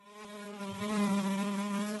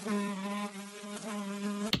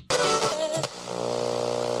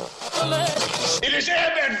It is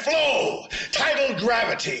ebb and flow, tidal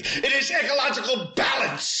gravity. It is ecological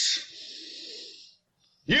balance.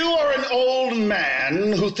 You are an old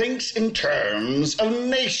man who thinks in terms of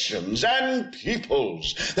nations and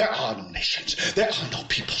peoples. There are no nations. There are no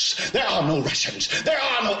peoples. There are no Russians. There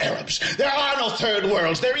are no Arabs. There are no third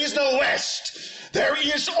worlds. There is no West. There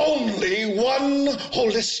is only one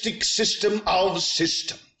holistic system of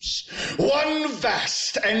systems. One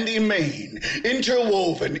vast and immane,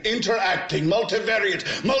 interwoven, interacting, multivariate,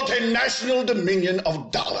 multinational dominion of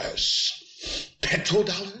dollars.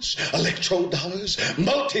 Petrodollars, electrodollars,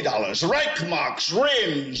 multi-dollars, Reichmarks,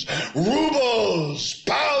 rins, rubles,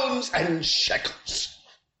 pounds, and shekels.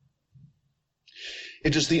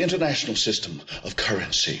 It is the international system of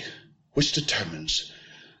currency which determines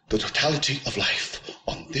the totality of life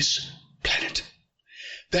on this planet.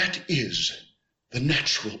 That is the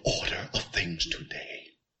natural order of things today.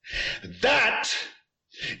 That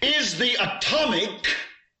is the atomic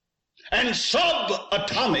and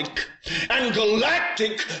subatomic and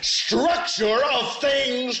galactic structure of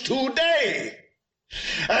things today.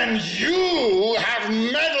 And you have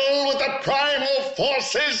meddled with the primal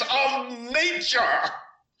forces of nature.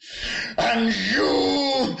 And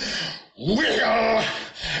you will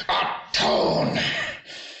atone.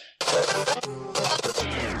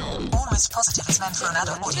 Almost Positive is meant for an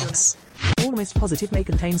adult audience. Almost Positive may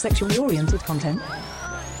contain sexually oriented content,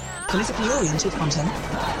 Politically oriented content,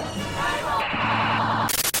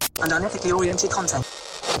 and unethically oriented content.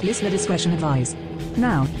 Listener discretion advised.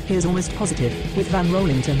 Now, here's Almost Positive with Van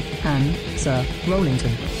Rollington and Sir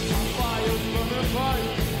Rollington.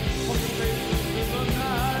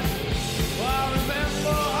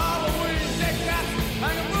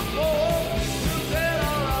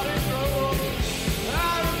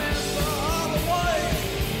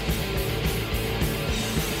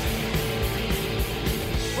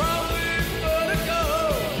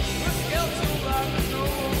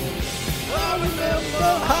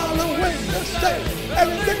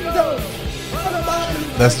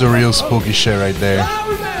 That's the real spooky shit right there. Oh,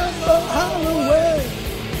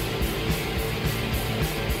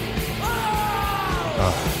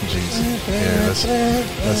 jeez.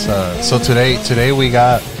 Yeah, so today we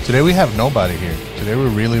have nobody here. Today we're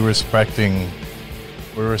really respecting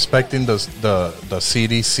the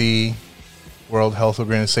CDC, World Health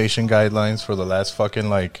Organization guidelines for the last fucking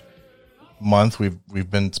month.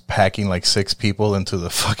 We've been packing 6 people into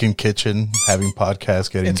the fucking kitchen, having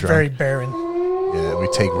podcasts, getting drunk. It's very barren. Yeah, we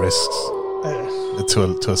take risks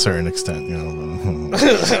to a certain extent, you know.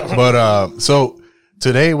 But so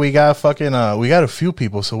today we got a few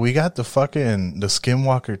people. So we got the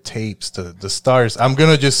Skinwalker tapes, the stars. I'm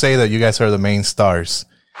gonna just say that you guys are the main stars.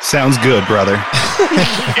 Sounds good, brother.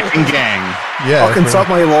 Gang. Yeah, I'll consult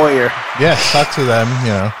my lawyer. Yeah, talk to them,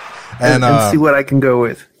 you know, and see what I can go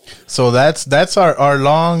with. So that's our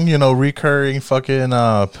long, recurring fucking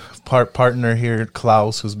partner here,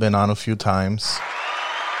 Klaus, who's been on a few times.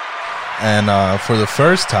 And for the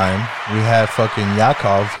first time, we have fucking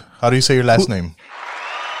Yakov. How do you say your last name?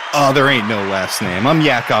 There ain't no last name. I'm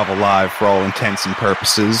Yakov alive for all intents and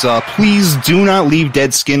purposes. Please do not leave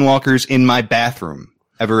dead skinwalkers in my bathroom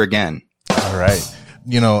ever again. All right.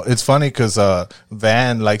 It's funny because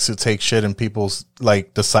Van likes to take shit in people's,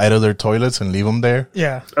 the side of their toilets and leave them there.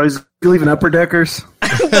 Yeah. I was leaving upper deckers.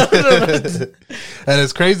 And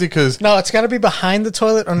it's crazy because... No, it's got to be behind the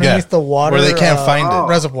toilet, underneath the water. Where they can't find it.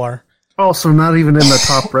 Reservoir. Oh, so not even in the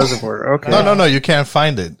top reservoir. Okay. No, you can't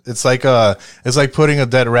find it. It's like putting a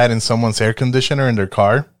dead rat in someone's air conditioner in their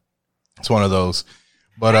car. It's one of those.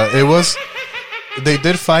 But they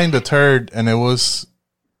did find a turd, and it was...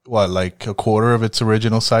 a quarter of its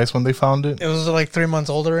original size when they found it? It was 3 months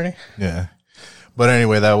old already? Yeah. But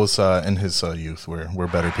anyway, that was in his youth. We're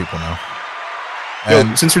better people now.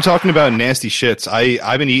 Yo, since we're talking about nasty shits,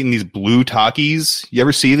 I've been eating these blue Takis. You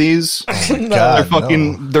ever see these? Oh my God,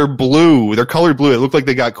 they're blue. They're colored blue. It looked like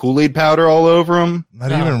they got Kool-Aid powder all over them.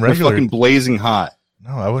 Not even regular. They're fucking blazing hot.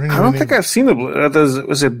 No, I wouldn't. I don't think I've seen the blue.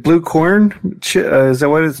 Was it blue corn? Is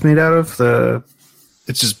that what it's made out of?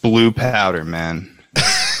 It's just blue powder, man.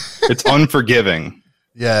 It's unforgiving.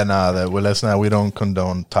 Yeah, let's not. We don't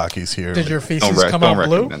condone Takis here. Did your feces come out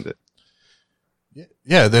blue? It.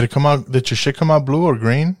 Yeah, did it come out? Did your shit come out blue or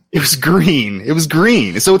green? It was green.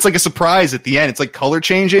 So it's like a surprise at the end. It's like color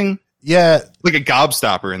changing. Yeah, like a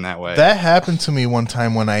gobstopper in that way. That happened to me one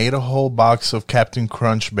time when I ate a whole box of Captain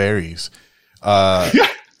Crunch berries.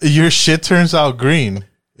 Your shit turns out green.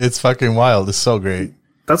 It's fucking wild. It's so great.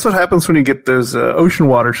 That's what happens when you get those ocean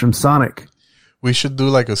waters from Sonic. We should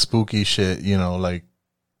do a spooky shit,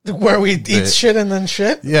 Where we eat shit and then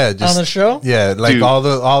shit? Yeah, just, on the show? Yeah, like Dude.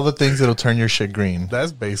 all the things that'll turn your shit green.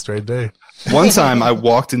 That's based right there. One time I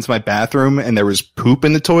walked into my bathroom and there was poop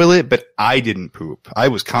in the toilet, but I didn't poop. I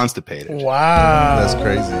was constipated. Wow. That's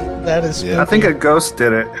crazy. That is I think a ghost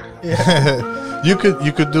did it. You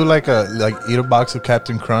could do like eat a box of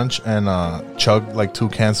Captain Crunch and chug like 2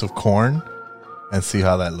 cans of corn and see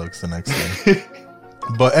how that looks the next day.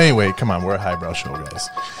 But anyway, come on, we're a highbrow show, guys.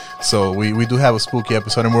 So we do have a spooky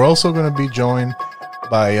episode, and we're also going to be joined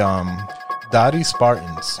by Dottie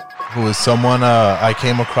Spartans, who is someone I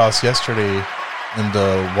came across yesterday in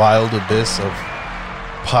the wild abyss of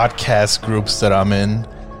podcast groups that I'm in.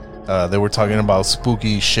 They were talking about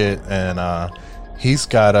spooky shit, and he's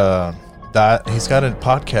got a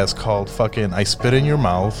podcast called fucking I Spit in Your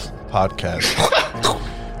Mouth podcast.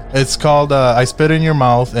 It's called I Spit in Your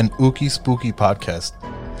Mouth and Ookie Spooky Podcast.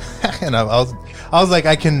 And I was like,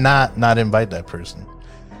 I cannot not invite that person.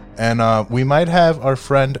 And we might have our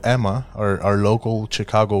friend Emma, our local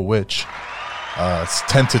Chicago witch. It's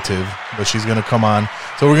tentative, but she's gonna come on.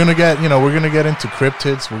 So we're gonna get into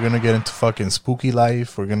cryptids. We're gonna get into fucking spooky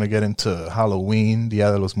life. We're gonna get into Halloween,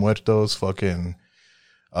 Dia de los Muertos, fucking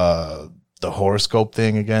the horoscope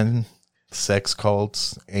thing again, sex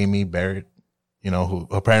cults, Amy Barrett, who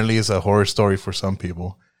apparently is a horror story for some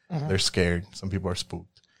people. They're scared. Some people are spooked.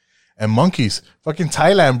 And monkeys. Fucking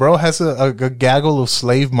Thailand, bro, has a gaggle of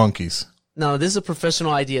slave monkeys. No, this is a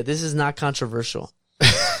professional idea. This is not controversial.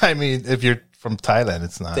 I mean, if you're from Thailand,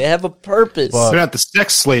 it's not. They have a purpose. They're not the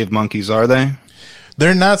sex slave monkeys, are they?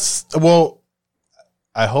 They're not. Well,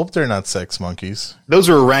 I hope they're not sex monkeys. Those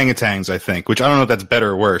are orangutans, I think, which I don't know if that's better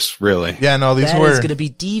or worse, really. Yeah, no, these that were is going to be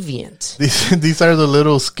deviant. These are the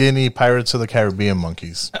little skinny Pirates of the Caribbean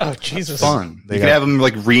monkeys. Oh, Jesus. Fun. You could have them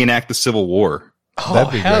like reenact the Civil War. Oh,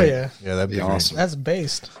 That'd be hell great. yeah. Yeah, that'd be awesome. That's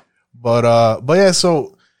based. But yeah,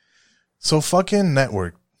 so fucking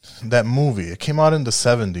Network, that movie, it came out in the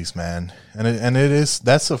 70s, man. And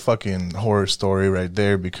that's a fucking horror story right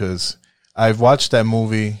there, because I've watched that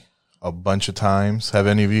movie a bunch of times. Have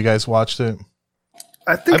any of you guys watched it?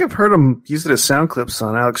 I think I've heard him use it as sound clips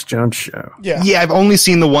on Alex Jones' show. Yeah. Yeah, I've only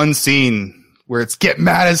seen the one scene where it's get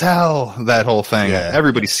mad as hell, that whole thing. Yeah.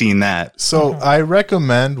 Everybody's seen that. So I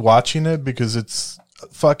recommend watching it because it's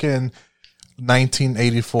fucking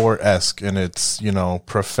 1984-esque and it's,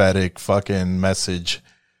 prophetic fucking message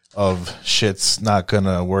of shit's not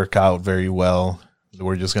gonna work out very well.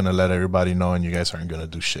 We're just gonna let everybody know and you guys aren't gonna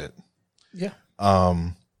do shit. Yeah.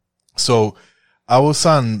 So I was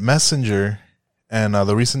on Messenger, and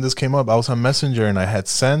the reason this came up, I was on Messenger and I had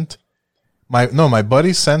sent my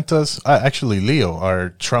buddy sent us, actually Leo, our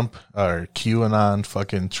QAnon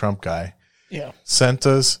fucking Trump guy, sent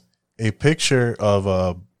us a picture of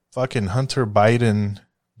a fucking Hunter Biden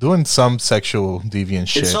doing some sexual deviant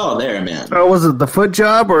shit. It's all there, man. Oh, was it the foot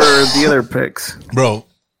job or the other pics? Bro,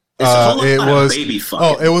 it was baby fucking.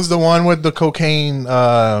 Oh, it was the one with the cocaine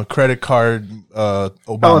credit card Obama.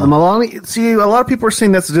 Oh, the Melania. See, a lot of people are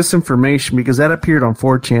saying that's disinformation because that appeared on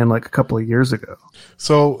 4chan like a couple of years ago.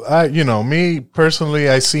 So me personally,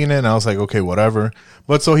 I seen it and I was like, okay, whatever.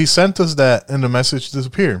 But so he sent us that and the message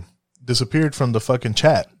disappeared from the fucking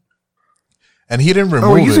chat. And he didn't remove it.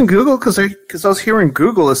 Oh, we're using Google because I was hearing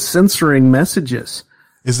Google is censoring messages.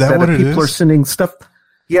 Is that what it is? People are sending stuff.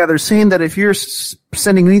 Yeah, they're saying that if you're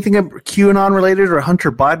sending anything QAnon related or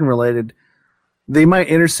Hunter Biden related, they might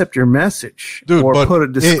intercept your message or put a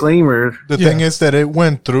disclaimer. The thing is that it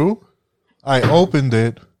went through. I opened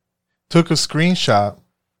it, took a screenshot,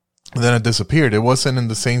 and then it disappeared. It wasn't in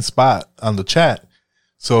the same spot on the chat.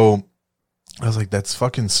 So I was like, that's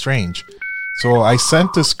fucking strange. So I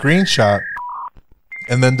sent the screenshot,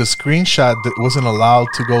 and then the screenshot wasn't allowed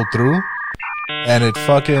to go through. And it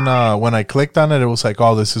fucking, when I clicked on it, it was like,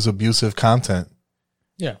 oh, this is abusive content.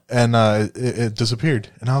 Yeah. And it disappeared.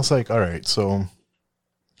 And I was like, all right, so...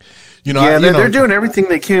 they're doing everything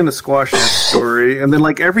they can to squash that story, and then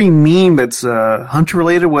like every meme that's Hunter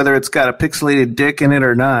related, whether it's got a pixelated dick in it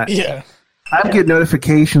or not. Yeah, I get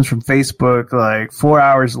notifications from Facebook like 4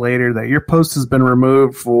 hours later that your post has been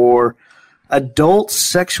removed for adult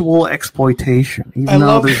sexual exploitation, even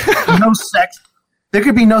though there's no sex. There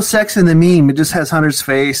could be no sex in the meme. It just has Hunter's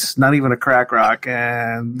face, not even a crack rock,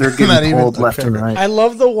 and they're getting pulled left and right. I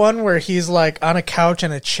love the one where he's like on a couch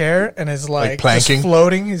in a chair and is like planking, just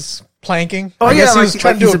floating. He's planking. Oh, I guess he was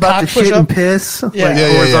trying to do a about cock to shit and piss,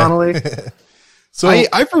 horizontally. So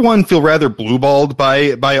I for one feel rather blueballed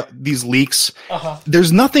by these leaks.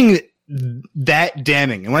 There's nothing that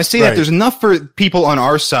damning. And when I say that, there's enough for people on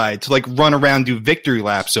our side to like run around, do victory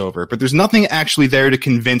laps over, but there's nothing actually there to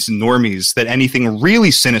convince normies that anything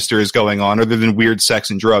really sinister is going on other than weird sex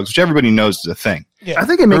and drugs, which everybody knows is a thing. Yeah. I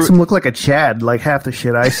think it makes him look like a Chad, like half the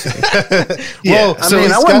shit I say. Well, I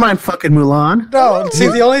mean, I wouldn't mind fucking Mulan. No, see,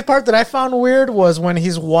 the only part that I found weird was when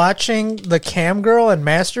he's watching the cam girl and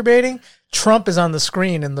masturbating, Trump is on the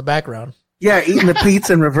screen in the background. Yeah, eating the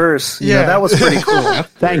pizza in reverse. Yeah, that was pretty cool.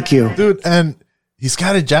 Thank you. Dude, and he's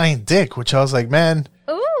got a giant dick, which I was like, man,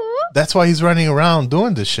 that's why he's running around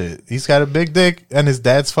doing this shit. He's got a big dick, and his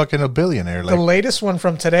dad's fucking a billionaire. Like, the latest one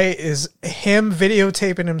from today is him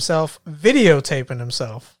videotaping himself.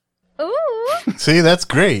 See, that's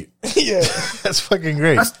great. Yeah. That's fucking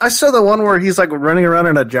great. I saw the one where he's like running around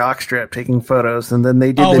in a jockstrap taking photos, and then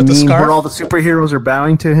they did the meme where all the superheroes are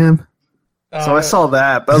bowing to him. So I saw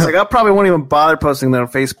that, but I was like, I probably won't even bother posting that on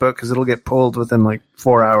Facebook because it'll get pulled within like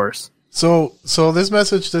 4 hours. So this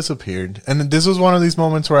message disappeared, and this was one of these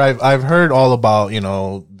moments where I've heard all about, you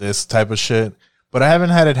know, this type of shit, but I haven't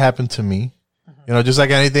had it happen to me. You know, just like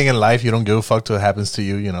anything in life, you don't give a fuck till it happens to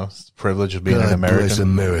you. You know, it's the privilege of being an American. Bless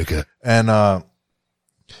America. And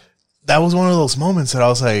that was one of those moments that I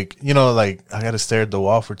was like, you know, like I got to stare at the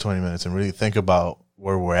wall for 20 minutes and really think about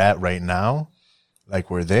where we're at right now. Like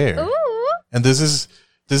we're there. Ooh. And this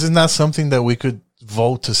is not something that we could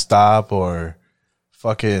vote to stop or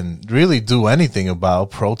fucking really do anything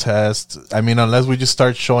about, protest. I mean, unless we just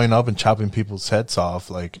start showing up and chopping people's heads off,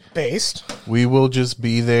 like we will just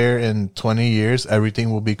be there in 20 years.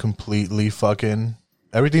 Everything will be completely fucking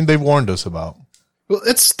everything they've warned us about. Well,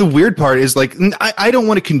 that's the weird part is like, I don't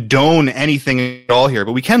want to condone anything at all here,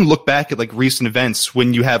 but we can look back at like recent events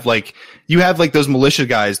when you have like those militia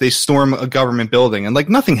guys, they storm a government building and like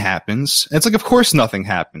nothing happens. And it's like, of course nothing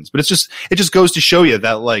happens, but it just goes to show you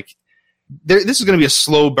that like this is going to be a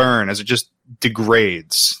slow burn as it just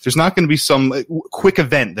degrades. There's not going to be some quick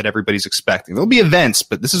event that everybody's expecting. There'll be events,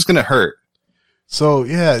 but this is going to hurt. So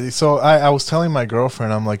yeah. So I was telling my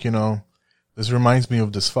girlfriend, I'm like, you know, this reminds me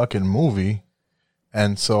of this fucking movie.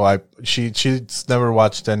 And so she's never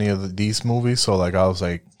watched any of these movies, so like I was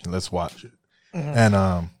like, let's watch it. Mm-hmm.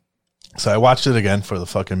 And so I watched it again for the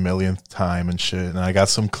fucking millionth time and shit. And I got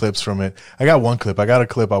some clips from it. I got one clip. I got a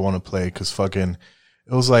clip I want to play because fucking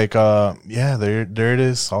it was like yeah, there it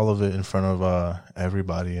is, all of it in front of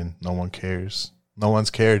everybody, and no one cares. No one's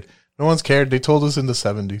cared. They told us in the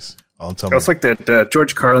 70s. It's like that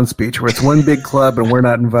George Carlin speech where it's one big club and we're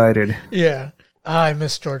not invited. Yeah, I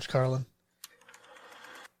miss George Carlin.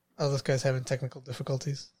 Oh, this guy's having technical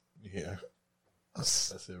difficulties. Yeah.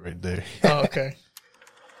 That's it right there. Oh, okay.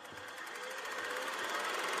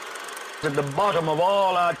 At the bottom of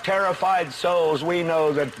all our terrified souls, we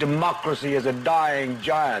know that democracy is a dying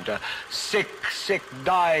giant, a sick,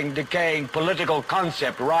 dying, decaying political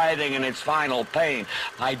concept writhing in its final pain.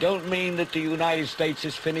 I don't mean that the United States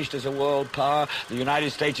is finished as a world power. The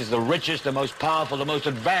United States is the richest, the most powerful, the most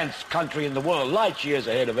advanced country in the world, light years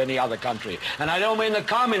ahead of any other country. And I don't mean the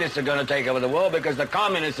communists are going to take over the world, because the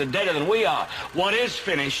communists are deader than we are. What is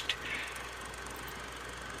finished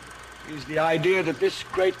is the idea that this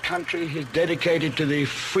great country is dedicated to the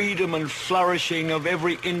freedom and flourishing of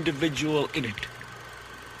every individual in it.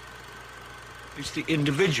 It's the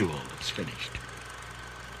individual that's finished.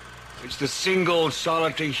 It's the single,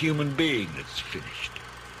 solitary human being that's finished.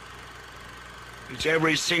 It's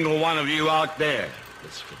every single one of you out there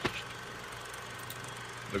that's finished.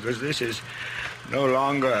 Because this is no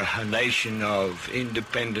longer a nation of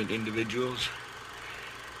independent individuals.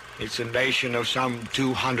 It's a nation of some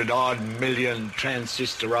 200-odd million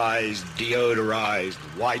transistorized, deodorized,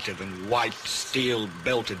 whiter than white,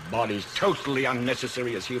 steel-belted bodies, totally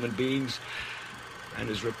unnecessary as human beings,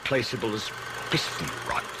 and as replaceable as piston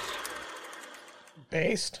rods.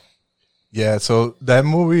 Based? Yeah, so that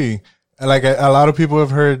movie, like a lot of people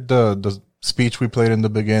have heard the speech we played in the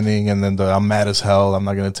beginning, and then the I'm mad as hell, I'm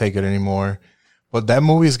not going to take it anymore. But that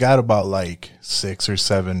movie's got about like 6 or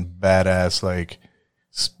 7 badass, like,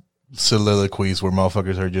 soliloquies where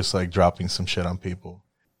motherfuckers are just like dropping some shit on people.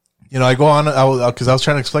 You know, I go on because I was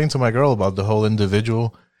trying to explain to my girl about the whole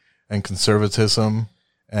individual and conservatism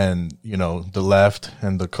and, you know, the left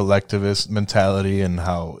and the collectivist mentality and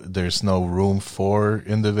how there's no room for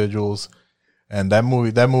individuals. And that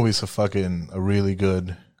movie's a really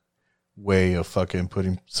good way of fucking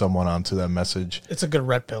putting someone onto that message. It's a good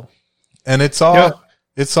red pill. And it's all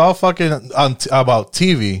fucking about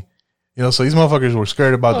TV. You know, so these motherfuckers were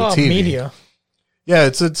scared about the TV. Media. Yeah,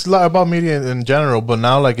 it's a lot about media in general, but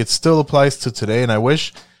now like it still applies to today. And I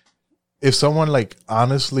wish if someone like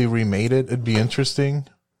honestly remade it, it'd be interesting.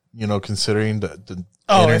 considering the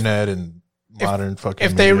Oh, internet and modern fucking.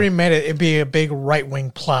 If they media. remade it, it'd be a big right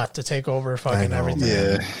wing plot to take over fucking know, everything.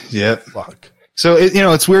 man. Yep. Fuck. So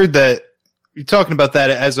it's weird that you're talking about that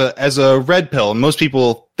as a red pill, and most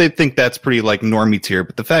people they think that's pretty like normie tier.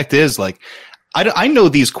 But the fact is, like, I know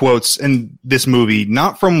these quotes in this movie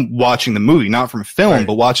not from watching the movie, not from film,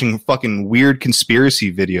 but watching fucking weird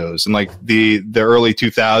conspiracy videos in like the early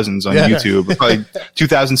 2000s on YouTube, or probably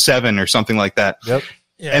 2007 or something like that. Yep.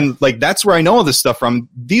 Yeah. And like that's where I know all this stuff from.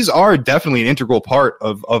 These are definitely an integral part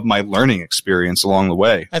of my learning experience along the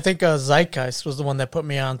way. I think Zeitgeist was the one that put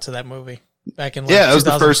me on to that movie back in. Like, Yeah, it was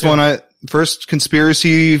the first 2002. first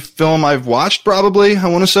conspiracy film I've watched, probably, I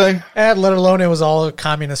want to say. And let alone it was all a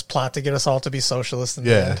communist plot to get us all to be socialists. In the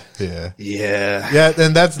Yeah, end. Yeah.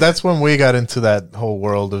 and that's when we got into that whole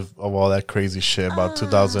world of all that crazy shit about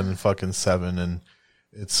 2007, and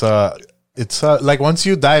it's like once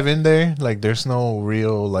you dive in there, like there's no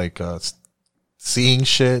real like seeing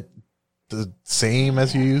shit the same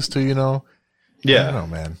as you used to, Yeah. I don't know,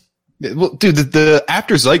 man. Well, dude, the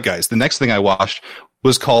after Zeitgeist, the next thing I watched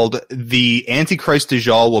was called The Antichrist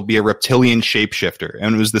Dajjal Will Be a Reptilian Shapeshifter.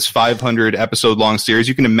 And it was this 500 episode long series.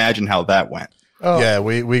 You can imagine how that went. Oh. Yeah,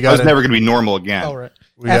 we I got was never going to be normal again. Oh, right.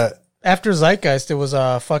 we got After Zeitgeist, it was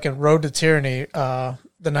fucking Road to Tyranny, the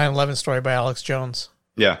 9/11 story by Alex Jones.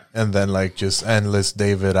 Yeah. and then like just endless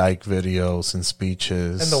David Icke videos and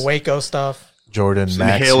speeches And the Waco stuff. Jordan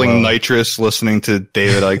Maxwell. Inhaling nitrous, listening to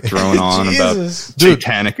David Icke drone on about Jesus.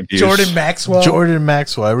 satanic abuse. Jordan Maxwell. Jordan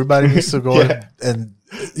Maxwell. Everybody needs to go and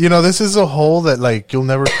this is a hole that like you'll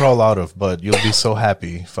never crawl out of, but you'll be so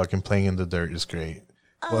happy. Fucking playing in the dirt is great,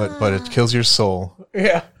 but it kills your soul.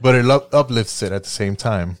 Yeah. But it uplifts it at the same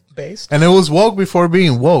time. Based. And it was woke before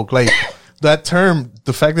being woke. Like that term,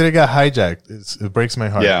 the fact that it got hijacked, it breaks my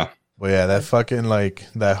heart. Yeah. But yeah, that fucking like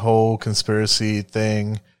that whole conspiracy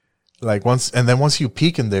thing. Like once you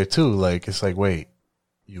peek in there too, like it's like wait,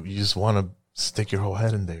 you just want to stick your whole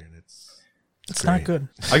head in there, and It's not good.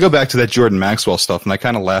 I go back to that Jordan Maxwell stuff and I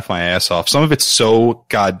kind of laugh my ass off. Some of it's so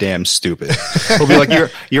goddamn stupid. It'll be like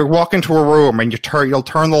you're walking to a room and you'll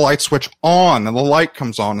turn the light switch on and the light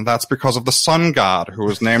comes on, and that's because of the sun god who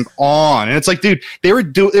was named On. And it's like, dude, they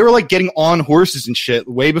were like getting on horses and shit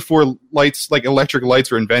way before lights, like electric lights,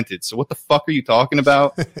 were invented. So what the fuck are you talking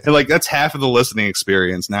about? And like that's half of the listening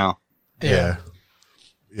experience now. Yeah.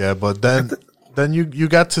 But then you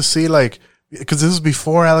got to see like, because this was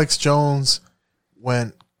before Alex Jones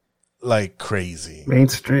went like crazy.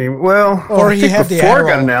 Mainstream. Well, Or I he think had the before I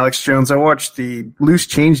got Adderall. an Alex Jones, I watched the Loose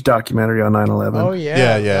Change documentary on 9/11. Oh,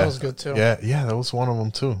 yeah. That was good, too. Yeah, that was one of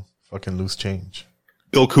them too. Fucking Loose Change.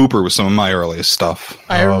 Bill Cooper was some of my earliest stuff.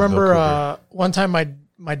 I Bill remember Cooper. one time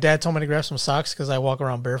my dad told me to grab some socks because I walk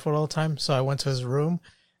around barefoot all the time. So I went to his room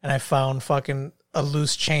and I found fucking a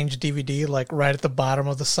Loose Change DVD like right at the bottom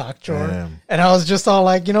of the sock drawer. Damn. And I was just all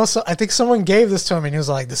like, so I think someone gave this to him and he was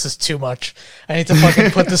like, this is too much. I need to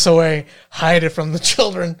fucking put this away, hide it from the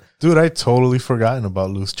children. Dude, I totally forgotten about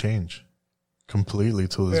Loose Change. Completely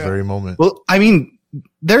to this very moment. Well, I mean,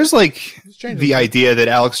 there's like Change the was- idea that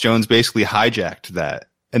Alex Jones basically hijacked that.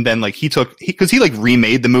 And then like he like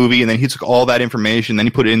remade the movie and then he took all that information, then he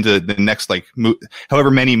put it into the next like however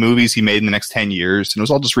many movies he made in the next 10 years. And it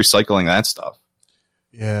was all just recycling that stuff.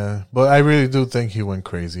 Yeah, but I really do think he went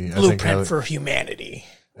crazy. Blueprint for humanity.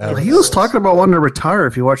 Well, he was talking about wanting to retire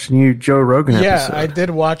if you watch the new Joe Rogan Yeah, episode. I did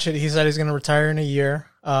watch it. He said he's going to retire in a year.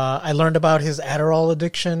 I learned about his Adderall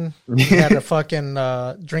addiction. He had a fucking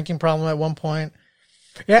drinking problem at one point.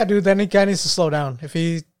 Yeah, dude, then he guy needs to slow down. If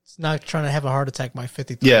he's not trying to have a heart attack by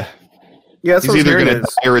 53. Yeah. Yeah, that's He's what either I'm going hearing to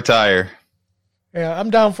is. die or retire. Yeah, I'm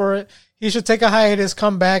down for it. He should take a hiatus,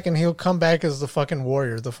 come back, and he'll come back as the fucking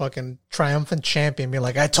warrior, the fucking triumphant champion. Be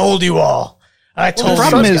like, I told you all. I told you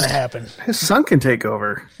problem what's is- going to happen. His son can take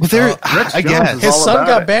over. Well, there, Rex I Jones guess. is His all son about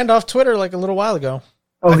got it. banned off Twitter like a little while ago.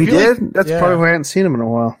 Oh, he feel like- did? That's Yeah. probably why I hadn't seen him in a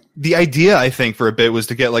while. The idea, I think, for a bit was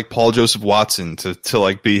to get like Paul Joseph Watson to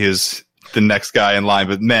like be the next guy in line.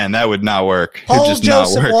 But man, that would not work. It'd Paul just not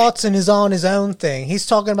Joseph work. Watson is on his own thing. He's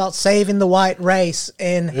talking about saving the white race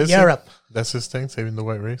in Is it? Europe. That's his thing, saving the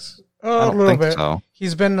white race. I A don't little think bit. so.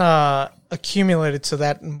 He's been accumulated to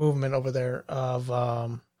that movement over there of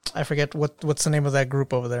I forget what's the name of that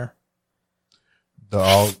group over there. The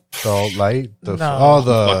alt light, No.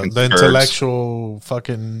 Fucking the turds. intellectual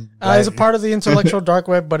fucking. He's a part of the intellectual dark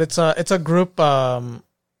web, but it's a group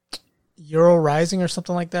Euro Rising or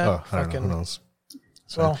something like that. Oh, I don't know. Who knows?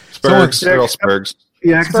 Well, Spurgs. Someone- They're all Spurgs.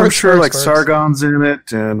 Yeah, 'cause I'm Spurgs, sure Spurgs, like Spurgs. Sargon's in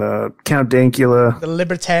it and Count Dankula. the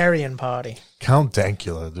Libertarian Party. Count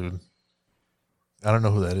Dankula, dude. I don't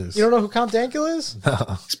know who that is. You don't know who Count Dankula is?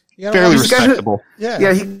 No. You gotta Fairly watch- respectable.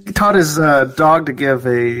 Yeah. He taught his dog to give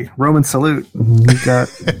a Roman salute. He got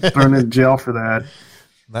thrown in jail for that.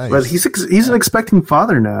 Nice. But he's an expecting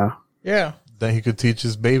father now. Yeah. Then he could teach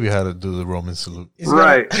his baby how to do the Roman salute. He's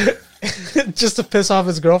gonna- just to piss off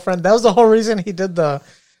his girlfriend. That was the whole reason he did the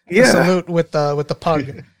salute with the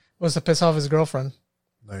pug, was to piss off his girlfriend.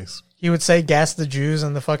 Nice. He would say "gas the Jews"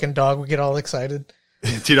 and the fucking dog would get all excited.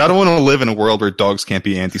 Dude, I don't want to live in a world where dogs can't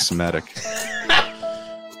be anti-Semitic.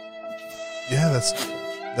 Yeah,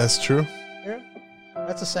 that's true. Yeah.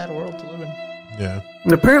 That's a sad world to live in. Yeah.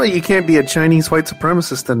 And apparently you can't be a Chinese white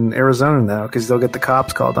supremacist in Arizona now because they'll get the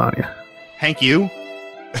cops called on you. Hank Yu?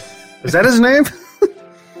 Is that his name?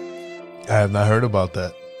 I have not heard about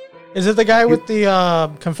that. Is it the guy with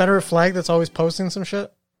the Confederate flag that's always posting some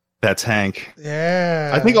shit? That's Hank.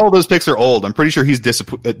 Yeah. I think all those pics are old. I'm pretty sure he's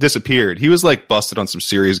disappeared. He was like busted on some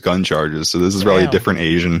serious gun charges, so this is probably a Damn. different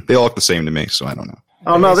Asian. They all look the same to me, so I don't know.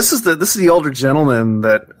 Oh no, this is the older gentleman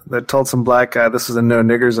that told some black guy this is a no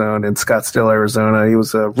nigger zone in Scottsdale, Arizona. He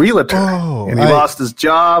was a realtor and he lost his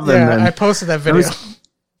job. Yeah, and then I posted that video.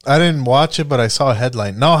 I didn't watch it, but I saw a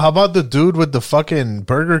headline. No, how about the dude with the fucking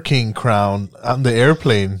Burger King crown on the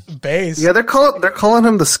airplane? Base. Yeah, they're calling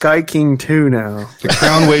him the Sky King 2 now. The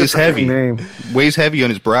crown weighs heavy. Name. Weighs heavy on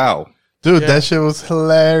his brow. Dude, that shit was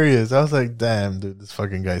hilarious. I was like, damn, dude, this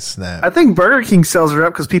fucking guy snapped. I think Burger King sells her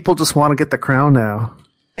up because people just want to get the crown now.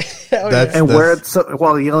 That's- wear it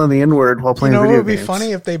while yelling the N-word while You playing know what video would be games.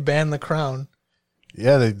 funny if they banned the crown?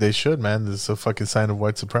 Yeah, they should, man. This is a fucking sign of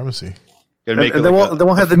white supremacy. Gotta make And it they like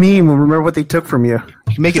won't have the meme. Remember what they took from you.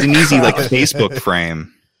 make it an easy like Facebook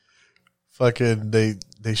frame. Fucking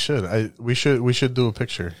they should. We should do a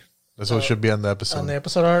picture. That's what should be on the episode. On the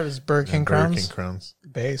episode art is Burger King Burger crowns. King crowns.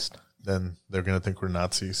 Based. Then they're gonna think we're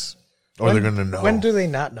Nazis, or When- they're gonna know. When do they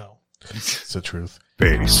not know? It's the truth.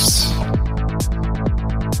 Base.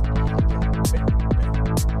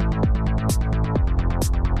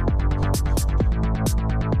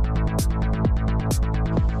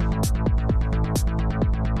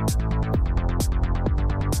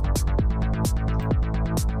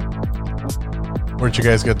 Where'd you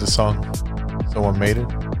guys get the song? Someone made it.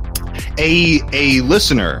 A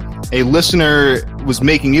listener was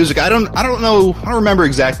making music. I don't remember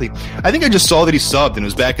exactly. I think I just saw that he subbed, and it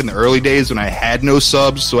was back in the early days when I had no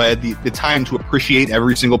subs, so I had the time to appreciate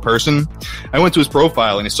every single person. I went to his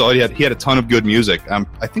profile and I saw he had a ton of good music.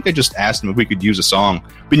 I think I just asked him if we could use a song.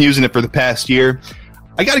 Been using it for the past year.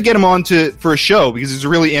 I got to get him on for a show because he's a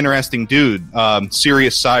really interesting dude.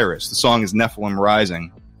 Sirius Cyrus. The song is Nephilim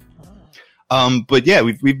Rising. But yeah,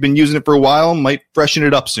 we've been using it for a while. Might freshen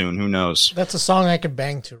it up soon. Who knows? That's a song I could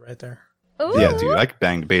bang to right there. Yeah, dude, I could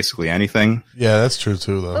bang to basically anything. Yeah, that's true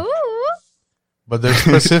too, though. But there's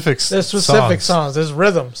specific There's specific songs. There's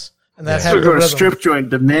rhythms. And that So had go the to a rhythm. strip joint,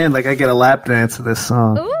 demand like I get a lap dance to this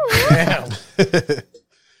song. Damn.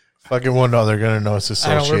 Fucking well, no, they're gonna know it's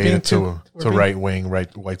I know, we're being associated too- we're to being- right wing,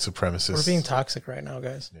 white supremacists. We're being toxic right now,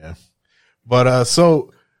 guys. Yeah. But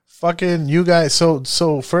so fucking you guys.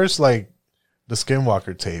 So first, like the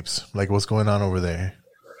Skinwalker tapes. Like, what's going on over there?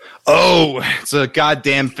 Oh, it's a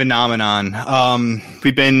goddamn phenomenon.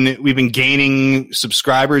 We've been gaining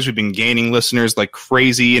subscribers, we've been gaining listeners like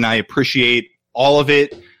crazy, and I appreciate all of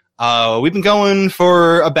it. We've been going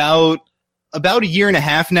for about a year and a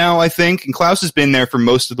half now, I think, and Klaus has been there for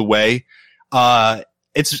most of the way.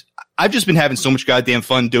 I've just been having so much goddamn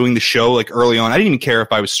fun doing the show. Like early on, I didn't even care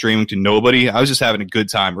if I was streaming to nobody. I was just having a good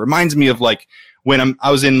time. It reminds me of like when I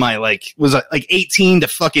was in my like 18 to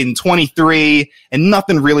fucking 23 and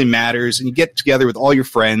nothing really matters. And you get together with all your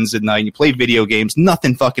friends at night and you play video games.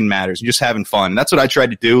 Nothing fucking matters. You're just having fun. And that's what I tried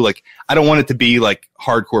to do. Like, I don't want it to be like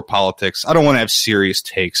hardcore politics. I don't want to have serious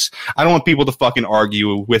takes. I don't want people to fucking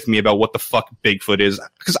argue with me about what the fuck Bigfoot is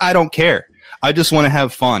because I don't care. I just want to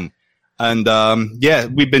have fun. And yeah,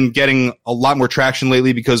 we've been getting a lot more traction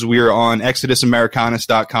lately because we are on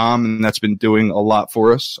ExodusAmericanus.com and that's been doing a lot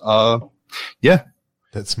for us. Yeah.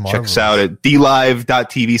 That's Check marvelous. us out at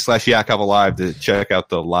dlive.tv/YakovAlive to check out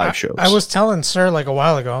the live shows. I was telling Sir like a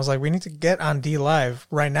while ago, I was like, we need to get on D Live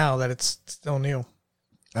right now that it's still new.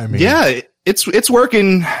 I mean, yeah, it's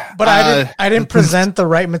working. But I didn't present the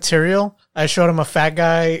right material. I showed him a fat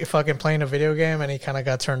guy fucking playing a video game and he kind of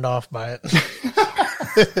got turned off by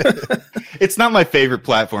it. It's not my favorite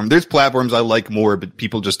platform. There's platforms I like more, but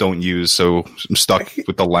people just don't use, so I'm stuck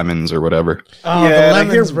with the lemons or whatever. Oh, yeah, the and I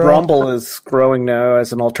hear lemons, bro. Rumble is growing now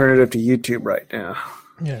as an alternative to YouTube right now.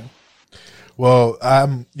 Yeah. Well,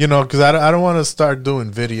 because I don't want to start doing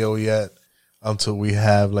video yet until we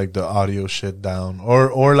have like the audio shit down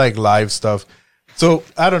or like live stuff. So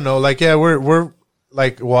I don't know. Like, yeah, we're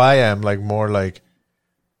I am like more like,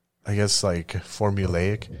 I guess like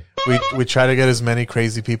formulaic. We try to get as many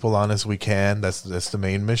crazy people on as we can. That's the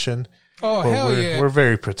main mission. Oh, But hell yeah. we're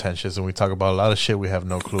very pretentious and we talk about a lot of shit we have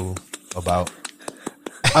no clue about.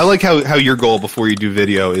 I like how your goal before you do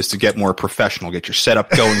video is to get more professional, get your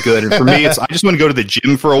setup going good. And for me, I just want to go to the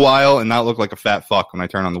gym for a while and not look like a fat fuck when I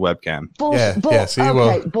turn on the webcam.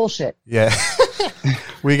 Bullshit. Yeah.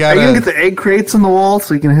 We Are got you gonna get the egg crates on the wall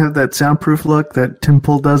so you can have that soundproof look that Tim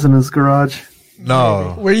Pool does in his garage?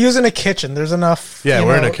 No. We're using a kitchen. There's enough. Yeah, you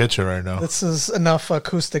we're in know, a kitchen right now. This is enough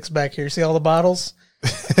acoustics back here. See all the bottles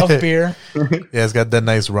of beer? Yeah, it's got that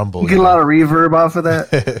nice rumble. You get a lot of reverb off of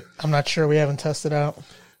that. I'm not sure. We haven't tested out.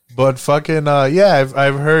 But fucking yeah,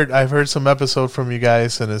 I've heard some episode from you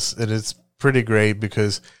guys, and it's pretty great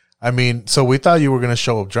because I mean, so we thought you were gonna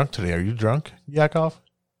show up drunk today. Are you drunk, Yakov?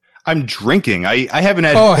 I'm drinking. I haven't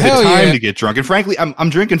had Oh, the hell time yeah. to get drunk, and frankly, I'm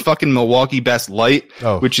drinking fucking Milwaukee Best Light,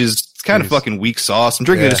 which is kind of fucking weak sauce. I'm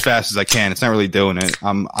drinking it as fast as I can. It's not really doing it.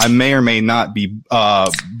 I may or may not be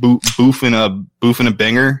boofing a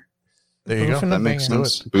binger. There you go. Boofing a That makes banger.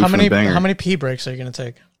 sense. How Boofing many a banger. how many pee breaks are you gonna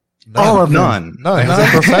take? All of none. No, he's a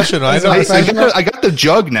professional. I know. I got the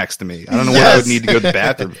jug next to me. I don't know what I would need to go to the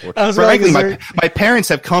bathroom for. I was Frankly, like, my parents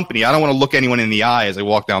have company. I don't want to look anyone in the eye as I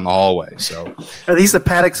walk down the hallway. So, Are these the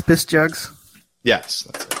Paddock's piss jugs? yes.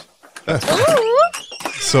 That's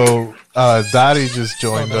it. So Dottie just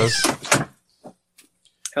joined us.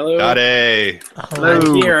 Hello. Dottie.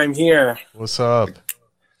 I'm here. What's up?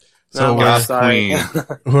 No, So sorry.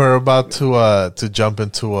 we're about to jump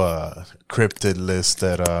into a cryptid list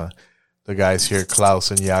that the guys here,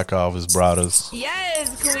 Klaus and Yakov, has brought us.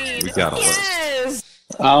 Yes, Queen. We got a list.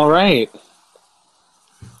 All right.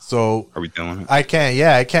 So Are we doing it? I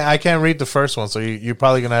can't read the first one, so you're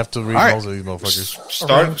probably gonna have to read All right. most of these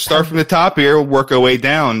motherfuckers. Start from the top here. We'll work our way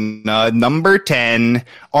down. Number 10,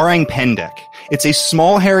 Orang Pendek. It's a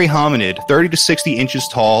small hairy hominid, 30 to 60 inches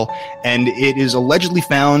tall, and it is allegedly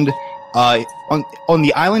found on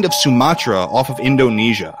the island of Sumatra off of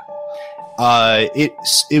Indonesia.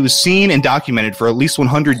 It was seen and documented for at least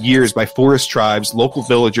 100 years by forest tribes, local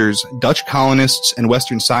villagers, Dutch colonists, and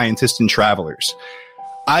Western scientists and travelers.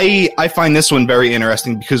 I find this one very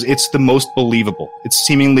interesting because it's the most believable. It's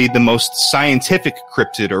seemingly the most scientific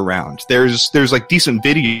cryptid around. There's like decent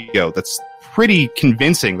video that's pretty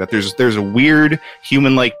convincing that there's a weird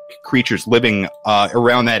human-like creatures living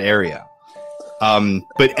around that area.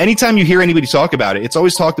 But anytime you hear anybody talk about it, it's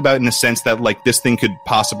always talked about in the sense that like this thing could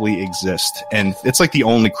possibly exist, and it's like the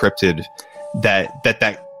only cryptid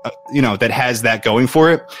that has that going for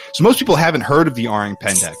it. So most people haven't heard of the Orang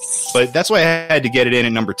Pendek, but that's why I had to get it in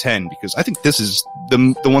at number 10 because I think this is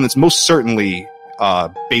the one that's most certainly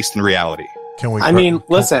based in reality.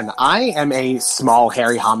 Listen, I am a small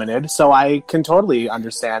hairy hominid, so I can totally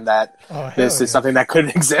understand that this is something that could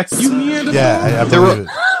exist. Yeah, I believe it.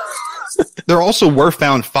 There also were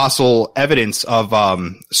found fossil evidence of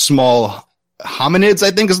small hominids,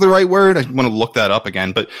 I think is the right word. I want to look that up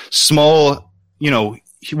again, but small,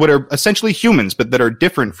 what are essentially humans, but that are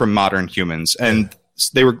different from modern humans. And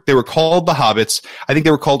they were called the hobbits. I think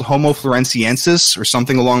they were called Homo floresiensis or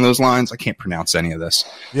something along those lines. I can't pronounce any of this.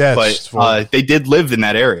 Yeah, but they did live in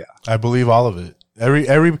that area. I believe all of it.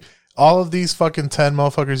 All of these fucking 10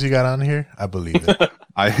 motherfuckers you got on here, I believe it.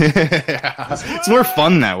 It's more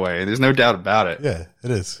fun that way. There's no doubt about it. Yeah, it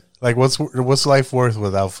is. Like, what's life worth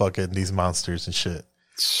without fucking these monsters and shit?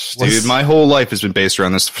 Dude, my whole life has been based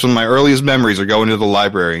around this. Some of my earliest memories are going to the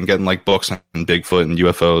library and getting like books on Bigfoot and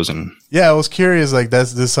UFOs and. Yeah, I was curious. Like,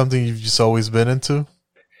 this something you've just always been into?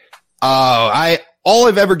 All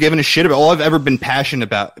I've ever given a shit about, all I've ever been passionate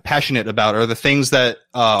about are the things that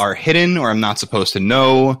are hidden or I'm not supposed to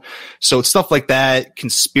know. So it's stuff like that,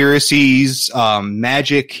 conspiracies,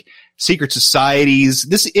 magic, secret societies.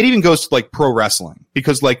 It even goes to like pro wrestling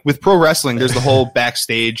because like with pro wrestling, there's the whole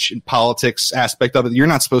backstage and politics aspect of it. You're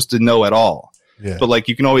not supposed to know at all, but like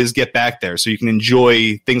you can always get back there. So you can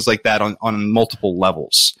enjoy things like that on multiple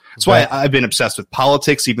levels. That's why I've been obsessed with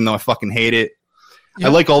politics, even though I fucking hate it. Yep.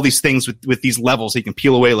 I like all these things with these levels you can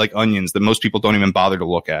peel away like onions that most people don't even bother to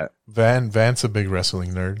look at. Van's a big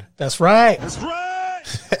wrestling nerd. That's right.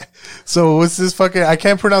 So what's this fucking? I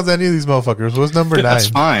can't pronounce any of these motherfuckers. What's number 9? That's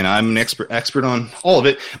fine. I'm an expert on all of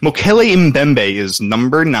it. Mokele Mbembe is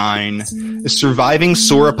number 9. A surviving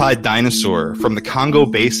sauropod dinosaur from the Congo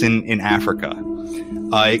Basin in Africa.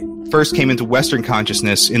 It first came into Western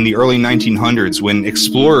consciousness in the early 1900s when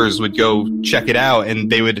explorers would go check it out, and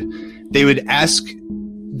they would ask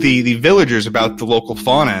the villagers about the local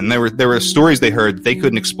fauna, and there were stories they heard that they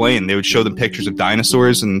couldn't explain. They would show them pictures of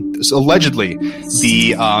dinosaurs, and allegedly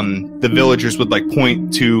the villagers would like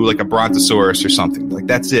point to like a brontosaurus or something. Like,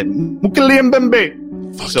 that's it.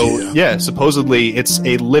 So yeah, supposedly it's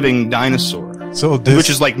a living dinosaur. So which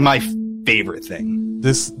is like my favorite thing.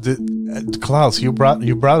 Klaus, you brought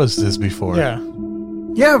us this before.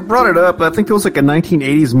 Yeah, I brought it up. I think there was like a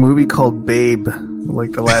 1980s movie called Babe,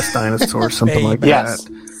 like The Last Dinosaur or something like that. Yes.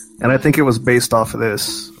 And I think it was based off of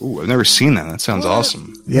this. Ooh, I've never seen that. That sounds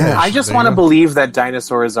awesome. Yeah, I just want to believe that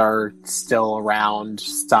dinosaurs are still around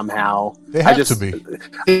somehow. They have to be.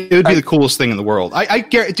 It would be the coolest thing in the world.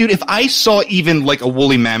 Dude, if I saw even like a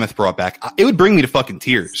woolly mammoth brought back, it would bring me to fucking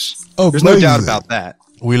tears. There's no doubt about that.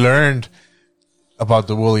 We learned about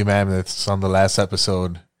the woolly mammoths on the last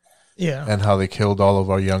episode. Yeah. And how they killed all of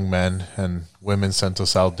our young men and women sent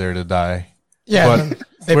us out there to die. Yeah, but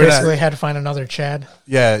they basically had to find another Chad.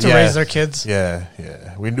 Yeah, to raise their kids. Yeah.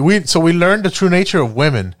 So we learned the true nature of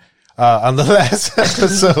women on the last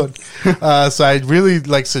episode. So I really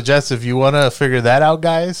suggest, if you want to figure that out,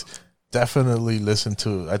 guys, definitely listen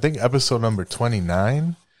to, I think, episode number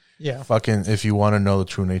 29. Yeah. Fucking, if you want to know the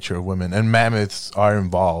true nature of women, and mammoths are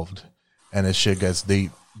involved, and this shit gets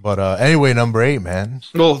deep. But anyway, number 8, man.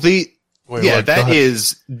 Well, that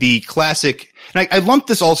is the classic. And I lumped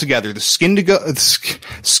this all together: the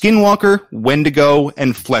Skinwalker, Wendigo,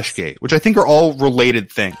 and Fleshgate, which I think are all related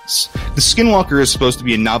things. The Skinwalker is supposed to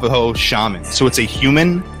be a Navajo shaman, so it's a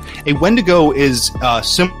human. A Wendigo is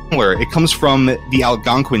similar. It comes from the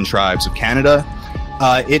Algonquin tribes of Canada.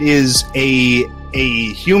 It is a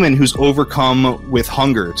human who's overcome with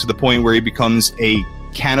hunger to the point where he becomes a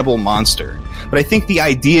cannibal monster. But I think the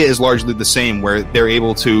idea is largely the same, where they're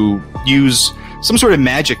able to use some sort of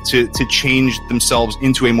magic to change themselves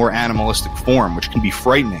into a more animalistic form, which can be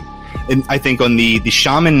frightening. And I think on the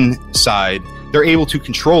shaman side, they're able to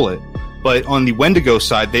control it. But on the Wendigo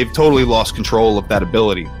side, they've totally lost control of that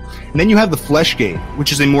ability. And then you have the Fleshgate,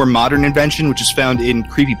 which is a more modern invention, which is found in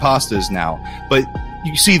creepypastas now. But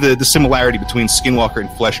you see the similarity between Skinwalker and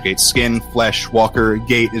Fleshgate. Skin, flesh, walker,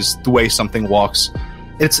 gate is the way something walks.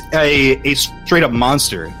 It's a straight-up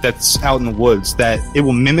monster that's out in the woods that it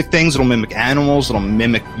will mimic things. It'll mimic animals. It'll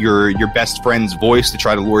mimic your best friend's voice to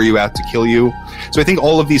try to lure you out to kill you. So I think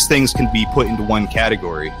all of these things can be put into one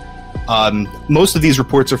category. Most of these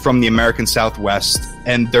reports are from the American Southwest,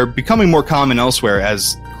 and they're becoming more common elsewhere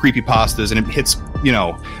as creepypastas, and it hits,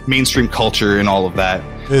 mainstream culture and all of that.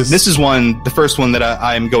 This is the first one that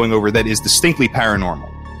I am going over that is distinctly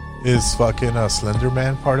paranormal. Is fucking Slender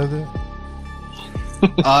Man part of it?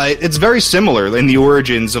 It's very similar in the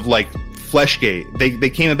origins of Fleshgate. They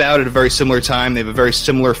came about at a very similar time. They have a very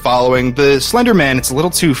similar following. The Slender Man, it's a little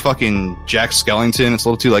too fucking Jack Skellington. It's a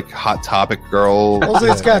little too Hot Topic girl. Also,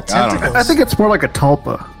 it's got tentacles. I think it's more like a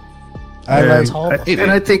tulpa. I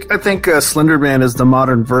think Slender Man is the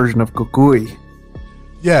modern version of Kukui.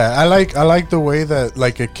 Yeah, I like the way that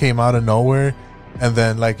it came out of nowhere, and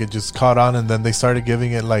then it just caught on, and then they started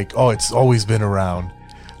giving it it's always been around.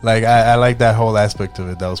 I like that whole aspect of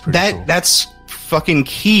it. That was pretty cool. That's fucking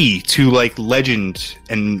key to legend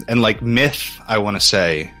and myth, I want to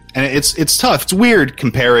say. And it's tough. It's weird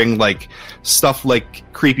comparing stuff like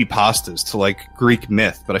creepypastas to Greek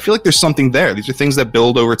myth, but I feel like there's something there. These are things that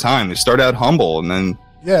build over time. They start out humble and then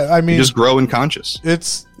you just grow unconscious. And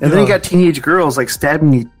then you got teenage girls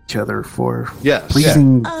stabbing each other for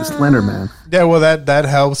pleasing the Slender Man. Yeah, well that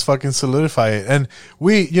helps fucking solidify it. And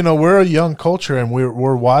we're a young culture, and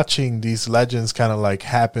we're watching these legends kind of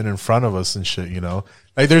happen in front of us and shit,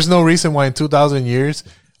 there's no reason why in 2,000 years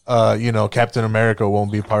Captain America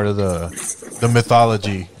won't be part of the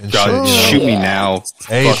mythology and God, shit. Shoot me now.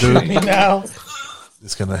 Hey, Fuck dude. Shoot me now.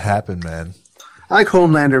 It's gonna happen, man. I like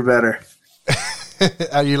Homelander better.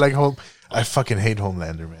 You like I fucking hate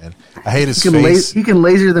Homelander, man. I hate his face. He can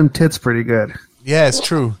laser them tits pretty good. Yeah, it's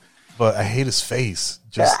true, but I hate his face.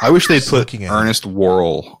 I wish they'd put Ernest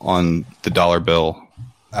Worrell on the dollar bill.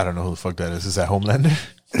 I don't know who the fuck that is. Is that Homelander?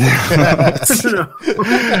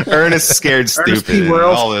 Ernest Scared Stupid in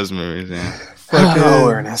all those movies. Yeah.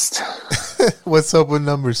 Ernest. What's up with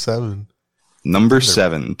number 7? Number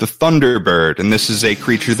 7, the Thunderbird, and this is a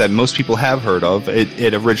creature that most people have heard of.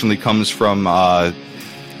 It originally comes from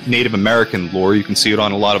Native American lore. You can see it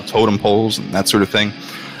on a lot of totem poles and that sort of thing.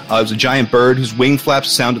 It was a giant bird whose wing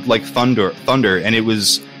flaps sounded like thunder, and it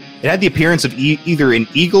had the appearance of either an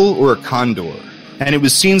eagle or a condor, and it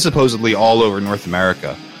was seen supposedly all over North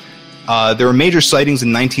America. There were major sightings in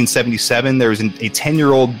 1977. There was a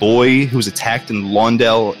 10-year-old boy who was attacked in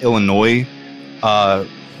Lawndale, Illinois,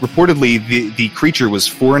 reportedly the creature was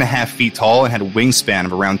 4.5 feet tall and had a wingspan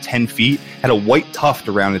of around 10 feet, had a white tuft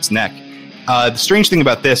around its neck. The strange thing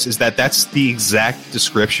about this is that that's the exact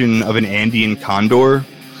description of an Andean condor.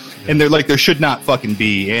 And there should not fucking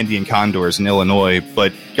be Andean condors in Illinois,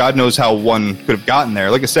 but God knows how one could have gotten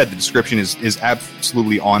there. Like I said, the description is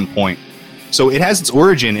absolutely on point. So it has its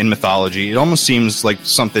origin in mythology. It almost seems like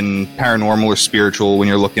something paranormal or spiritual when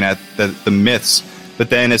you're looking at the myths.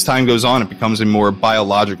 But then as time goes on, it becomes a more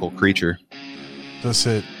biological creature. Does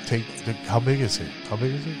it take... How big is it?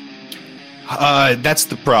 That's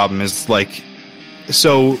the problem. Is like...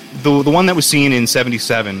 So the one that was seen in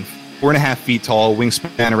 1977... 4.5 feet tall,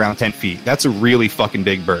 wingspan around 10 feet. That's a really fucking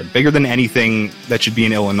big bird. Bigger than anything that should be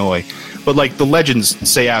in Illinois. But, like, the legends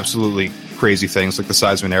say absolutely crazy things, like the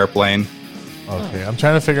size of an airplane. Okay, I'm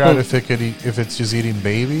trying to figure out if it's just eating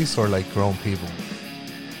babies or, like, grown people.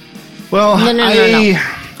 Well,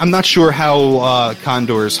 I'm not sure how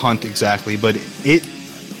condors hunt exactly, but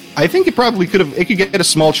I think it probably could get a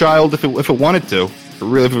small child if it wanted to.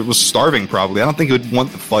 If it was starving, probably. I don't think it would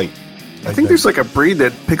want to fight. I think there's like a breed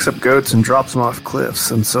that picks up goats and drops them off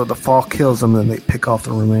cliffs, and so the fall kills them, and then they pick off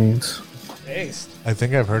the remains. I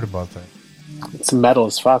think I've heard about that. It's metal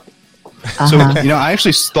as fuck. So, I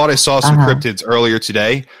actually thought I saw some cryptids earlier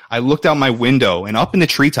today. I looked out my window, and up in the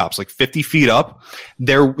treetops, like 50 feet up,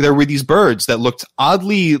 there were these birds that looked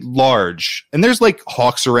oddly large. And there's like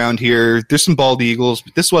hawks around here. There's some bald eagles,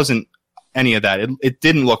 but this wasn't any of that. It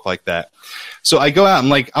didn't look like that. So I go out,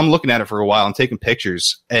 I'm looking at it for a while and taking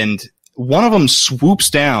pictures, and one of them swoops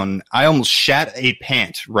down. I almost shat a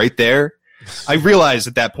pant right there. I realized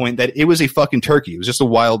at that point that it was a fucking turkey. It was just a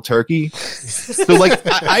wild turkey. So, like,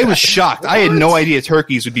 I was shocked. I had no idea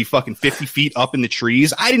turkeys would be fucking 50 feet up in the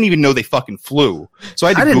trees. I didn't even know they fucking flew. So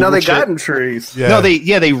I didn't know they got in trees. Yeah. No,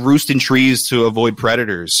 they roost in trees to avoid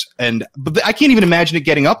predators. But I can't even imagine it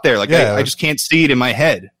getting up there. Like, I just can't see it in my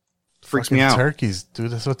head. It freaks me out. Turkeys,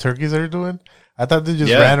 dude. That's what turkeys are doing? I thought they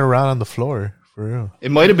just ran around on the floor. For real.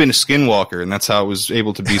 It might have been a skinwalker, and that's how it was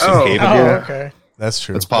able to be so capable. Okay. That's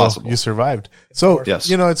true. It's possible. Well, you survived. So, yes.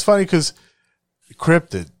 It's funny because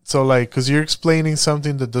cryptid. So, like, because you're explaining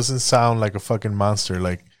something that doesn't sound like a fucking monster.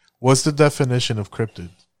 Like, what's the definition of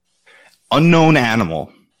cryptid? Unknown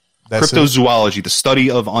animal. That's Cryptozoology, the study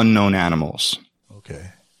of unknown animals.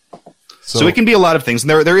 Okay. So it can be a lot of things. And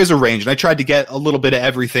there is a range. And I tried to get a little bit of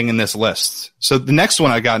everything in this list. So the next one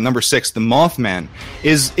I got, number 6, the Mothman,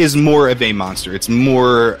 is more of a monster. It's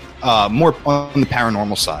more on the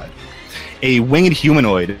paranormal side. A winged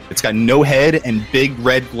humanoid. It's got no head and big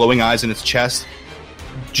red glowing eyes in its chest.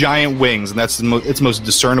 Giant wings, and that's its most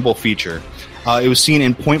discernible feature. It was seen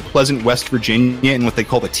in Point Pleasant, West Virginia, in what they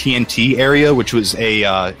call the TNT area, which was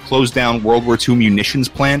a closed-down World War II munitions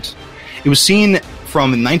plant. It was seen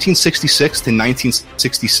from 1966 to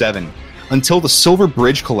 1967 until the Silver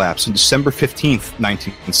Bridge collapse on December 15th,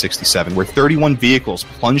 1967, where 31 vehicles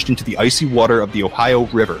plunged into the icy water of the Ohio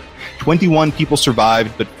River. 21 people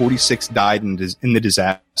survived, but 46 died in the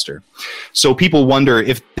disaster. So people wonder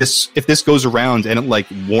if this goes around and it like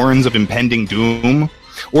warns of impending doom,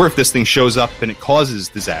 or if this thing shows up and it causes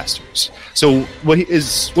disasters. So what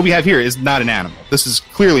we have here is not an animal. This is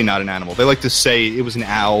clearly not an animal. They like to say it was an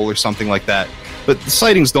owl or something like that, but the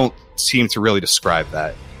sightings don't seem to really describe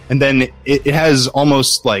that. And then it has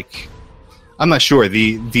almost like, I'm not sure,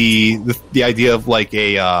 the idea of like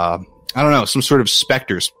a I don't know, some sort of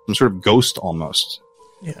specter, some sort of ghost almost.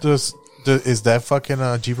 Yeah. Is that fucking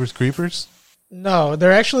Jeepers Creepers? No,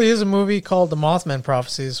 there actually is a movie called The Mothman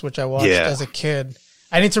Prophecies, which I watched as a kid.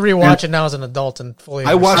 I need to rewatch it now as an adult and fully.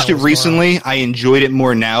 I watched it recently. I enjoyed it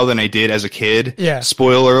more now than I did as a kid. Yeah.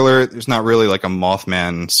 Spoiler alert: there's not really like a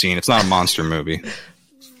Mothman scene. It's not a monster movie.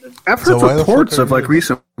 I've heard reports of like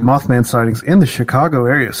recent Mothman sightings in the Chicago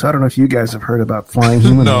area, so I don't know if you guys have heard about flying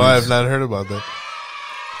humanoids. No, I have not heard about that.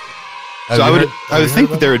 So I would think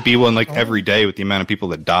that there would be one like every day with the amount of people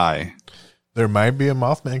that die. There might be a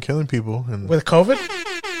Mothman killing people with COVID.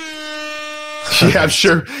 Yeah, I'm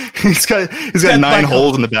sure. He's got 9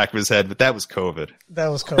 holes in the back of his head, but that was COVID. That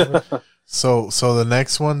was COVID. So the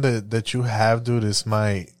next one that you have, dude, is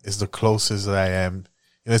the closest that I am.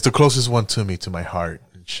 It's the closest one to me, to my heart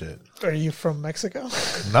and shit. Are you from Mexico?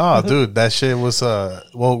 No, dude, that shit was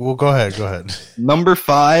well, go ahead. Number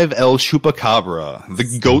 5, El Chupacabra,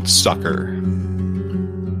 the goat sucker.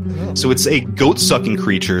 So it's a goat-sucking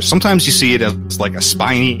creature. Sometimes you see it as like a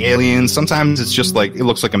spiny alien. Sometimes it's just like it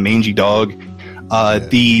looks like a mangy dog.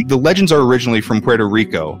 The legends are originally from Puerto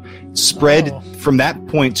Rico, spread from that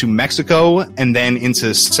point to Mexico, and then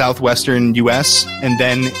into southwestern U.S., and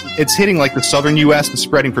then it's hitting like the southern U.S. and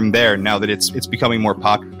spreading from there. Now that it's becoming more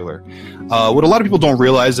popular, What a lot of people don't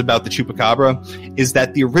realize about the Chupacabra is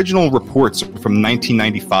that the original reports are from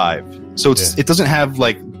 1995. So it doesn't have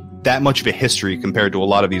like that much of a history compared to a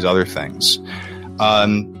lot of these other things.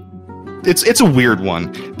 It's a weird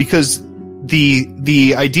one because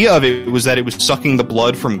the idea of it was that it was sucking the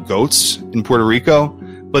blood from goats in Puerto Rico,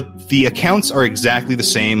 but the accounts are exactly the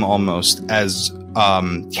same almost as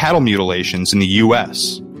cattle mutilations in the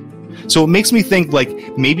U.S. So it makes me think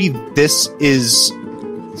like maybe this is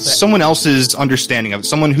someone else's understanding of it.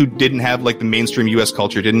 Someone who didn't have like the mainstream U.S.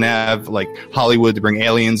 culture, didn't have like Hollywood to bring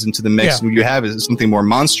aliens into the mix. And what you have is something more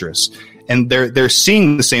monstrous. And they're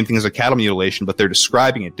seeing the same thing as a cattle mutilation, but they're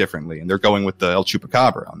describing it differently. And they're going with the El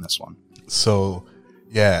Chupacabra on this one. So,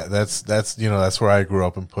 yeah, that's where I grew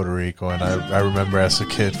up in Puerto Rico. And I remember as a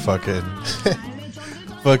kid fucking,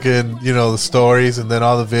 the stories and then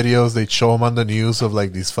all the videos they'd show them on the news of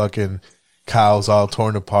like these fucking cows all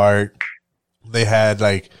torn apart. They had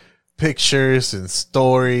like pictures and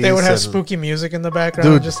stories. They would have spooky music in the background,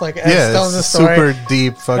 dude, just like telling the story. Super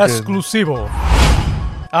deep fucking. Exclusivo.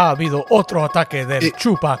 Ha habido otro ataque del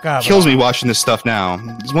Chupacabra. Kills me watching this stuff now.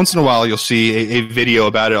 Once in a while, you'll see a video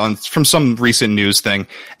about it from some recent news thing,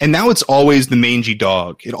 and now it's always the mangy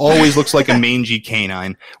dog. It always looks like a mangy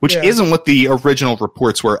canine, which isn't what the original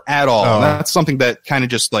reports were at all. And that's something that kind of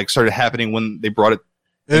just like started happening when they brought it,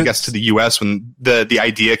 I guess, to the U.S. when the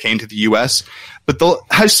idea came to the U.S. But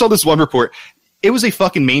I saw this one report. It was a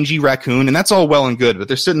fucking mangy raccoon, and that's all well and good, but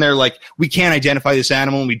they're sitting there like, we can't identify this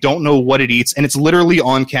animal, and we don't know what it eats, and it's literally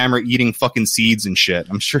on camera eating fucking seeds and shit.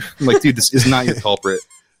 I'm like, dude, this is not your culprit.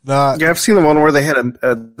 Yeah, I've seen the one where they had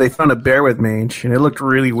they found a bear with mange, and it looked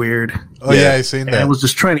really weird. Oh yeah, I've seen that. And it was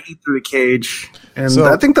just trying to eat through the cage. And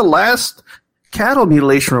I think the last cattle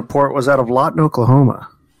mutilation report was out of Lawton, Oklahoma.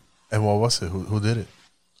 And what was it? Who did it?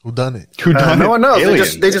 Who done it? No one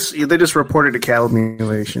knows. They just reported a cattle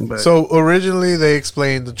mutilation. But so originally they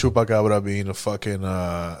explained the Chupacabra being a fucking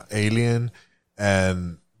alien,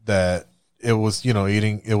 and that it was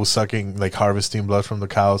it was sucking, like harvesting blood from the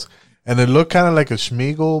cows, and it looked kind of like a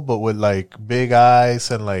Schmeagle, but with like big eyes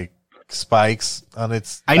and like spikes on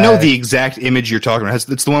its. I know the exact image you're talking about.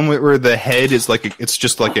 It's the one where the head is like it's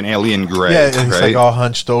just like an alien gray. Yeah, and it's like all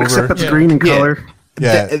hunched over. Except it's green in color.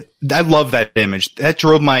 Yeah, I love that image. That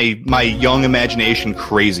drove my young imagination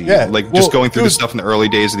crazy. Yeah, just going through the stuff in the early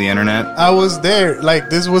days of the internet. I was there. Like,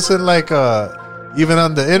 this wasn't like even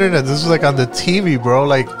on the internet. This was like on the TV, bro.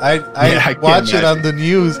 Like I watch it on the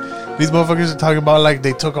news. These motherfuckers are talking about like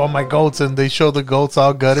they took all my goats and they show the goats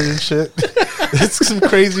all gutted and shit. It's some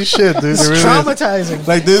crazy shit, dude. It's really traumatizing.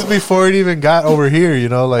 Like this before it even got over here.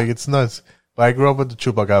 Like it's nuts. But I grew up with the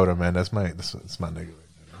Chupacabra, man. That's my nigga.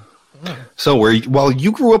 So while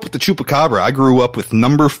you grew up with the Chupacabra, I grew up with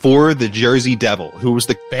number 4, the Jersey Devil, who was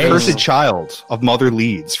the cursed child of Mother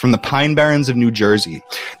Leeds from the Pine Barrens of New Jersey.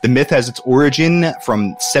 The myth has its origin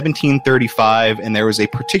from 1735, and there was a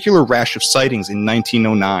particular rash of sightings in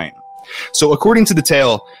 1909. So according to the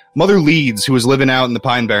tale, Mother Leeds, who was living out in the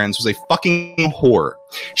Pine Barrens, was a fucking whore.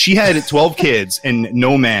 She had 12 kids and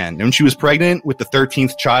no man. And when she was pregnant with the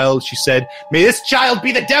 13th child, she said, "May this child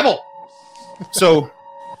be the devil!" So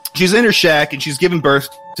she's in her shack and she's giving birth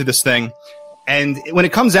to this thing. And when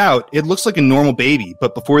it comes out, it looks like a normal baby.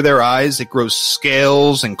 But before their eyes, it grows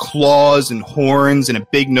scales and claws and horns and a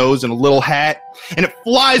big nose and a little hat. And it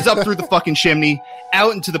flies up through the fucking chimney,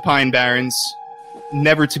 out into the Pine Barrens,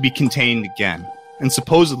 never to be contained again. And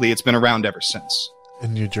supposedly it's been around ever since.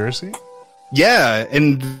 In New Jersey? Yeah,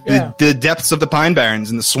 in the depths of the Pine Barrens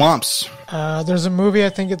and the swamps. There's a movie, I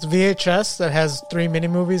think it's VHS, that has 3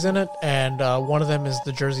 mini-movies in it, and one of them is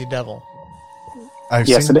The Jersey Devil.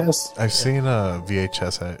 Yes, it is. I've seen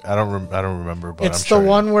VHS. I don't remember, but it's the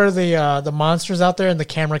one where the monster's out there and the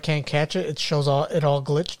camera can't catch it. It shows it all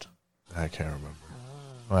glitched. I can't remember.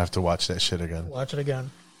 I'll have to watch that shit again. Watch it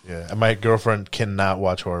again. Yeah, and my girlfriend cannot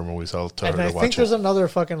watch horror movies. I'll tell her to watch it. I think there's another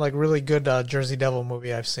fucking like really good Jersey Devil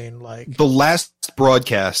movie I've seen. Like The Last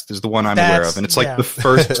Broadcast is the one I'm aware of, and it's like the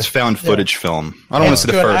first found footage film. I don't want to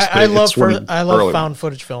say the first, but I love found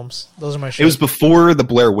footage films. Those are my shit. It was before the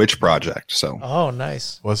Blair Witch Project, so. Oh,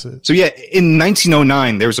 nice. Was it? So yeah, in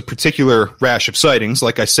 1909, there was a particular rash of sightings,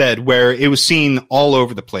 like I said, where it was seen all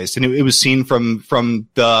over the place, and it was seen from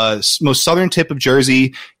the most southern tip of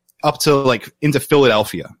Jersey up to like into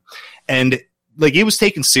Philadelphia. And like it was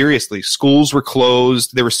taken seriously. Schools were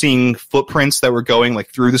closed. They were seeing footprints that were going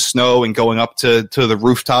like through the snow and going up to the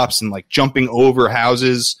rooftops and like jumping over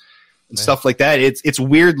houses and stuff like that. It's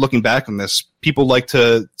weird looking back on this. People like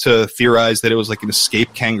to theorize that it was like an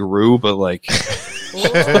escaped kangaroo, but like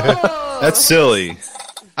that's silly.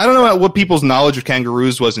 I don't know what people's knowledge of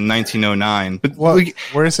kangaroos was in 1909, but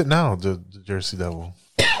where is it now? The Jersey Devil.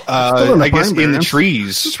 I guess in the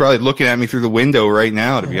trees. It's probably looking at me through the window right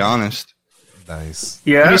now, to be honest. Nice.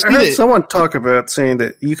 Yeah, I heard someone talk about saying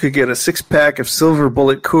that you could get a 6-pack of Silver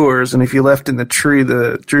Bullet Coors, and if you left in the tree,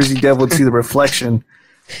 the Jersey Devil would see the reflection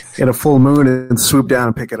in a full moon and swoop down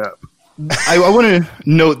and pick it up. I want to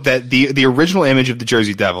note that the original image of the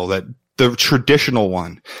Jersey Devil, that the traditional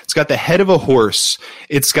one, it's got the head of a horse.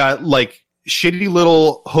 It's got like shitty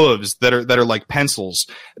little hooves that are like pencils,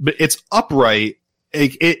 but it's upright.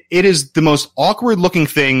 It is the most awkward looking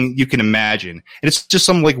thing you can imagine. And it's just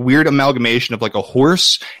some like weird amalgamation of like a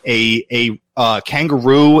horse, a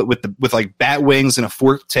kangaroo with like bat wings and a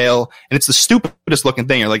forked tail. And it's the stupidest looking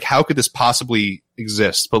thing. You're like, how could this possibly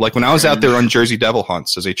exist? But like when I was out there on Jersey Devil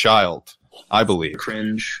hunts as a child, I believed.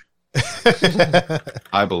 Cringe.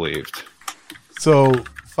 I believed. So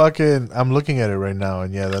fucking, I'm looking at it right now,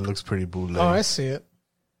 and yeah, that looks pretty bootleg. Oh, I see it.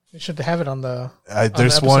 You should have it on the.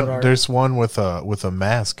 There's one with a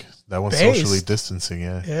mask. That one's socially distancing.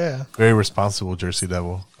 Yeah, yeah. Very responsible Jersey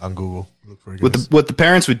Devil on Google. Look for what the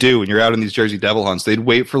parents would do when you're out on these Jersey Devil hunts, they'd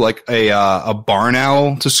wait for like a barn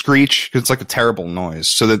owl to screech because it's like a terrible noise.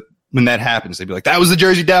 So that when that happens, they'd be like, "That was the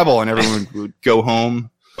Jersey Devil," and everyone would go home,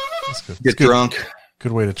 get drunk.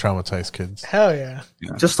 Good way to traumatize kids. Hell yeah.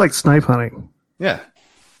 Just like snipe hunting. Yeah,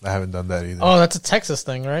 I haven't done that either. Oh, that's a Texas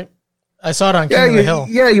thing, right? I saw it on King of the Hill.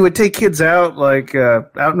 Yeah, you would take kids out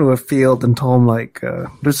out into a field and tell them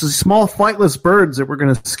there's these small flightless birds that we're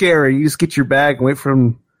going to scare. You just get your bag and wait for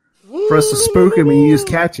us to spook them, and you just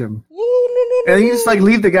catch them. And you just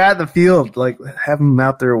leave the guy in the field, have him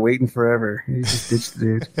out there waiting forever. You just ditch the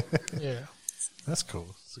dude. Yeah, that's cool.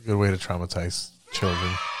 It's a good way to traumatize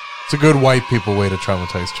children. It's a good white people way to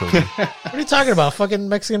traumatize children. What are you talking about? Fucking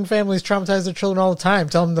Mexican families traumatize their children all the time.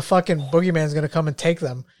 Tell them the fucking boogeyman's going to come and take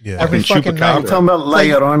them. Yeah. Every fucking night. I'm talking about La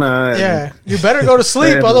Llorona. Yeah. You better go to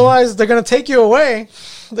sleep. Otherwise, they're going to take you away.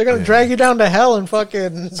 They're going to drag you down to hell and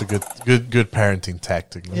fucking. It's a good parenting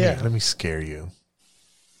tactic. Let me scare you.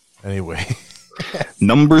 Anyway.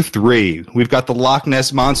 Number 3, we've got the Loch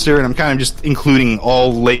Ness Monster, and I'm kind of just including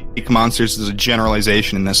all lake monsters as a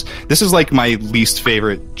generalization in this. This is like my least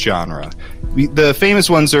favorite genre. The famous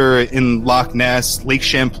ones are in Loch Ness, Lake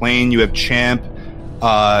Champlain, you have Champ,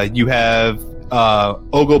 you have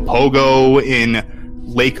Ogopogo in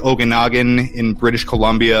Lake Okanagan in British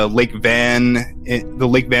Columbia, Lake Van, the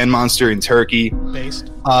Lake Van monster in Turkey.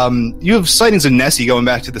 Based. You have sightings of Nessie going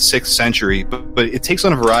back to the 6th century, but it takes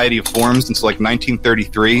on a variety of forms until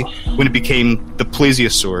 1933 when it became the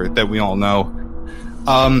plesiosaur that we all know.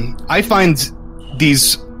 I find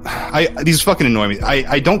these fucking annoy me.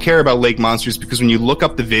 I don't care about lake monsters because when you look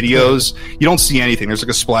up the videos, you don't see anything. There's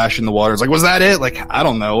a splash in the water. It's like, was that it? I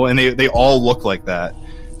don't know. And they all look like that.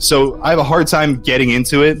 So I have a hard time getting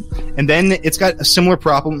into it. And then it's got a similar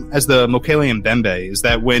problem as the Mokele Mbembe, is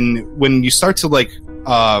that when you start to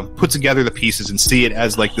put together the pieces and see it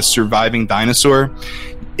as the surviving dinosaur,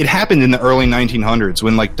 it happened in the early 1900s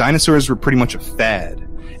when dinosaurs were pretty much a fad.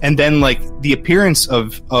 And then the appearance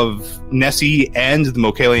of Nessie and the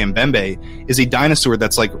Mokele Mbembe is a dinosaur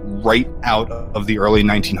that's right out of the early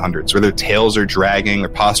 1900s, where their tails are dragging, their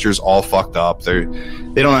posture's all fucked up. They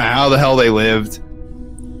don't know how the hell they lived.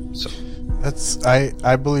 So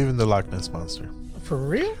I believe in the Loch Ness Monster. For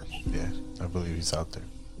real? Yeah, I believe he's out there.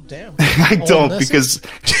 Damn. I don't, because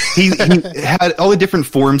he had all the different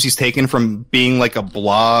forms he's taken, from being a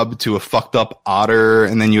blob to a fucked up otter,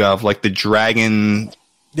 and then you have the dragon.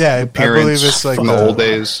 Yeah, I believe it's from the old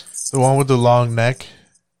days. The one with the long neck,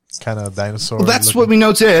 kind of dinosaur. Well, that's what we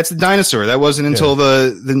know today. That's the dinosaur. That wasn't until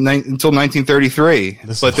until 1933.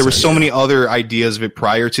 But there were so many other ideas of it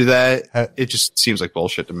prior to that. It just seems like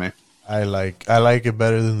bullshit to me. I like it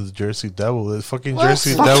better than the Jersey Devil. The fucking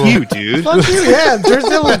Jersey Devil. Devil. You, dude. Fuck you, yeah. Jersey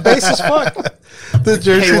Devil is base as fuck. The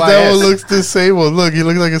Jersey Devil looks disabled. Look, he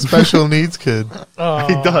looks like a special needs kid. Oh.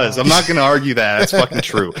 He does. I'm not going to argue that. That's fucking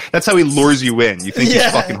true. That's how he lures you in. You think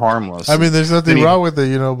he's fucking harmless. I mean, there's nothing wrong with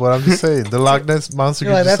it, but I'm just saying. The Loch Ness Monster.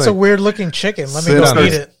 That's a weird looking chicken. Let me go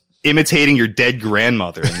eat it. Imitating your dead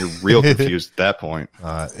grandmother, and you're real confused at that point.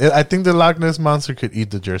 I think the Loch Ness Monster could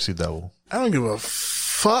eat the Jersey Devil. I don't give a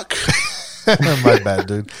fuck. My bad,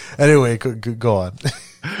 dude. Anyway, go on.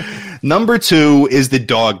 Number 2 is the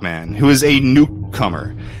Dogman, who is a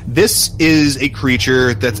newcomer. This is a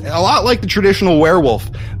creature that's a lot like the traditional werewolf,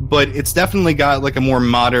 but it's definitely got a more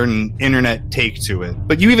modern internet take to it.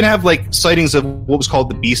 But you even have sightings of what was called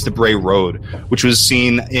the Beast of Bray Road, which was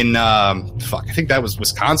seen in I think that was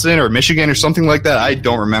Wisconsin or Michigan or something like that. I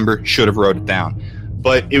don't remember. Should have wrote it down.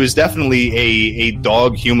 but it was definitely a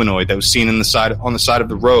dog humanoid that was seen on the side of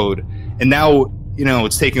the road. And now,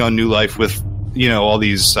 it's taking on new life with, all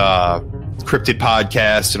these cryptid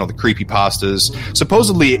podcasts and all the creepypastas.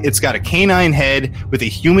 Supposedly, it's got a canine head with a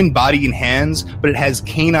human body and hands, but it has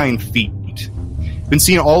canine feet. Been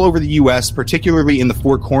seen all over the U.S., particularly in the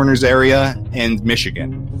Four Corners area and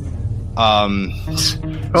Michigan.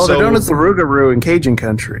 they're known as the Rougarou in Cajun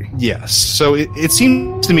country. Yes. So it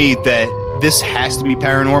seems to me that this has to be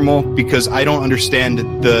paranormal because I don't understand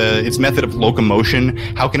its method of locomotion.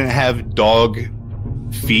 How can it have dog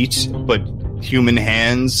feet but human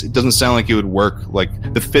hands? It doesn't sound like it would work.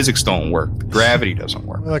 Like, the physics don't work. The gravity doesn't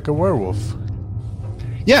work. Like a werewolf.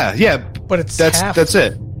 Yeah. But that's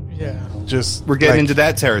it. Yeah. We're getting into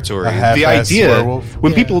that territory. The idea werewolf.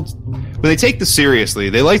 When they take this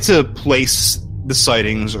seriously, they like to place the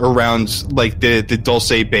sightings around like the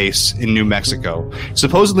Dulce base in New Mexico.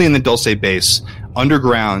 Supposedly in the Dulce base,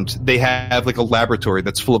 underground, they have like a laboratory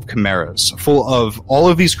that's full of chimeras, full of all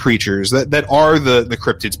of these creatures that are the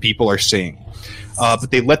cryptids people are seeing.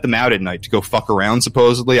 But they let them out at night to go fuck around,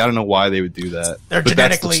 supposedly. I don't know why they would do that. They're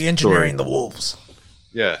genetically engineering the wolves.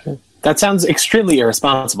 Yeah. That sounds extremely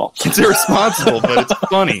irresponsible. It's irresponsible, but it's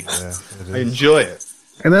funny. Yeah, I enjoy it.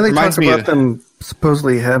 And then they talk about them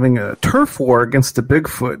supposedly having a turf war against the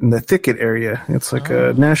Bigfoot in the Thicket area. It's like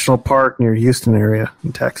a national park near Houston area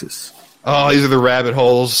in Texas. Oh, these are the rabbit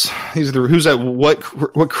holes. These are what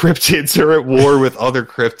cryptids are at war with other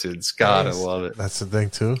cryptids. God, I love it. That's the thing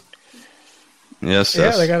too. Yes.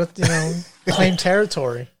 Yeah, they got to claim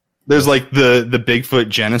territory. There's like the Bigfoot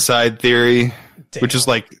genocide theory. Damn. Which is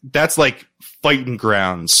that's like fighting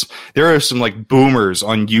grounds. There are some like boomers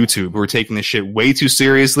on YouTube who are taking this shit way too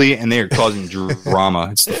seriously, and they are causing drama.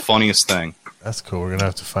 It's the funniest thing. That's cool. We're gonna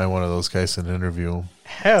have to find one of those guys and interview him.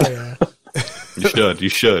 Hell yeah! You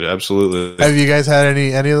should absolutely. Have you guys had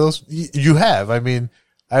any of those? You have. I mean,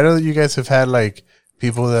 I know that you guys have had like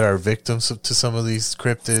people that are victims to some of these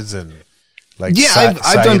cryptids and.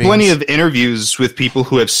 I've done plenty of interviews with people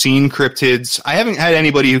who have seen cryptids. I haven't had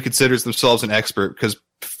anybody who considers themselves an expert because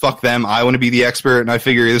fuck them. I want to be the expert, and I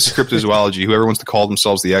figure this is cryptozoology. Whoever wants to call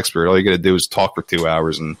themselves the expert, all you got to do is talk for 2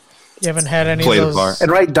 hours and you haven't had any play of the those... part.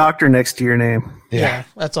 And write doctor next to your name. Yeah,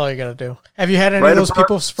 that's all you got to do. Have you had any of those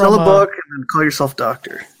people from... Sell a book and then call yourself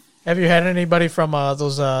doctor. Have you had anybody from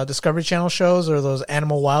those Discovery Channel shows or those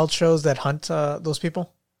Animal Wild shows that hunt those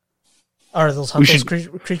people? Or those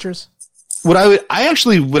creatures? What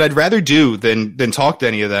I'd rather do than talk to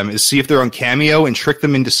any of them is see if they're on Cameo and trick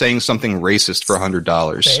them into saying something racist for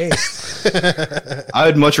 $100. I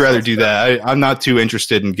would much rather do that. I'm not too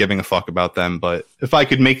interested in giving a fuck about them, but if I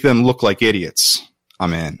could make them look like idiots,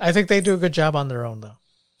 I'm in. I think they do a good job on their own, though.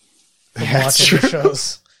 That's true. The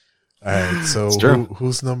shows. All right, so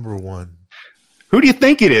who's number one? Who do you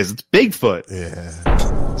think it is? It's Bigfoot.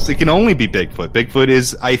 Yeah. So it can only be Bigfoot. Bigfoot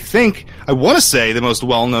is, I want to say, the most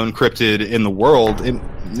well-known cryptid in the world. It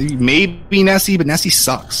may be Nessie, but Nessie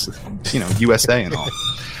sucks. USA and all.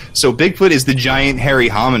 So Bigfoot is the giant hairy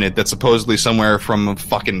hominid that's supposedly somewhere from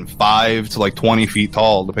fucking 5 to like 20 feet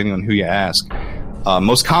tall, depending on who you ask.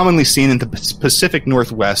 Most commonly seen in the Pacific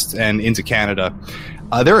Northwest and into Canada.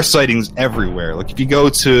 There are sightings everywhere. Like if you go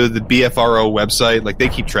to the BFRO website, like they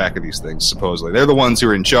keep track of these things, supposedly. They're the ones who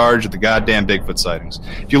are in charge of the goddamn Bigfoot sightings.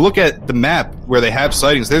 If you look at the map where they have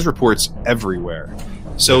sightings, there's reports everywhere.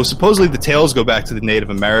 So supposedly the tales go back to the Native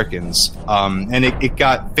Americans, and it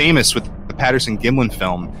got famous with the Patterson-Gimlin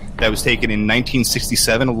film that was taken in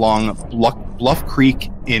 1967 along Bluff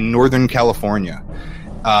Creek in Northern California.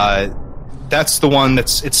 That's the one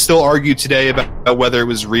it's still argued today about whether it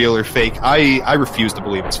was real or fake. I refuse to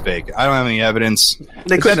believe it's fake. I don't have any evidence.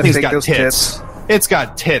 That thing's got tits. It's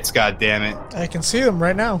got tits, goddammit. I can see them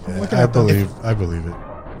right now. I believe it.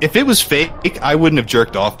 If it was fake, I wouldn't have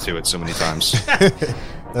jerked off to it so many times.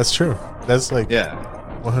 That's true. That's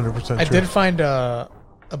 100% true. I did find a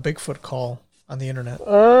Bigfoot call on the internet. I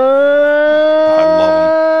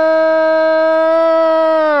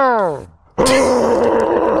love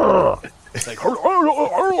It's like,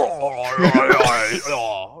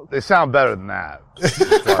 they sound better than that.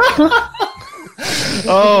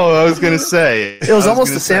 I was going to say. It was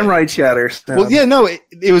almost a samurai chatter. Well, yeah, no,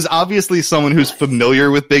 it was obviously someone who's familiar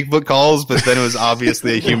with Bigfoot calls, but then it was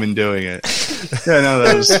obviously a human doing it. Yeah, no,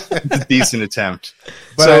 that was a decent attempt.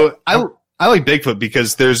 But so I like Bigfoot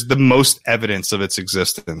because there's the most evidence of its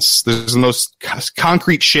existence. There's the most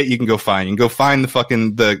concrete shit you can go find. You can go find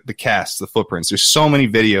the casts, the footprints. There's so many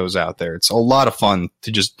videos out there. It's a lot of fun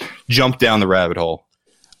to just jump down the rabbit hole.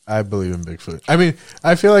 I believe in Bigfoot. I mean,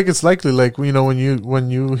 I feel like it's likely, like, you know, when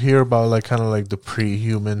you hear about like kind of like the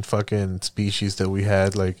pre-human fucking species that we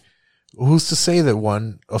had, like, who's to say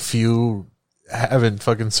that a few haven't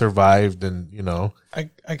fucking survived? And you know,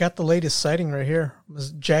 I got the latest sighting right here. It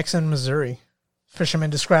was Jackson, Missouri. Fishermen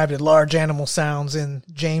described large animal sounds in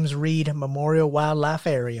James Reed Memorial Wildlife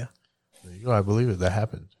Area. There you go. I believe it. That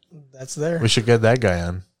happened. That's there. We should get that guy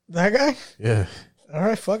on. That guy? Yeah. All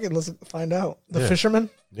right, fuck it. Let's find out. The fisherman?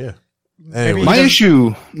 Yeah. Anyway. My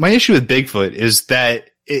issue with Bigfoot is that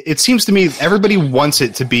it seems to me everybody wants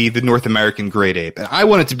it to be the North American great ape, and I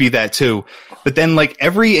want it to be that too. But then, like,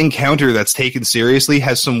 every encounter that's taken seriously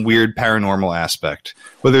has some weird paranormal aspect.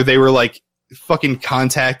 Whether they were like fucking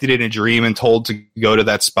contacted in a dream and told to go to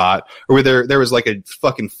that spot, or whether there was like a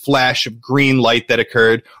fucking flash of green light that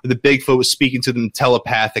occurred, or the Bigfoot was speaking to them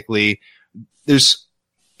telepathically. There's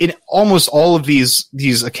in almost all of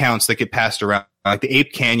these accounts that get passed around, like the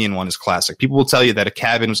Ape Canyon one is classic. People will tell you that a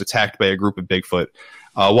cabin was attacked by a group of Bigfoot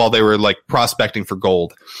while they were like prospecting for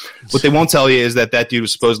gold. What they won't tell you is that dude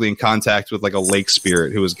was supposedly in contact with like a lake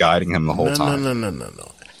spirit who was guiding him the whole time.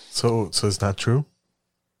 No. So it's not true?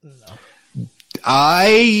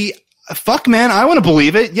 Fuck, man, I want to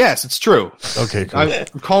believe it. Yes, it's true. Okay, cool. I'm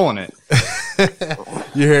calling it.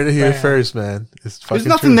 You heard it here first, man. It's There's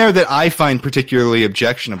nothing there that I find particularly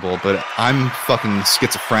objectionable, but I'm fucking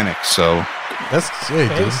schizophrenic, so that's dude.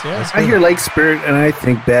 That's I hear Lake Spirit and I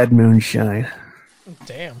think bad moonshine.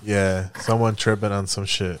 Damn. Yeah, someone tripping on some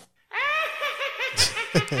shit.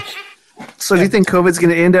 So do you think COVID's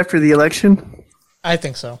going to end after the election? I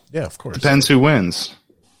think so. Yeah, of course. Depends who wins.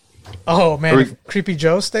 Oh man, if Creepy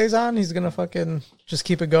Joe stays on, he's gonna fucking just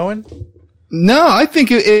keep it going. No, I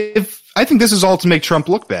think I think this is all to make Trump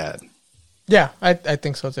look bad. Yeah, I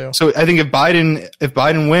think so too. So I think if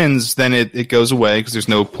Biden wins, then it goes away because there's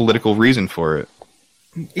no political reason for it.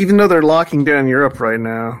 Even though they're locking down Europe right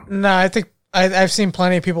now. No, I think I've seen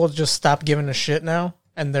plenty of people just stop giving a shit now,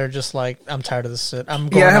 and they're just like, I'm tired of this shit. I'm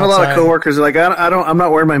going I have outside. a lot of coworkers who are like, I'm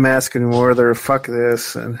not wearing my mask anymore. They're fuck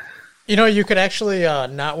this. And you know, you could actually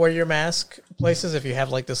not wear your mask places if you have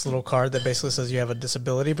like this little card that basically says you have a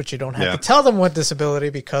disability, but you don't have to tell them what disability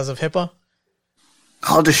because of HIPAA.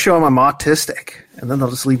 I'll just show them I'm autistic, and then they'll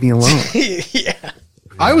just leave me alone. Yeah.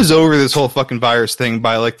 I was over this whole fucking virus thing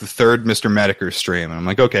by like the third Mr. Medicare stream, and I'm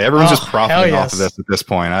like, okay, everyone's just profiting off of this at this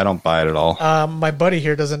point. I don't buy it at all. My buddy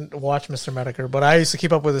here doesn't watch Mr. Medicare, but I used to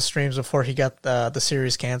keep up with his streams before he got the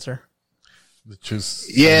serious cancer. Some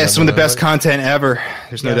of the best content ever.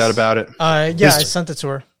 There's no doubt about it. I sent it to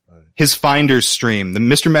her. His Finders stream, the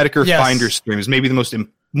Mr. Medicare Finders stream, is maybe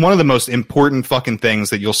one of the most important fucking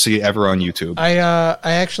things that you'll see ever on YouTube. I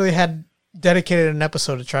actually had dedicated an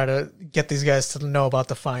episode to try to get these guys to know about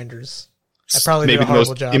the Finders. I probably did a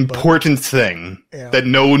horrible job. Maybe the most important thing that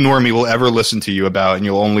no normie will ever listen to you about, and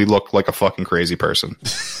you'll only look like a fucking crazy person.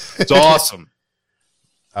 It's awesome.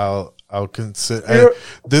 I'll consider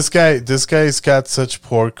this guy's got such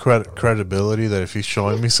poor credibility that if he's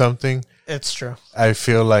showing me something, it's true. I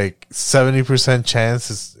feel like 70%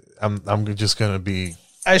 chance I'm just gonna be.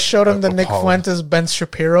 I showed him the Nick Fuentes Ben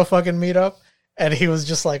Shapiro fucking meetup, and he was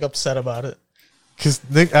just like upset about it. Because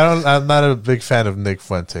I'm not a big fan of Nick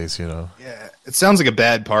Fuentes, you know. Yeah, it sounds like a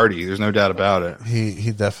bad party. There's no doubt about it.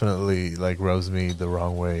 He definitely like rubs me the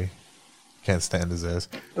wrong way. Can't stand his ass.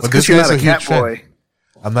 That's because you're not a cat boy. Fan.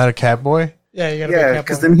 I'm not a cat boy? Yeah, you gotta be a cat boy.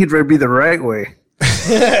 Because then he'd be the right way.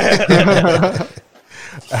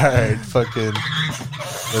 Alright, fucking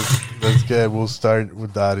let's get we'll start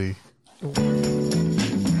with Dottie.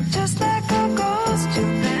 Just like a ghost,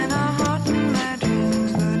 you've been a haunting my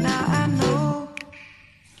dreams, but now I know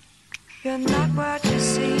you're not what you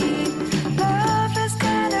seem. Love is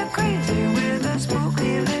kinda crazy with a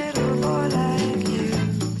spooky little boy like you.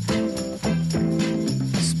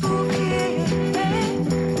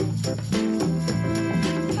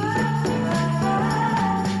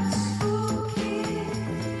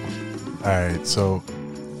 Alright, so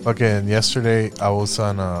fucking yesterday I was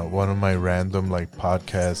on one of my random like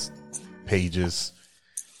podcast pages,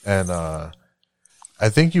 and I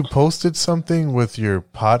think you posted something with your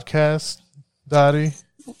podcast, Dottie.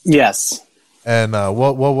 Yes. And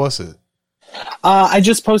what was it? I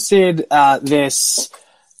just posted this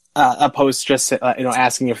a post just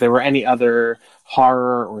asking if there were any other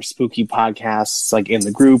horror or spooky podcasts like in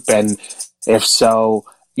the group, and if so,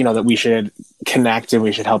 that we should connect and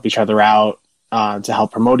we should help each other out to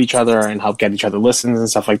help promote each other and help get each other listens and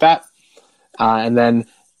stuff like that. And then,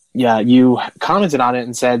 you commented on it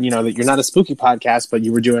and said, that you're not a spooky podcast, but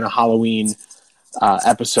you were doing a Halloween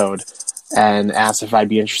episode and asked if I'd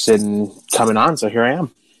be interested in coming on. So here I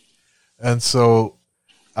am. And so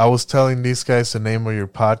I was telling these guys the name of your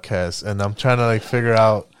podcast, and I'm trying to like figure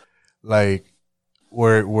out like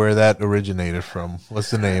where that originated from.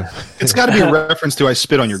 What's the name? It's got to be a reference to "I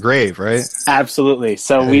Spit on Your Grave," right? Absolutely.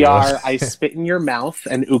 So There we you go. are I Spit in Your Mouth,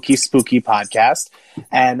 an Ookie Spooky podcast,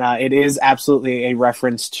 and it is absolutely a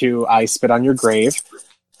reference to "I Spit on Your Grave,"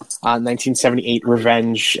 1978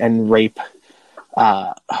 revenge and rape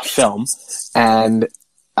film, and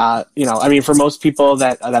I mean, for most people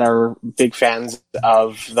that are big fans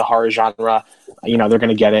of the horror genre, they're going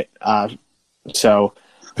to get it. So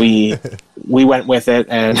we went with it,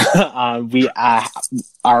 and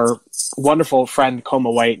our wonderful friend Coma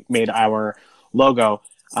White made our logo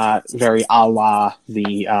very a la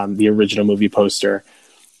the original movie poster.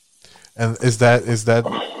 And is that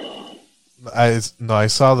I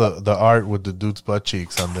saw the art with the dude's butt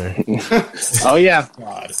cheeks on there. Oh yeah.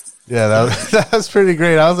 Yeah, that's pretty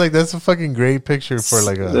great. I was like, that's a fucking great picture for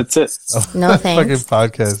like a That's it. No fucking thanks.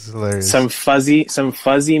 podcast. It's hilarious. Some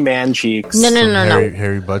fuzzy man cheeks. No.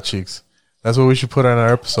 Hairy butt cheeks. That's what we should put on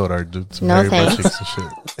our episode art, dude. Some No hairy butt thanks. cheeks and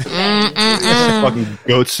shit. Fucking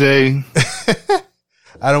goat say.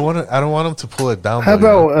 I don't want them to pull it down. How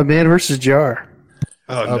though, about a man versus jar?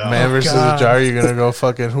 Oh, a man versus a jar? You're gonna go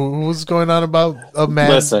fucking who's going on about a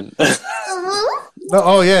man? Listen. No,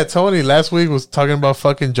 oh yeah, Tony last week was talking about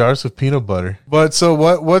fucking jars of peanut butter. But so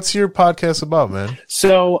what's your podcast about, man?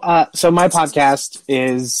 So my podcast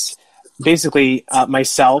is basically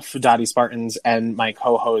myself, Dottie Spartans, and my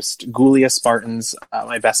co-host Gulia Spartans,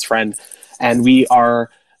 my best friend, and we are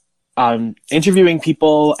interviewing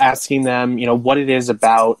people, asking them, what it is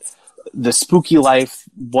about the spooky life.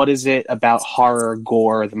 What is it about horror,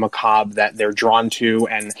 gore, the macabre that they're drawn to,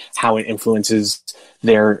 and how it influences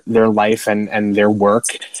their life and their work.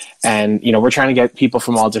 And we're trying to get people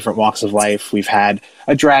from all different walks of life. We've had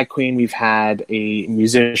a drag queen, we've had a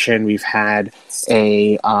musician, we've had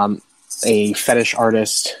a fetish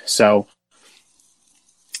artist. So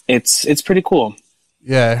it's pretty cool.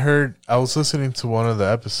 Yeah, I was listening to one of the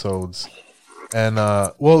episodes, and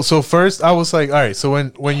so first I was like, all right, so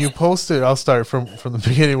when you posted, I'll start from the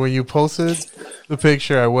beginning. When you posted the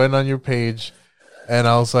picture, I went on your page, and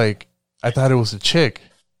I was like, I thought it was a chick,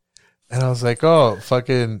 and I was like, oh,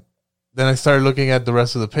 fucking. Then I started looking at the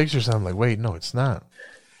rest of the pictures, and I'm like, wait, no, it's not.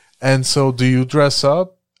 And so, do you dress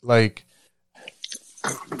up like?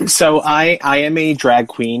 So I am a drag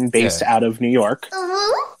queen based out of New York.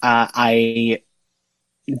 I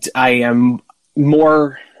am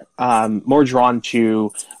more drawn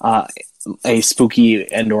to a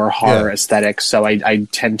spooky and or horror aesthetic. So I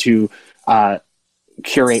tend to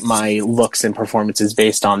curate my looks and performances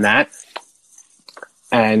based on that.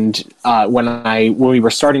 And when we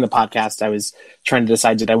were starting the podcast, I was trying to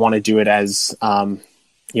decide, did I want to do it as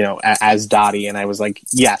as Dottie? And I was like,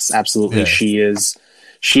 yes, absolutely. Yeah.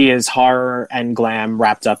 She is horror and glam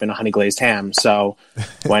wrapped up in a honey glazed ham. So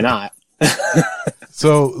why not?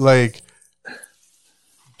 So like,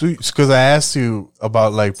 because I asked you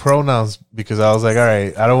about like pronouns, because I was like, all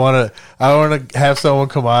right, I don't want to have someone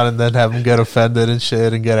come on and then have them get offended and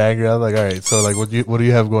shit and get angry. I was like, all right, so like, what do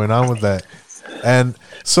you have going on with that? And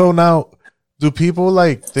so now, do people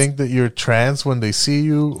like think that you're trans when they see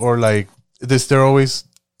you, or like is there always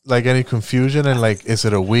like any confusion, and like is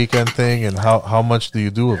it a weekend thing, and how much do you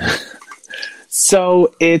do of it?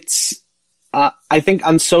 So it's I think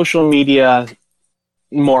on social media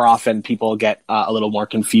more often people get a little more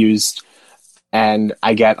confused, and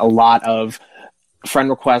I get a lot of friend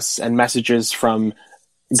requests and messages from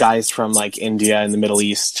guys from like India and the Middle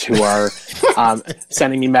East who are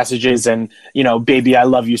sending me messages and, baby, I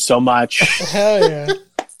love you so much. Hell yeah.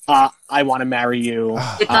 I want to marry you.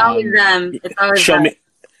 It's always them. It's always show them. me,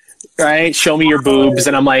 right? Show me your boobs.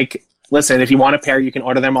 And I'm like, listen, if you want a pair, you can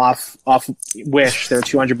order them off Wish. They're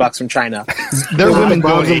 $200 from China. Their women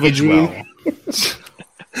don't age well.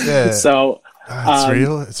 Yeah. So it's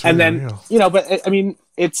real. It's and really then real. but I mean,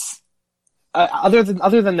 it's other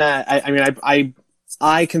than that.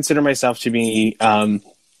 I consider myself to be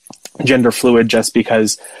gender fluid, just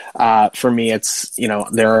because for me it's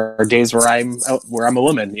there are days where I'm a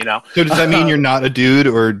woman. So does that mean you're not a dude,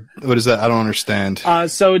 or what is that? I don't understand.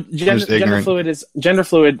 So gender fluid is gender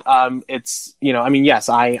fluid. It's yes,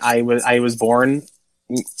 I was born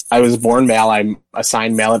male. I'm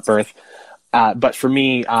assigned male at birth. But for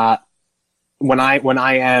me, when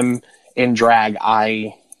I am in drag,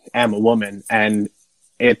 I am a woman, and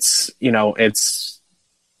it's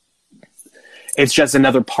just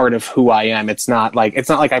another part of who I am. It's not like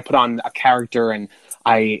I put on a character and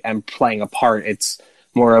I am playing a part. It's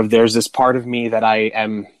more of there's this part of me that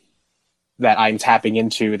I'm tapping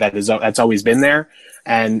into that's always been there.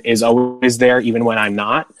 and is always there even when I'm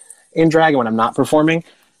not in drag and when I'm not performing.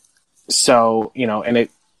 So, and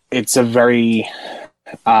it's a very,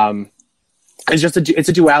 it's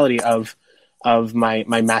a duality of my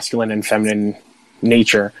masculine and feminine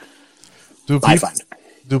nature. I find.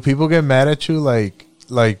 Do people get mad at you like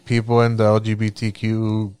people in the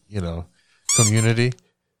LGBTQ, community?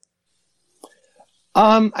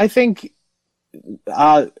 I think,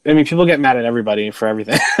 people get mad at everybody for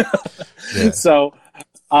everything. Yeah. So,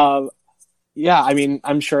 yeah,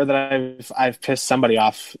 I'm sure that I've pissed somebody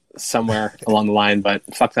off somewhere along the line, but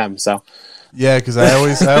fuck them. So, yeah, because I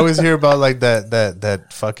always hear about like that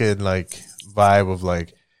fucking like vibe of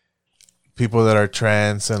like people that are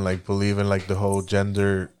trans and like believe in like the whole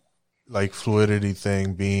gender like fluidity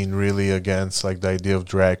thing, being really against like the idea of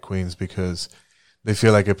drag queens because they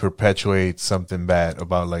feel like it perpetuates something bad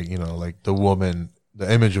about like, like the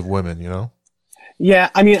image of women, Yeah,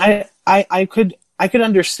 I could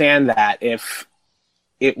understand that if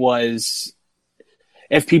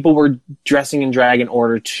people were dressing in drag in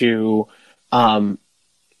order to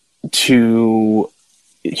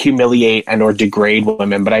humiliate and or degrade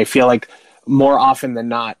women, but I feel like more often than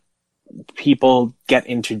not, people get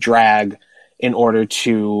into drag in order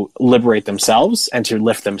to liberate themselves and to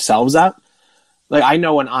lift themselves up. Like I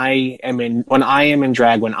know when I am in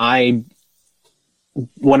drag, when I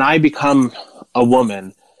become a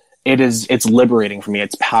woman, it's liberating for me.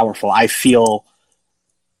 It's powerful. I feel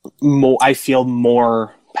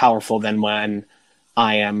more powerful than when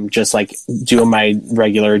I am just like doing my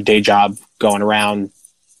regular day job, going around,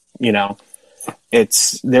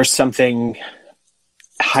 there's something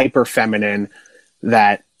hyper feminine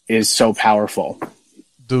that is so powerful.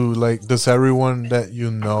 Does everyone that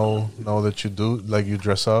know that you do, like you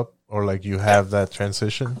dress up or like you have that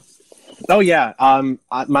transition? Oh yeah.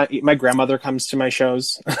 My grandmother comes to my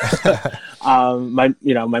shows. My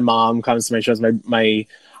mom comes to my shows. My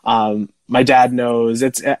dad knows.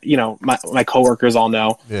 It's, my coworkers all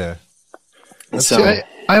know. Yeah. So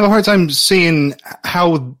I have a hard time seeing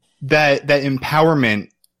how that empowerment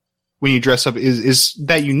when you dress up is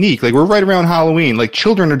that unique. Like we're right around Halloween, like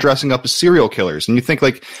children are dressing up as serial killers, and you think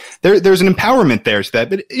like there's an empowerment there to that,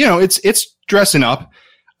 but it's dressing up.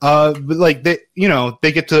 But like they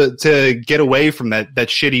get to get away from that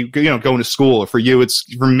shitty, going to school. Or for you,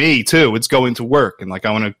 for me too, it's going to work. And like,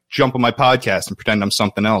 I want to jump on my podcast and pretend I'm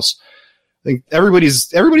something else. I think everybody's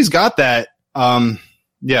got that.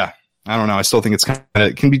 Yeah, I don't know. I still think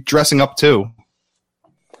it can be dressing up too.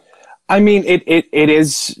 It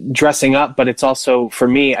is dressing up, but it's also for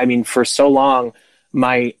me, for so long,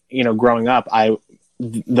 growing up,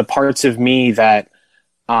 the parts of me that,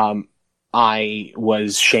 I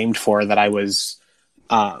was shamed for, that I was,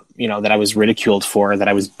 that I was ridiculed for, that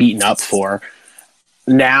I was beaten up for.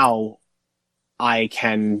 Now I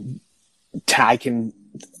can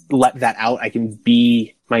let that out. I can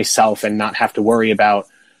be myself and not have to worry about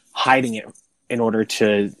hiding it in order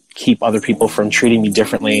to keep other people from treating me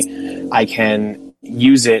differently. I can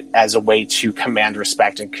use it as a way to command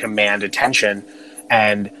respect and command attention.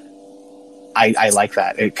 And I like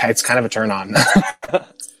that. It's kind of a turn on.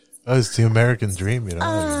 It's the American dream,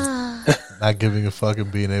 not giving a fuck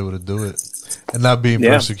and being able to do it and not being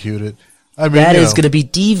persecuted. That is going to be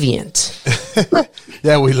deviant.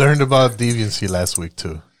 Yeah, we learned about deviancy last week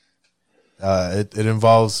too. It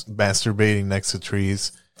involves masturbating next to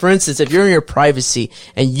trees. For instance, if you're in your privacy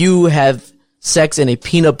and you have sex in a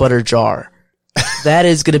peanut butter jar, that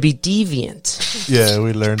is going to be deviant. Yeah,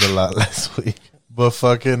 we learned a lot last week. But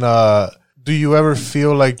fucking, do you ever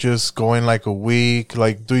feel like just going like a week?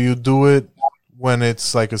 Like, do you do it when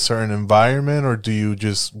it's like a certain environment, or do you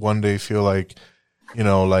just one day feel like,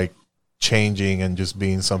 like changing and just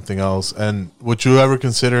being something else? And would you ever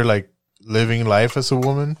consider like living life as a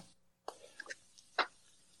woman?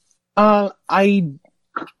 I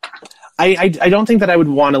don't think that I would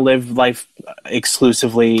want to live life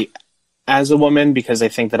exclusively as a woman, because I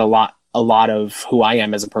think that a lot of who I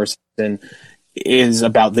am as a person is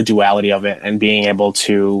about the duality of it and being able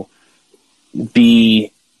to be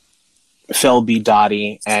Phil, be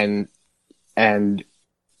Dottie, and be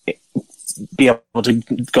able to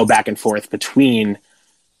go back and forth between.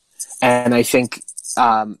 And I think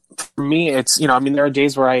for me, it's there are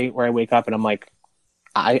days where I wake up and I'm like,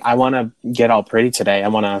 I want to get all pretty today. I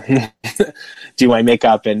want to do my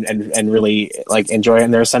makeup and really like enjoy it.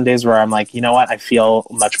 And there are some days where I'm like, you know what? I feel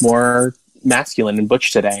much more masculine and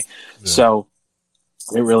butch today. Yeah. So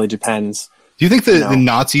it really depends. Do you think the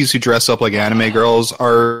Nazis who dress up like anime girls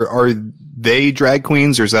are they drag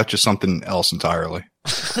queens, or is that just something else entirely?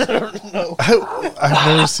 I don't know. I've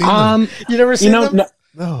never seen them. You never seen them?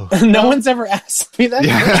 No. No one's ever asked me that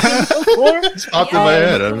before. It's popped in my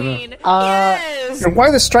head. I don't know. And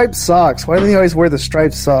why the striped socks? Why do they always wear the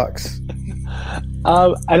striped socks?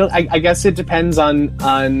 I guess it depends on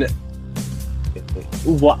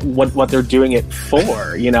what they're doing it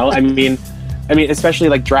for. You know, I mean, especially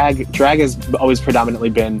like drag. Drag has always predominantly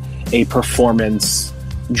been a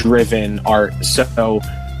performance-driven art. So,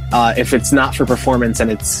 if it's not for performance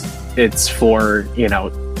and it's for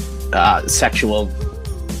sexual,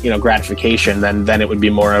 gratification, then it would be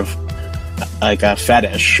more of like a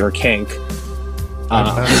fetish or kink.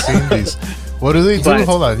 I've never seen these. What do they do? But-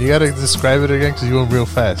 Hold on, you gotta describe it again because you went real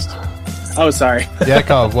fast. Oh, sorry.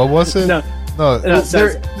 Yakov, what was it? No.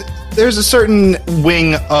 There's a certain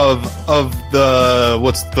wing of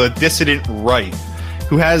the dissident right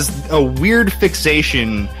who has a weird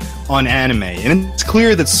fixation on anime, and it's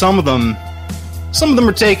clear that some of them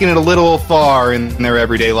are taking it a little far in their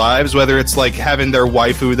everyday lives, whether it's like having their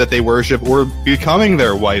waifu that they worship or becoming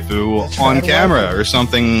their waifu on camera or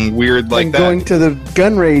something weird like and that. going to the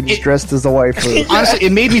gun range dressed as a waifu. Honestly,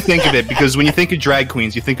 it made me think of it because when you think of drag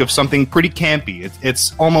queens, you think of something pretty campy.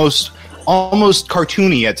 It's almost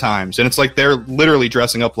cartoony at times, and it's like they're literally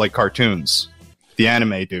dressing up like cartoons, the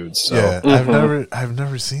anime dudes. So. Yeah, I've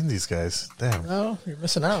never seen these guys. Damn. No, you're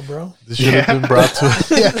missing out, bro. This should have been brought to.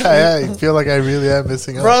 I feel like I really am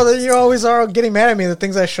missing out, bro. You always are getting mad at me the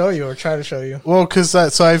things I show you or try to show you. Well, because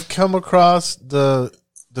so I've come across the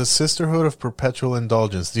Sisterhood of Perpetual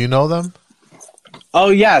Indulgence. Do you know them? Oh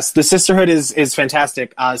yes, the Sisterhood is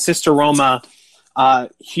fantastic. Sister Roma,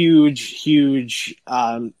 huge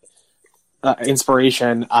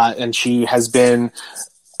inspiration, and she has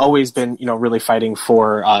always been really fighting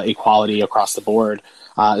for equality across the board,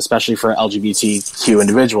 especially for LGBTQ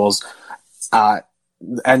individuals.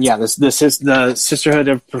 And yeah, this is the Sisterhood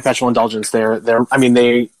of Perpetual Indulgence. They're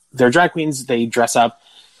drag queens. They dress up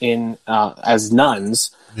in as nuns,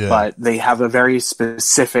 but they have a very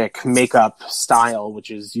specific makeup style, which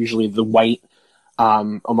is usually the white,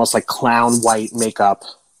 almost like clown white makeup.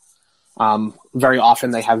 Very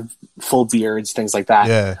often they have full beards, things like that.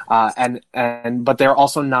 Yeah. But they're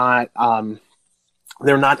also not,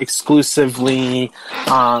 they're not exclusively,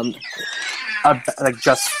 like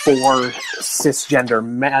just for cisgender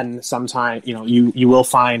men. Sometimes, you will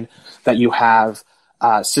find that you have,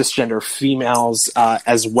 cisgender females,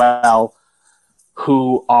 as well,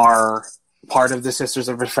 who are part of the Sisters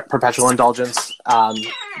of Perpetual Indulgence,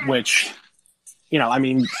 which,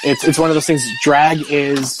 it's one of those things. Drag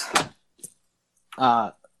is,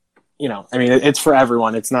 it's for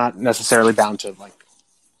everyone. It's not necessarily bound to like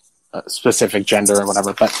a specific gender or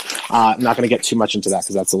whatever, but I'm not going to get too much into that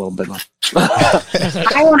because that's a little bit much.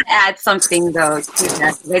 I want to add something though to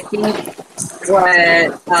that. I think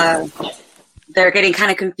what they're getting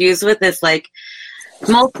kind of confused with is like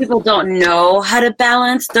most people don't know how to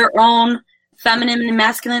balance their own feminine and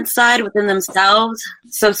masculine side within themselves.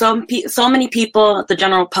 So many people, the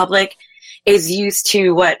general public, is used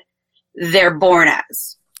to what they're born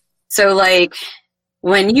as. So like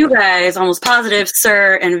when you guys, Almost Positive,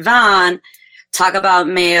 Sir and Van, talk about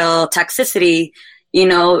male toxicity,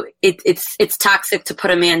 it's toxic to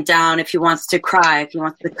put a man down if he wants to cry, if he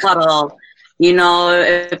wants to cuddle,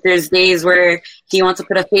 if there's days where he wants to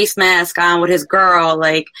put a face mask on with his girl,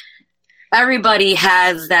 like everybody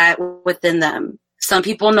has that within them. Some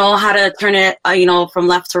people know how to turn it, from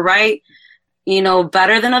left to right,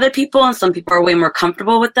 better than other people, and some people are way more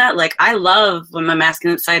comfortable with that. Like, I love when my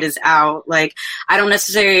masculine side is out. Like, I don't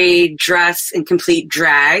necessarily dress in complete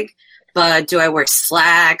drag, but do I wear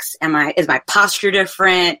slacks? Is my posture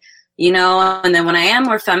different? And then when I am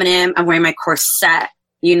more feminine, I'm wearing my corset.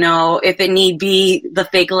 If it need be, the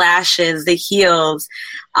fake lashes, the heels,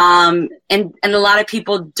 and a lot of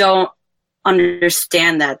people don't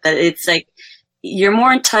understand that it's like you're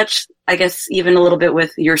more in touch, I guess, even a little bit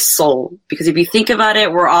with your soul. Because if you think about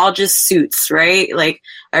it, we're all just suits, right? Like,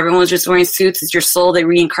 everyone's just wearing suits. It's your soul that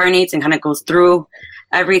reincarnates and kind of goes through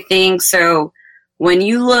everything. So when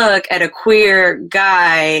you look at a queer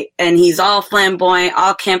guy and he's all flamboyant,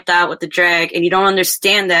 all camped out with the drag, and you don't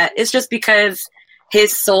understand that, it's just because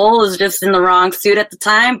his soul is just in the wrong suit at the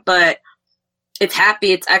time, but it's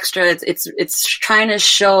happy, it's extra, it's trying to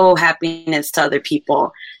show happiness to other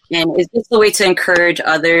people. And it's just a way to encourage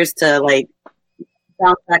others to like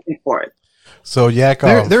bounce back and forth. So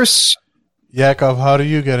Yakov, Yakov, how do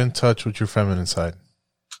you get in touch with your feminine side?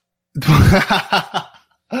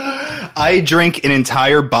 I drink an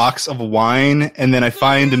entire box of wine, and then I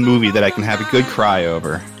find a movie that I can have a good cry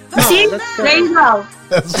over. See, there you go.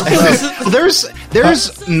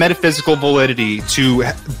 There's metaphysical validity to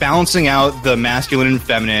balancing out the masculine and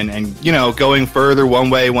feminine, and going further one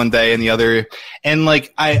way one day and the other. And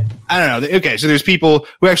like I don't know. Okay, so there's people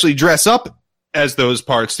who actually dress up as those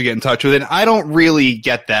parts to get in touch with it. I don't really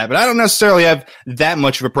get that, but I don't necessarily have that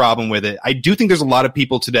much of a problem with it. I do think there's a lot of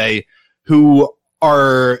people today who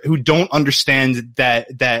don't understand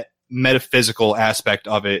that metaphysical aspect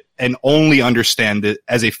of it and only understand it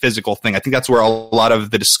as a physical thing. I think that's where a lot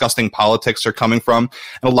of the disgusting politics are coming from.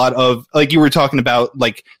 And a lot of, like you were talking about,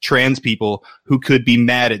 like trans people who could be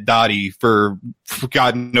mad at Dottie for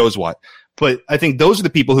God knows what. But I think those are the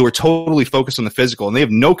people who are totally focused on the physical, and they have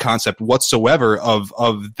no concept whatsoever of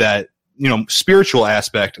that, spiritual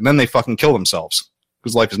aspect. And then they fucking kill themselves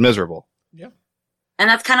because life is miserable. And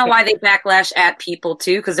that's kind of why they backlash at people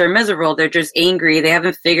too, because they're miserable. They're just angry. They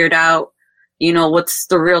haven't figured out, what's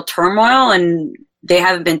the real turmoil, and they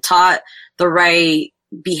haven't been taught the right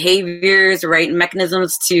behaviors, the right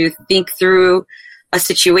mechanisms to think through a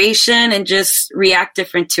situation and just react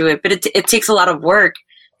different to it. But it takes a lot of work,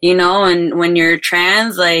 and when you're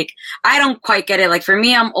trans, like, I don't quite get it. Like, for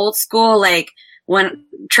me, I'm old school. Like, when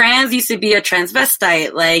trans used to be a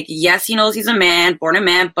transvestite, like, yes, he knows he's a man, born a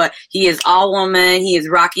man, but he is all woman. He is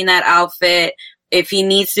rocking that outfit. If he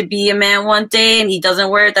needs to be a man one day and he doesn't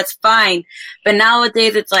wear it, that's fine. But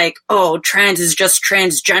nowadays it's like, oh, trans is just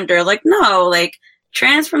transgender. Like, no, like,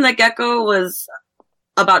 trans from the get-go was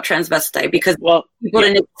about transvestite because people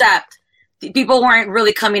didn't accept. People weren't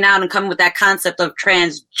really coming out and coming with that concept of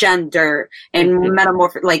transgender and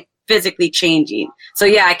metamorphic, like, physically changing. So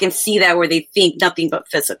yeah, I can see that where they think nothing but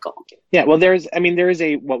physical. Yeah, well, there is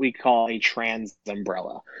a what we call a trans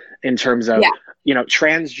umbrella in terms of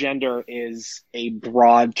transgender is a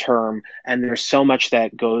broad term, and there's so much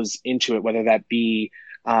that goes into it, whether that be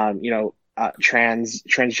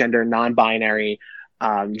transgender, non-binary,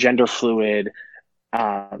 gender fluid,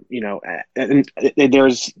 and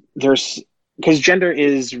there's because gender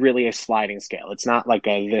is really a sliding scale. It's not like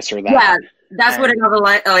a this or that. Yeah, that's what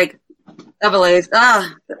Everlays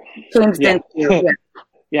changed into.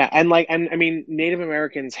 Yeah, and I mean, Native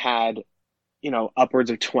Americans had,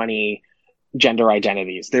 upwards of 20 gender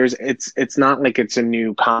identities. It's not like it's a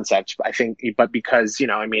new concept, I think, but because,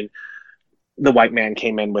 the white man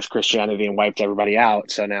came in with Christianity and wiped everybody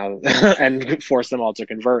out, so now and forced them all to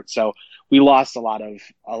convert. So we lost a lot of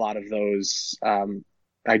those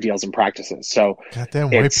ideals and practices. So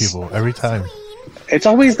goddamn white people every time. It's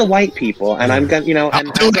always the white people, and I'm gonna, I'll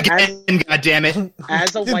do it again. God damn it!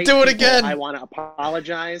 As a white do it people, again. I want to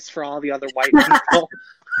apologize for all the other white people.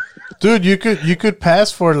 Dude, you could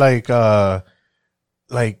pass for like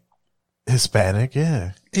Hispanic,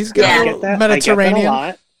 yeah. He's got Mediterranean. I get that a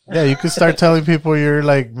lot. Yeah, you could start telling people you're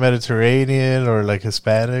like Mediterranean or like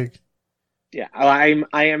Hispanic. Yeah, I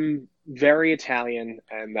am very Italian,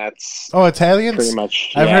 and that's Italians. Pretty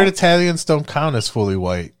much. I've heard Italians don't count as fully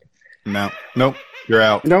white. No, nope, you're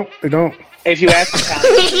out. Nope, they don't. If you ask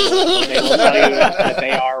Italians, they will tell you that they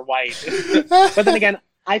are white. But then again,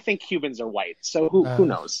 I think Cubans are white, so who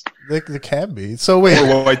knows? They can be. So wait,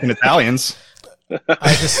 we're white than Italians.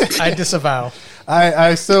 I disavow.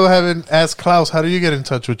 I still haven't asked Klaus. How do you get in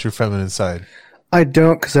touch with your feminine side? I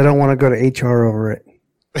don't, because I don't want to go to HR over it.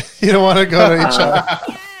 You don't want to go to HR.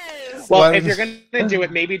 Well, if you're going to do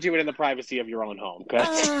it, maybe do it in the privacy of your own home.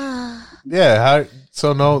 Yeah.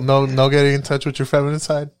 So no getting in touch with your feminine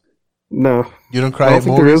side? No. You don't cry I don't in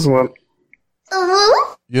think movies? there is one.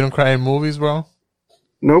 You don't cry in movies, bro?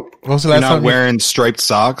 Nope. When was the You're last not time wearing striped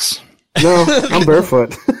socks? No, I'm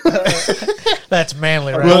barefoot. That's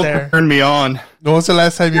manly right there. Turn me on. When was the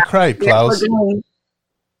last time you cried, Klaus?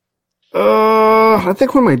 I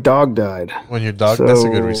think when my dog died. When your dog, that's a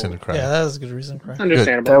good reason to cry. Yeah, that was a good reason to cry.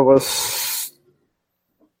 Understandable. That was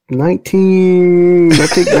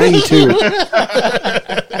 1992.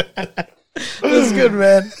 That's good,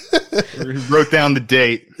 man. You wrote down the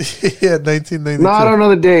date. Yeah, 1992. No, I don't know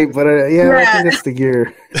the date, but I think that's the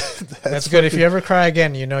year. That's good. If you ever cry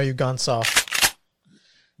again, you've gone soft.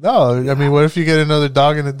 No, I mean, what if you get another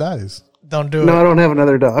dog and it dies? Don't do it. No, I don't have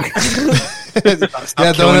another dog.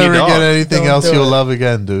 Yeah, don't ever get anything else you'll love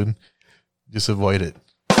again, dude. Just avoid it.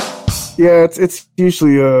 Yeah, it's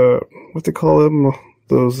usually what they call them,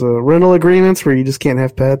 those rental agreements where you just can't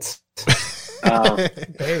have pets.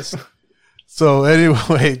 Based. So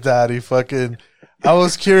anyway, Daddy, I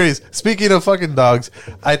was curious. Speaking of fucking dogs,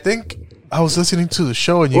 I think I was listening to the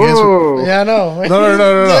show and you guys were... Whoa. Yeah, I know.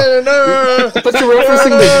 No. I thought you were referencing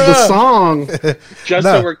the song. Just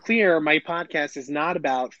No. so we're clear, my podcast is not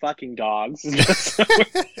about fucking dogs.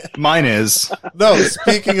 Mine is. No,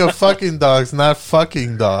 speaking of fucking dogs, not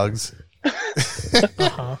fucking dogs.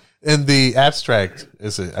 In the abstract,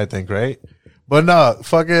 is it? I think, right? But no,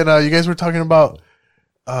 fucking. You guys were talking about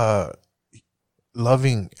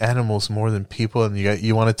loving animals more than people, and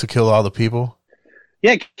you wanted to kill all the people.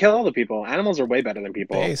 Yeah, kill all the people. Animals are way better than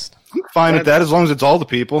people. I'm fine with that as long as it's all the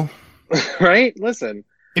people. Right? Listen,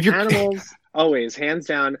 if you're animals always, hands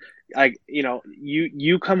down. Like, you know,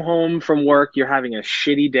 you come home from work, you're having a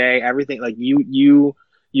shitty day, everything, like you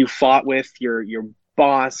fought with your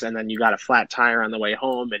boss, and then you got a flat tire on the way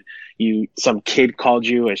home, and some kid called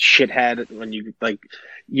you a shithead when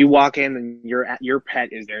you walk in, and your pet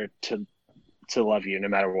is there to love you no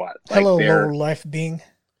matter what. Hello, low life being.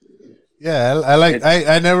 Yeah,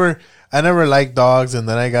 I never liked dogs, and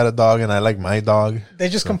then I got a dog, and I like my dog. They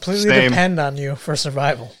just completely depend on you for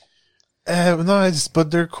survival. No,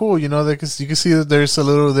 but they're cool, you know. Because you can see that there's a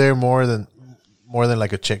little there more than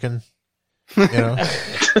like a chicken, you know.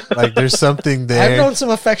 Like there's something there. I've known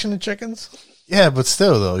some affectionate chickens. Yeah, but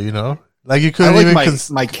still, though, you know, like you I couldn't like even.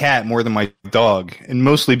 my cat more than my dog, and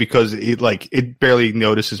mostly because it barely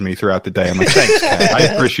notices me throughout the day. I'm like, thanks, cat. I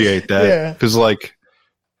appreciate that because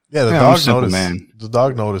yeah, the I'm a dog simple notices. man. The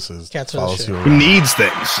dog notices. Cats are follows the shit. you He around. needs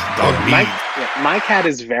things. Dog needs. My cat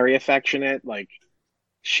is very affectionate. Like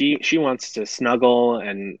she wants to snuggle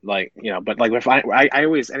and like, you know, but like if I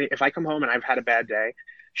always, if I come home and I've had a bad day,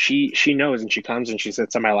 she knows, and she comes and she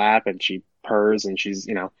sits on my lap and she purrs, and she's,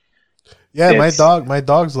 you know. Yeah, my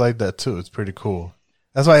dog's like that too. It's pretty cool.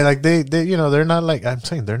 That's why, like they you know, they're not like, I'm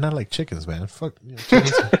saying, they're not like chickens, man. Fuck, you know,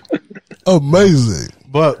 chickens are amazing.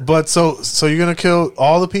 But so you're gonna kill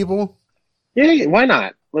all the people? Yeah, why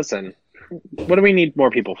not? Listen, what do we need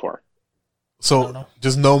more people for? So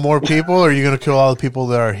just no more people, or are you gonna kill all the people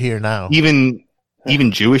that are here now? Even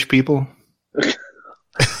Jewish people.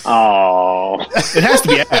 Oh, it has to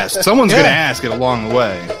be asked. Someone's gonna ask it along the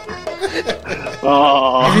way.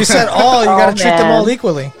 Oh, If you said all, you got to treat them all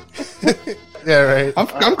equally. Yeah, right.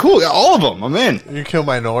 I'm cool. All of them. I'm in. You kill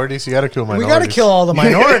minorities. You got to kill We minorities. got to kill all the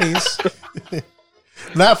minorities.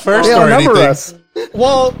 Not first They or outnumber anything. us.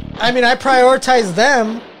 Well, I mean, I prioritize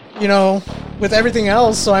them, you know, with everything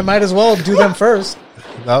else, so I might as well do them first.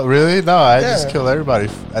 No, really? No, I just Yeah. kill everybody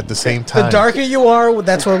at the same time. The darker you are,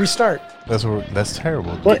 that's where we start. That's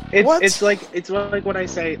terrible. Well, it's like what I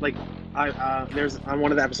say. Like, there's on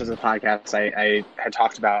one of the episodes of the podcast, I had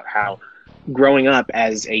talked about how growing up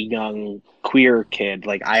as a young queer kid,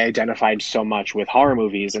 like I identified so much with horror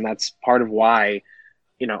movies, and that's part of why,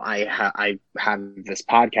 you know, I have this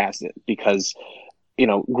podcast, because, you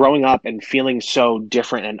know, growing up and feeling so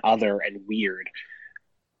different and other and weird,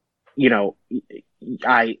 you know,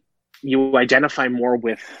 you identify more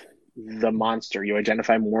with the monster, you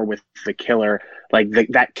identify more with the killer, like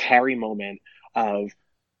that Carrie moment of,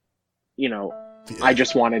 you know, I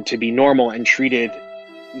just wanted to be normal and treated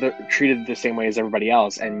the same way as everybody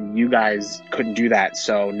else, and you guys couldn't do that,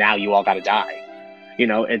 so now you all got to die. You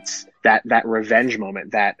know, it's that revenge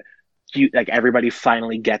moment that like everybody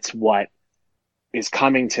finally gets what is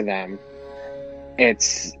coming to them.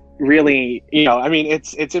 It's really, you know, I mean,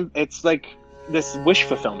 it's like this wish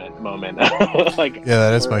fulfillment moment. Like, yeah,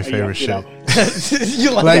 that is my favorite shit.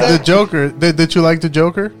 You like the that? Joker. Did you like the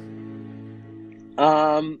Joker?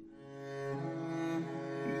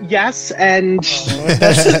 Yes and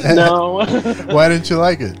no. Why didn't you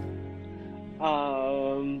like it?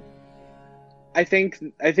 I think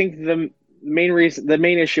the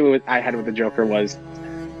main issue I had with the Joker was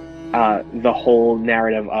the whole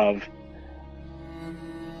narrative of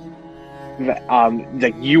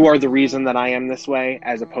that you are the reason that I am this way,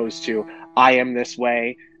 as opposed to I am this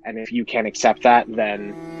way, and if you can't accept that,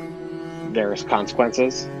 then there's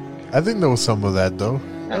consequences. I think there was some of that though.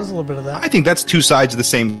 There was a little bit of that. I think that's two sides of the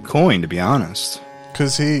same coin, to be honest.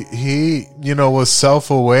 Because he you know, was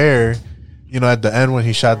self-aware. You know, at the end when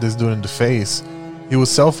he shot this dude in the face, he was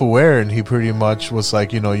self-aware, and he pretty much was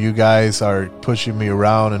like, you know, you guys are pushing me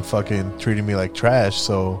around and fucking treating me like trash.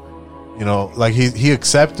 So, you know, like he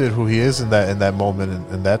accepted who he is in that moment,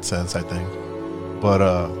 in that sense, I think. But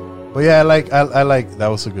yeah, I like that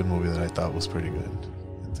was a good movie that I thought was pretty good.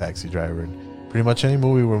 Taxi Driver, and pretty much any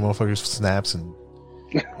movie where motherfuckers snaps and,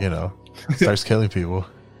 you know, starts killing people.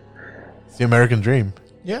 It's the American dream.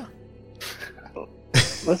 Yeah.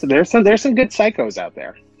 Listen, there's some good psychos out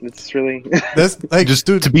there. It's really That's like, just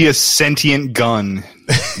dude, to be a sentient gun.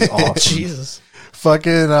 Oh, Jesus.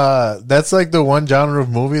 Fucking that's like the one genre of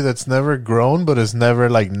movie that's never grown, but it's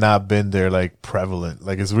never like not been there, like prevalent.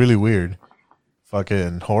 Like it's really weird.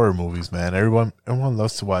 Fucking horror movies, man. Everyone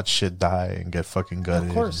loves to watch shit die and get fucking gutted.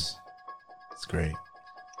 Of course. It's great.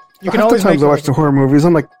 You can Half always the times make I watch the horror movies,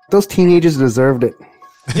 I'm like, those teenagers deserved it.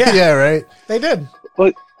 Yeah, yeah, right. They did.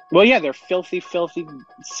 Well, yeah, they're filthy, filthy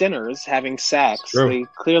sinners having sex. True. They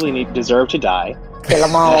clearly deserve to die. Kill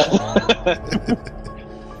them all.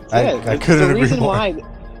 I couldn't agree more.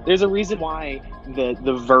 There's a reason why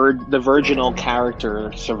the virginal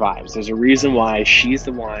character survives. There's a reason why she's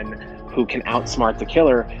the one who can outsmart the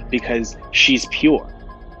killer, because she's pure.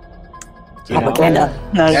 You know? Propaganda.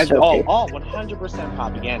 That's all 100%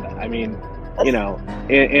 propaganda. I mean, you know,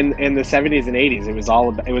 in the 70s and 80s,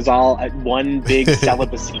 it was all one big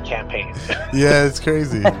celibacy campaign. Yeah, it's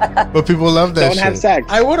crazy, but people love that. Don't have sex.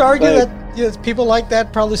 I would argue that people like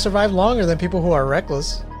that probably survive longer than people who are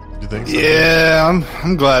reckless. You think so? Yeah,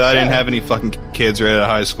 I'm glad I didn't have any fucking kids right out of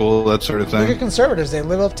high school, that sort of Look thing. at conservatives; they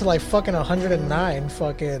live up to like fucking 109.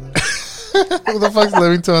 Fucking Who the fuck's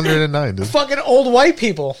living to 109? Dude? fucking old white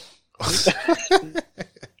people.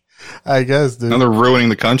 I guess, dude. Now they're ruining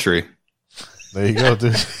the country. There you go,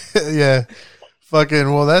 dude. Yeah.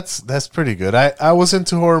 Fucking, well, that's pretty good. I was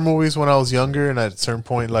into horror movies when I was younger, and at a certain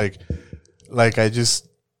point, like I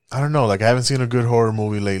don't know, like I haven't seen a good horror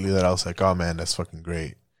movie lately that I was like, oh man, that's fucking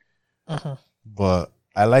great. Uh-huh. But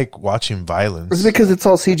I like watching violence. Is it because it's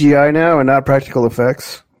all CGI now and not practical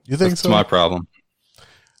effects? You think That's so? my problem.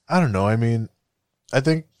 I don't know. I mean, I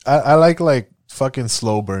think I like fucking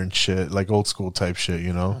slow burn shit, like old school type shit,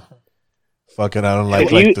 you know? Fucking, I don't like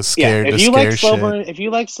the scare, if the you scare like slow shit. burn, if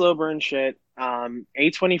you like slow burn shit,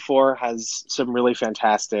 A24 has some really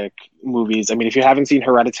fantastic movies. I mean, if you haven't seen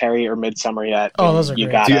Hereditary or Midsummer yet, those are you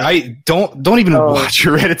great. got Dude, it. I don't even watch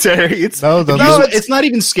Hereditary. It's it's not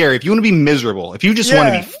even scary. If you want to be miserable, if you just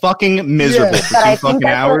want to be fucking miserable for But I two think fucking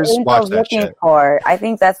that's hours, what watch Angel's that looking shit. for. I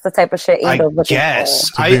think that's the type of shit I Angel's looking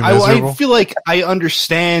guess for. I feel like I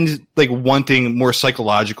understand like wanting more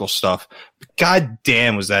psychological stuff. But God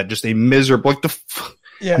damn, was that just a miserable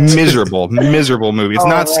miserable movie? It's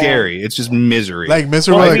not scary. It's just misery. Like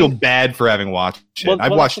miserable. I like, feel bad for having watched it.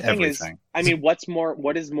 I've watched the thing everything. Is, I mean, what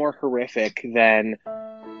is more horrific than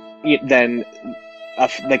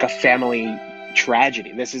a family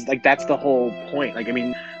tragedy? This is like, that's the whole point. Like, I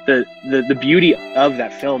mean, the beauty of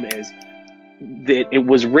that film is that it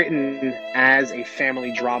was written as a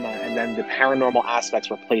family drama, and then the paranormal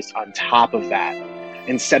aspects were placed on top of that,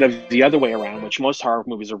 instead of the other way around, which most horror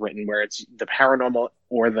movies are written, where it's the paranormal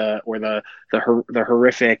or the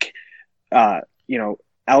horrific,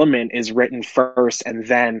 element is written first, and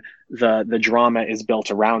then the drama is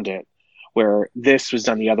built around it. Where this was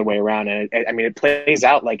done the other way around, and it plays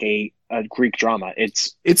out like a Greek drama.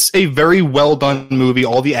 It's a very well done movie.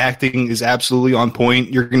 All the acting is absolutely on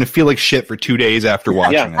point. You're gonna feel like shit for 2 days after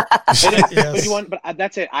watching it. Yes. But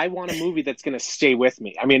that's it. I want a movie that's gonna stay with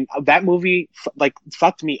me. I mean, that movie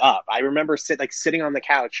fucked me up. I remember sitting on the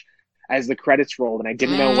couch as the credits rolled, and I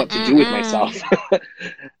didn't know what to do with myself.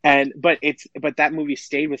 But that movie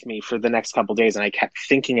stayed with me for the next couple days, and I kept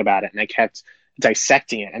thinking about it, and I kept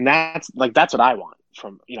dissecting it, and that's what I want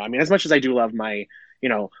from, I mean, as much as I do love my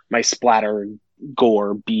my splatter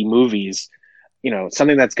gore B movies,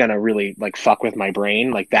 something that's gonna really like fuck with my brain,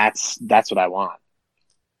 like that's what I want.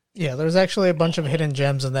 Yeah, there's actually a bunch of hidden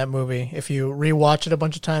gems in that movie. If you rewatch it a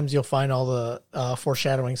bunch of times, you'll find all the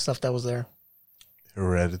foreshadowing stuff that was there.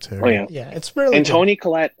 Hereditary. Oh, yeah, it's really and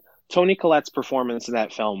good. Toni Collette's performance in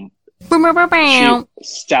that film,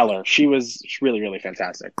 stellar. She was really, really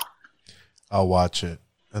fantastic. I'll watch it,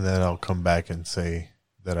 and then I'll come back and say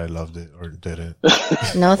that I loved it or didn't.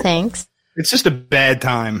 No thanks. It's just a bad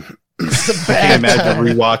time. It's a I can't bad imagine time.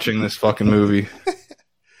 rewatching this fucking movie.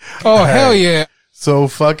 Oh, hell yeah. So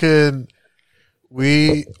fucking,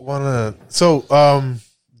 we wanna. So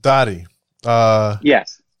Dottie.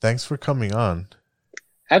 Yes. Thanks for coming on.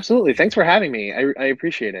 Absolutely. Thanks for having me. I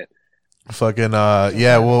appreciate it. Fucking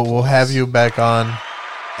yeah, we'll have you back on,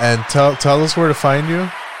 and tell us where to find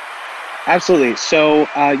you. Absolutely. So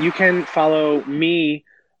you can follow me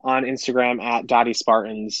on Instagram at Dottie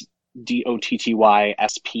Spartans,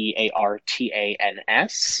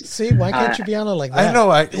 DOTTYSPARTANS. See, why can't you be on it like that? I know.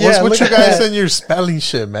 What's with you guys and your spelling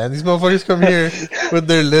shit, man? These motherfuckers come here with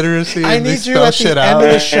their literacy. I and they need you spell at shit the end out.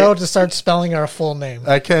 of the show to start spelling our full name.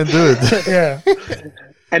 I can't do it. Yeah.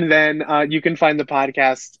 And then you can find the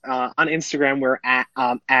podcast on Instagram. We're at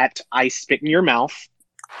I Spit in Your Mouth,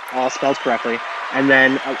 all spelled correctly. And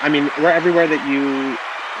then, we're everywhere that you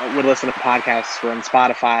would listen to podcasts. We're on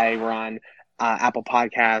Spotify. We're on Apple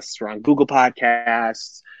Podcasts. We're on Google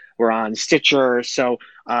Podcasts. We're on Stitcher. So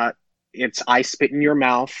it's I Spit in Your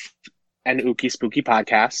Mouth and Ookie Spooky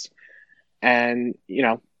Podcast. And,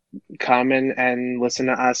 come and listen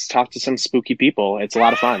to us talk to some spooky people. It's a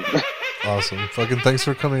lot of fun. Awesome. Fucking thanks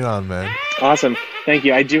for coming on, man. Awesome. Thank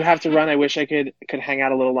you. I do have to run. I wish I could hang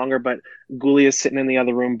out a little longer, but Ghoulie is sitting in the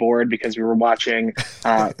other room bored because we were watching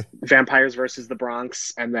Vampires versus the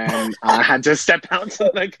Bronx, and then I had to step out so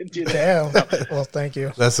that I could do that. Damn. Well, thank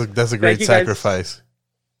you. That's a great you, guys. sacrifice.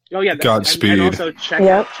 Oh yeah, Godspeed. And also check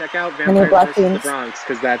out Vampires versus the Bronx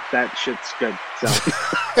because that shit's good.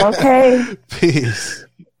 So Okay. Peace.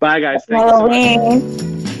 Bye guys. Thank you so Halloween.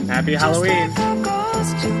 much. Happy Halloween.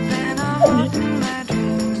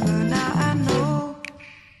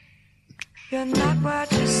 You're not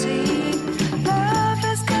what you seem. Love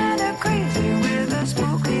is kinda crazy with a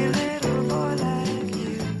spooky little boy like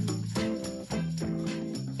you.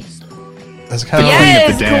 That's kind of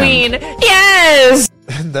Yes, Queen. Yes.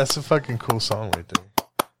 That's a fucking cool song right there.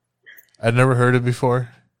 I'd never heard it before.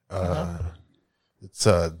 It's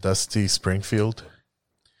Dusty Springfield,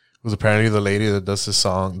 who's apparently the lady that does the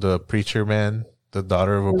song, the Preacher Man, the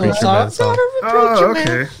daughter of a preacher man song.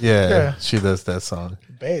 Okay. Yeah, she does that song.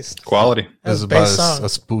 Based. Quality. It's about a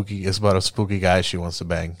spooky. It's about a spooky guy she wants to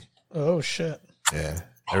bang. Oh shit. Yeah,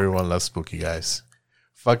 everyone loves spooky guys.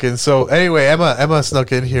 Fucking so. Anyway, Emma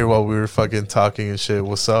snuck in here while we were fucking talking and shit.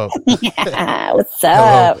 What's up? Yeah, what's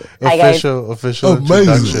up? Hi, guys. Official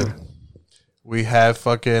introduction. We have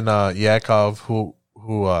fucking Yakov who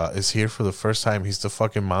is here for the first time. He's the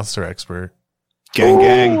fucking monster expert.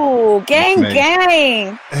 Gang. Ooh, gang, Man.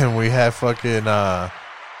 gang. And we have fucking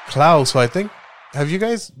Klaus. So I think, have you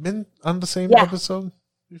guys been on the same episode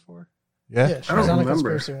before? Yeah, she was on a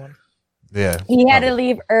conspiracy one. Yeah. He had to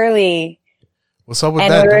leave early. What's up with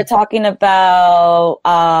and that? we were talking about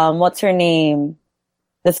what's her name?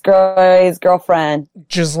 This girl's girlfriend.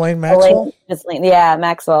 Ghislaine Maxwell. Ghislaine, yeah,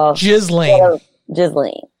 Maxwell. Ghislaine.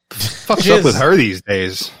 Ghislaine. What's up with her these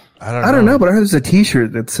days? I don't know, but I heard there's a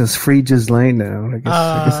T-shirt that says "Free Ghislaine" now. I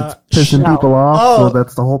guess it's pissing people off. Oh, So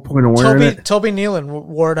that's the whole point of wearing it. Toby Nealon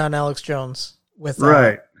wore it on Alex Jones with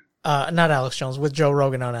Right. Not Alex Jones, with Joe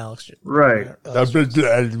Rogan on Alex. Right.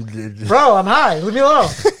 Bro, I'm high. Leave me alone.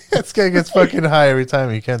 This guy gets fucking high every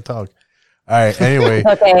time. He can't talk. All right. Anyway.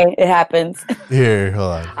 Okay, it happens. Here,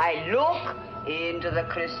 hold on. I look into the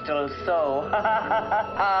crystal so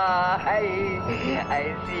I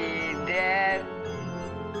see death.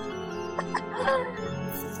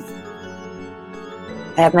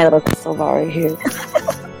 I have my little crystal ball right here.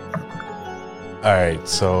 All right.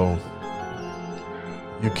 So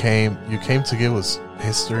you came to give us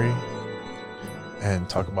history and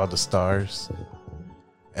talk about the stars.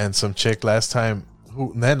 And some chick last time,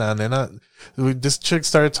 Nena, this chick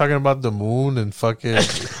started talking about the moon and fucking.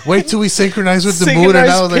 Wait till we synchronize with the moon, and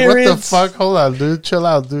I was like, "What the fuck? Hold on, dude, chill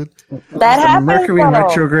out, dude." That happens. Mercury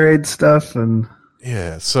retrograde stuff and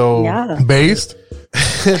yeah. So based,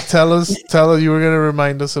 tell us, you were gonna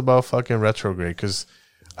remind us about fucking retrograde because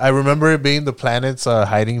I remember it being the planets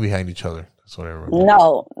hiding behind each other. That's what I remember.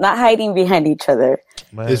 No, not hiding behind each other.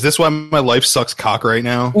 Is this why my life sucks cock right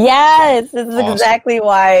now? Yes, this is Awesome. exactly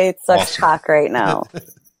why it sucks cock right now.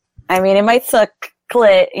 I mean, it might suck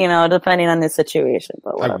clit, depending on the situation.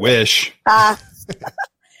 But I wish.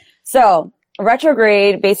 So,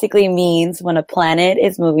 retrograde basically means when a planet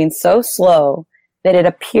is moving so slow that it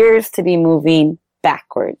appears to be moving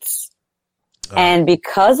backwards. And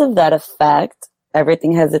because of that effect,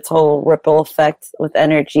 everything has its whole ripple effect with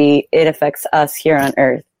energy. It affects us here on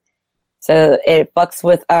Earth. So it fucks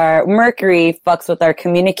with Mercury fucks with our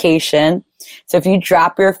communication. So if you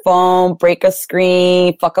drop your phone, break a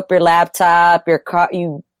screen, fuck up your laptop,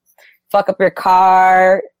 you fuck up your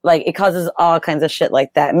car, like it causes all kinds of shit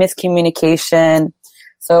like that. Miscommunication.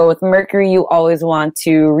 So with Mercury, you always want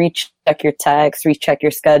to recheck your text, recheck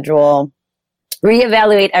your schedule,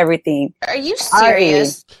 reevaluate everything. Are you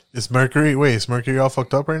serious? Is Mercury all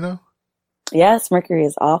fucked up right now? Yes, Mercury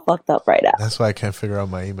is all fucked up right now. That's why I can't figure out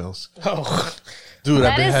my emails. Oh, dude,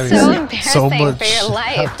 That I've been is having so embarrassing so much for your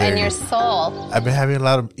life How dare and your you. soul. I've been having a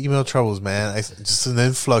lot of email troubles, man. Just an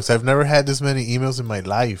influx. I've never had this many emails in my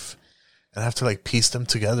life, and I have to like piece them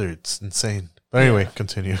together. It's insane. But anyway,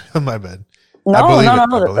 continue. My bad.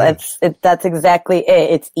 No. That's exactly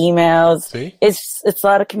it. It's emails. See? It's a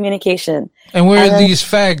lot of communication. And where are these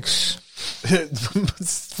facts?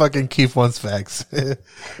 Fucking Keith wants facts.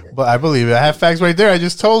 But I believe it. I have facts right there. I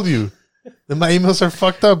just told you. Then my emails are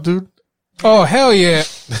fucked up, dude. Oh, hell yeah.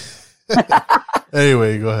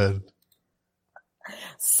 Anyway, go ahead.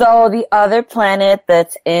 So the other planet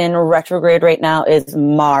that's in retrograde right now is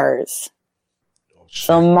Mars.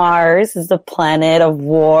 So Mars is the planet of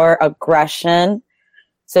war, aggression.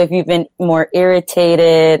 So if you've been more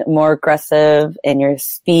irritated, more aggressive in your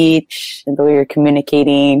speech and the way you're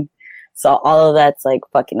communicating, so all of that's like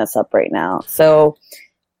fucking us up right now. So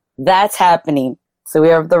that's happening. So we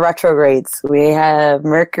have the retrogrades. We have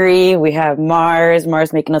Mercury. We have Mars.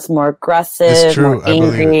 Mars making us more aggressive, It's true. more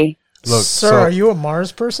angry. Look, Sir, are you a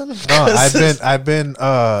Mars person? No, I've been,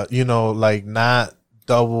 like not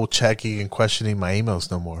double checking and questioning my emails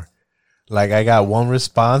no more. Like I got one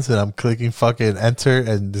response and I'm clicking fucking enter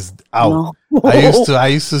and this out. No. I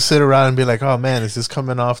used to sit around and be like, oh man, is this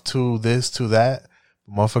coming off to this, to that?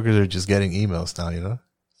 Motherfuckers are just getting emails now, you know?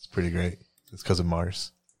 It's pretty great. It's because of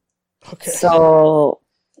Mars. Okay. So,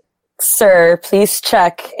 sir, please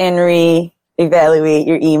check and re-evaluate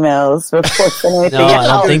your emails, reports, and everything. No, I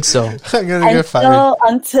don't think so. I'm gonna get fired.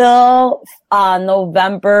 Until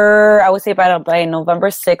November, I would say by November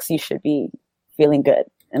 6th, you should be feeling good.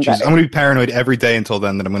 And Jeez, better. I'm gonna be paranoid every day until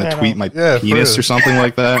then that I'm gonna tweet my for penis real. or something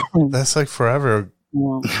like that. That's like forever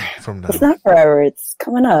from now. It's not forever. It's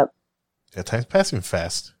coming up. Yeah, time's passing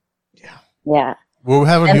fast. Yeah. We'll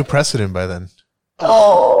have a And- new president by then.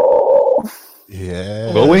 Oh.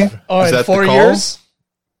 Yeah. Will we? Oh, Is in that 4 the call? years?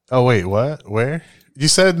 Oh wait, what? Where? You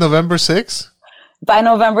said November 6th? By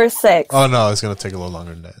November 6th. Oh no, it's gonna take a little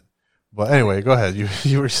longer than that. But anyway, go ahead.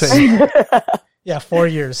 You were saying Yeah, 4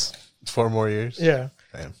 years. 4 more years? Yeah.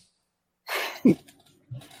 Damn.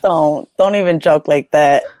 Don't even joke like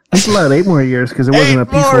that. He's allowed 8 more years because it wasn't a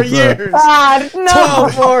peaceful. More years. Ah, no.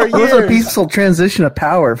 12 more It was a years. peaceful transition of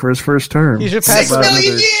power for his first term. You should pass 6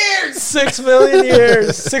 million years. 6 million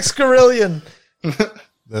years. 6 quadrillion.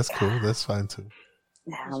 That's cool. That's fine too.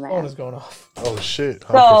 Yeah, Phone man. is going off. Oh shit.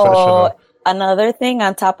 How So professional. another thing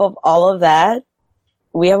on top of all of that,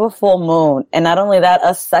 we have a full moon, and not only that,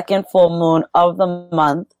 a second full moon of the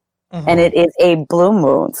month, and it is a blue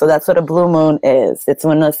moon. So that's what a blue moon is. It's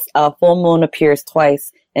when a full moon appears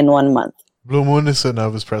twice in 1 month. Blue Moon is an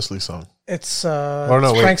Elvis Presley song. It's no,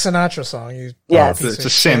 it's wait. Frank Sinatra song. You Yes. It's a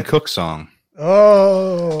Sam Cooke song.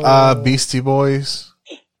 Oh. Beastie Boys.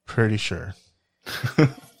 Pretty sure. But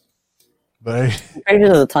I'm pretty sure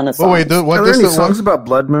there's a ton of songs. oh wait, what Are there does any the songs about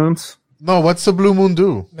blood moons? No, what's the blue moon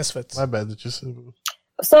do? Misfits. My bad. It just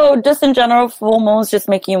So just in general, full moons just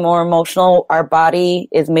make you more emotional. Our body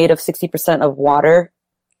is made of 60% of water.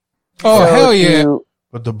 Oh, So hell yeah. to-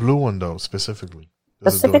 but the blue one though, specifically.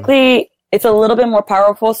 Does it do Specifically, it's a little bit more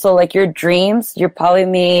powerful. So like your dreams, you probably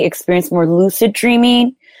may experience more lucid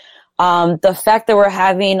dreaming. The fact that we're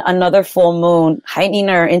having another full moon, heightening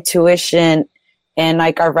our intuition and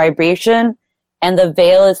like our vibration, and the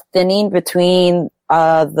veil is thinning between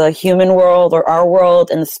the human world or our world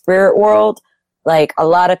and the spirit world. Like a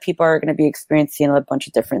lot of people are going to be experiencing a bunch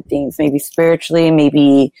of different things, maybe spiritually,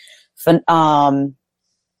 maybe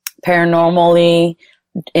paranormally,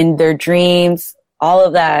 in their dreams. All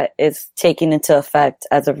of that is taken into effect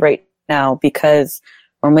as of right now because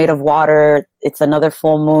we're made of water. It's another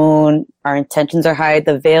full moon. Our intentions are high.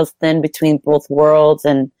 The veil's thin between both worlds.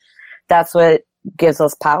 And that's what gives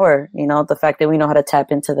us power. You know, the fact that we know how to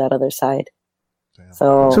tap into that other side.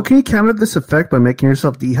 So can you counter this effect by making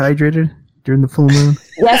yourself dehydrated during the full moon?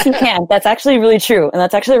 Yes, you can. That's actually really true. And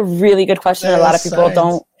that's actually a really good question. A lot of people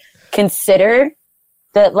don't consider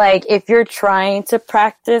that, like, if you're trying to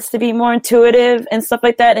practice to be more intuitive and stuff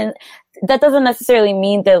like that, and that doesn't necessarily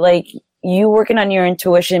mean that, like, you working on your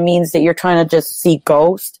intuition means that you're trying to just see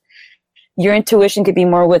ghosts. Your intuition could be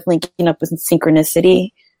more with linking up with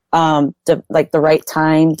synchronicity, like the right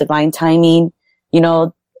time, divine timing. You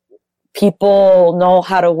know, people know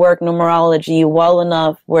how to work numerology well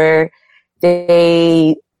enough where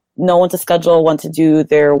they know when to schedule, when to do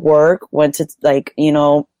their work, when to, like, you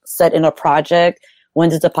know, set in a project, when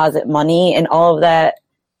to deposit money, and all of that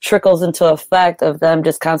trickles into effect of them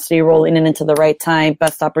just constantly rolling in into the right time,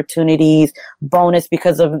 best opportunities, bonus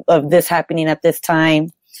because of this happening at this time.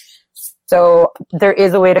 So there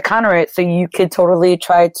is a way to counter it. So you could totally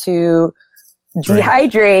try to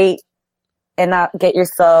dehydrate and not get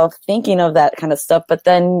yourself thinking of that kind of stuff, but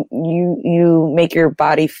then you make your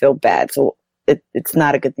body feel bad. So it's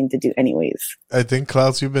not a good thing to do anyways. I think,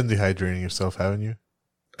 Klaus, you've been dehydrating yourself, haven't you?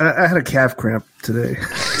 I had a calf cramp today.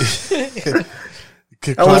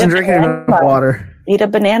 I wasn't drinking enough water. Eat a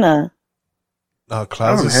banana. Oh, I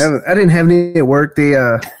Klaus is... didn't have any at work. They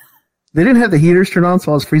didn't have the heaters turned on,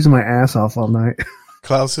 so I was freezing my ass off all night.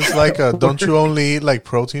 Klaus is like, don't you only eat like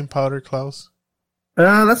protein powder, Klaus?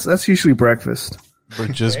 That's usually breakfast. Or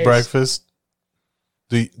just breakfast?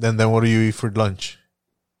 Then what do you eat for lunch?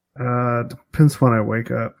 Depends when I wake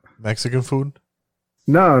up. Mexican food?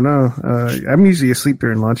 No. I'm usually asleep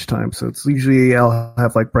during lunchtime, so it's usually I'll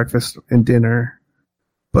have like breakfast and dinner.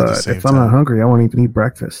 But if I'm not hungry, I won't even eat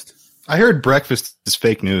breakfast. I heard breakfast is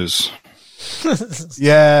fake news.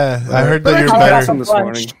 Yeah, I heard that you're I had better. some this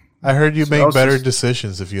morning. I heard you So make I was better just-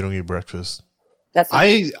 decisions if you don't eat breakfast.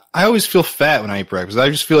 I always feel fat when I eat breakfast. I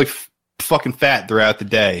just feel like fucking fat throughout the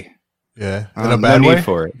day. Yeah, in No a bad need way.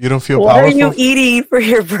 for it. You don't feel What powerful. are you eating for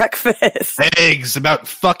your breakfast? Eggs, about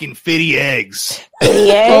fucking 50 eggs.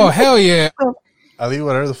 Oh, hell yeah. I'll eat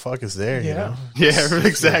whatever the fuck is there. You know. Yeah,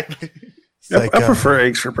 exactly. It's like, I prefer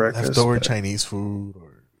eggs for breakfast. leftover Chinese food or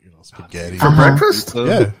spaghetti For breakfast?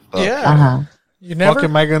 Yeah. Yeah. You never. Fuck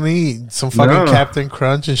am I gonna eat some fucking No. Captain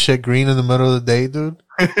Crunch and shit green in the middle of the day, dude?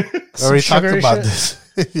 I already talked sugary about shit? this.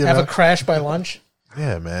 You Have know? a crash by lunch.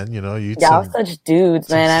 Yeah, man. You know, you eat Yeah, some. we're such dudes,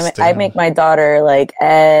 man. I sustainable. make my daughter like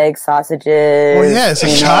eggs, sausages. Well, yeah, it's a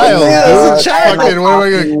you know, child. milk, dude. It's a child. like Fucking, what am I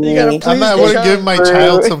gonna? You gotta I'm please not. I the wouldn't give my child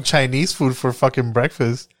child food. some Chinese food for fucking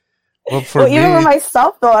breakfast. Well, for Well, me, even for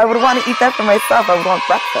myself, though, I would want to eat that for myself. I would want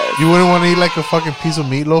breakfast. you wouldn't want to eat like a fucking piece of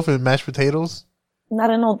meatloaf and mashed potatoes. Not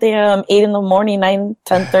in no damn 8 in the morning, 9,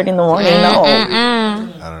 10:30 in the morning. No.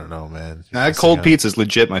 I don't know, man. Nah, cold pizza is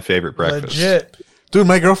legit my favorite breakfast. Legit. Dude,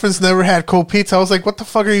 my girlfriend's never had cold pizza. I was like, what the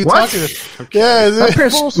fuck are you What? talking about? Yeah,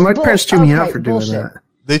 My parents chew me out for doing that.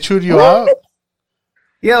 they chewed you out?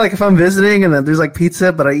 Yeah, like if I'm visiting and then there's like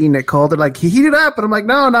pizza, but I eat it cold, they're like, heat it up. And I'm like,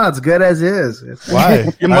 no, it's good as is. Why? You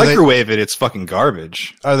Are they- microwave it, it's fucking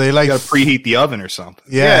garbage. Are they like You gotta preheat the oven or something.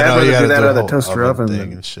 Yeah, I'd no, rather you gotta do that do out of a the whole toaster oven thing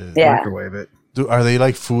than and shit. Yeah. microwave it. Are they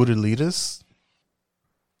like food elitists?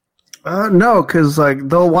 No, because like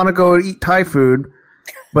they'll want to go eat Thai food,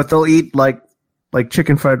 but they'll eat like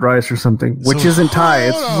chicken fried rice or something, which So- isn't Thai.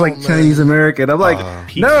 It's just like Chinese American. I'm like,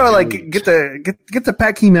 no, like get the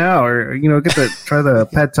Pat Now or try the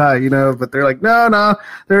Pad Thai, But they're like, no,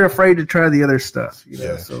 they're afraid to try the other stuff,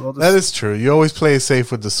 Yeah. So they'll just, That is true. You always play it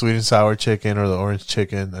safe with the sweet and sour chicken or the orange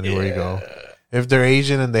chicken anywhere you go. If they're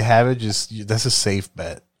Asian and they have it, that's a safe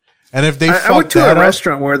bet. And if they I went fuck to that a up,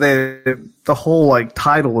 restaurant where the whole like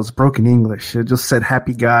title was broken English. It just said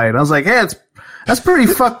 "Happy Guy," and I was like, "Hey, that's pretty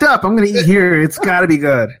fucked up. I'm gonna eat here. It's got to be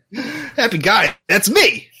good." Happy guy, that's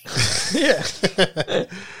me.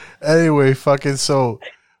 anyway, fucking so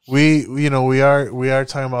we are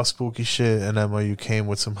talking about spooky shit, and Emma, you came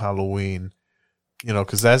with some Halloween,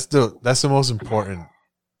 because that's the most important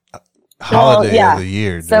holiday of the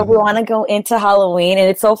year. Dude. So we want to go into Halloween, and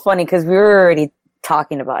it's so funny because we were already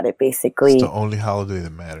talking about it. Basically, It's the only holiday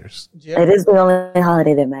that matters. it is the only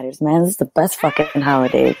holiday that matters, man. This is the best fucking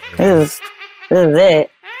holiday. This is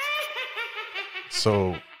it.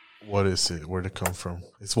 So, what is it? Where'd it come from?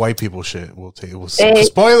 It's white people shit. We'll Hey,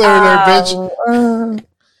 spoiler alert, bitch.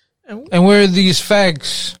 And where are these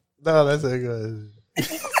fags? No, that's a good.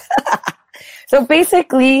 So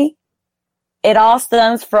basically, it all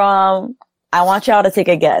stems from. I want y'all to take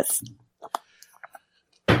a guess.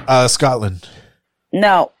 Scotland,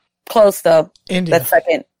 No, close though. India. That's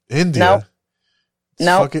second. India. Nope.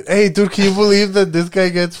 Nope. Fucking, hey, dude, can you believe that this guy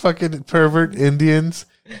gets fucking pervert Indians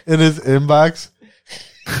in his inbox?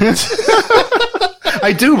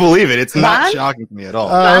 I do believe it. It's not Ron? shocking to me at all.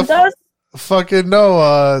 Santos? Fucking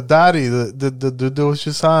no, Dottie, the was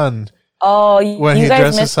just on. Oh, When you he guys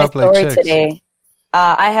dresses missed my up like story chicks. today.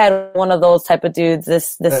 I had one of those type of dudes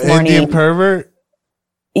this morning. Indian pervert.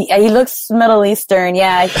 He looks Middle Eastern,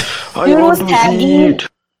 yeah. Dude was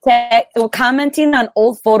commenting on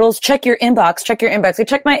old photos. Check your inbox. I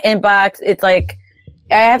check my inbox. It's like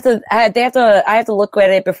I have to look at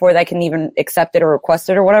it before I can even accept it or request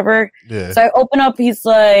it or whatever. Yeah. So I open up. He's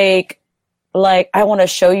like I want to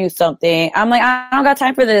show you something. I'm like, I don't got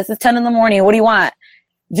time for this. It's 10 in the morning. What do you want?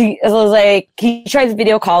 I was like, he tries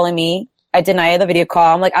video calling me. I deny the video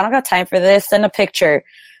call. I'm like, I don't got time for this. Send a picture.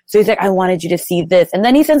 So he's like, I wanted you to see this. And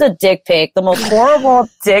then he sends a dick pic, the most horrible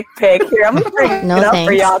dick pic. Here, I'm going to bring it up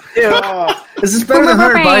for y'all, too. Is this better than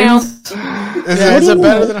Hunter Bidens? Is it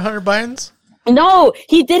better than Hunter Biden's? No,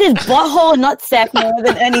 he did his butthole and nutsack more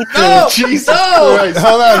than anything. No, Jesus Christ.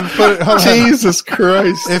 Hold on. Hold on. Jesus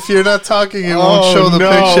Christ. If you're not talking, it won't show the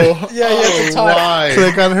picture. Yeah, you have to talk. Why?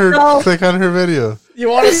 Click on her. No. Click on her video. You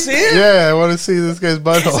want to see it? Yeah, I want to see this guy's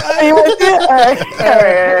butthole.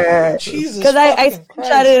 Jesus. Because I fucking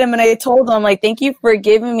screenshotted him and I told him, like, thank you for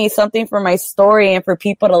giving me something for my story and for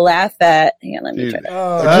people to laugh at. Hang on, let me Dude, try to.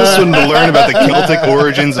 I just wanted to learn about the Celtic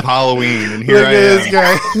origins of Halloween, and here Look I at this am.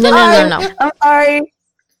 guy. No. I'm sorry.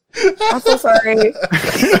 I'm so sorry.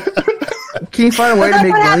 Can you find a way to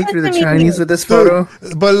make money through the Chinese with this photo?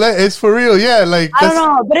 But it's for real, yeah. Like I don't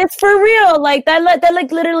know, but it's for real. Like that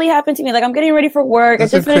like literally happened to me. Like I'm getting ready for work. I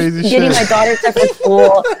just finished getting my daughter set for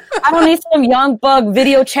school. I don't need some young bug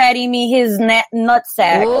video chatting me his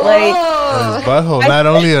nutsack. Like his butthole, not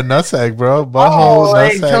only a nutsack, bro. Butthole,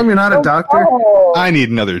 nutsack. Tell me you're not a doctor. I need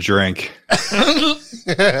another drink.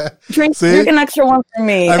 Drink an extra one for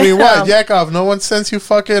me. I mean, what? Yakov, no one sends you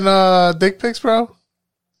fucking dick pics, bro?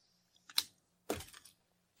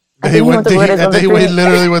 I think he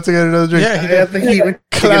literally went to get another drink. Yeah, I think he went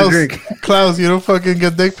to get a drink. Klaus, you don't fucking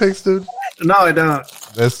get dick pics, dude? No, I don't.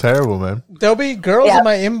 That's terrible, man. There'll be girls in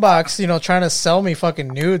my inbox, trying to sell me fucking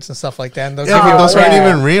nudes and stuff like that. And But those aren't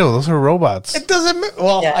even real. Those are robots. It doesn't.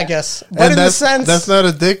 Well, I guess. But in the sense, that's not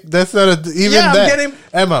a dick. That's not even I'm that. getting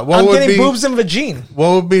Emma, I'm getting boobs and vagine.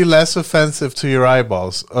 What would be less offensive to your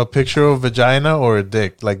eyeballs? A picture of vagina or a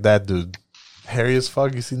dick like that dude? Hairy as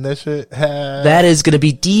fuck. You seen that shit? That is gonna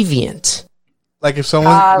be deviant. Like if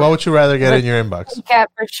someone, what would you rather get in your inbox? Kitty cat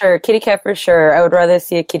for sure. Kitty cat for sure. I would rather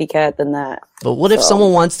see a kitty cat than that. But what if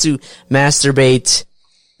someone wants to masturbate?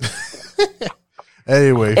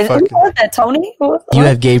 Anyway, Who was that, Tony? You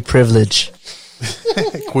have gay privilege.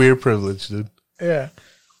 Queer privilege, dude. Yeah.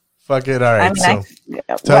 Fuck it. All right.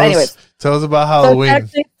 Anyways. Tell us about So Halloween. it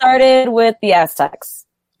actually started with the Aztecs.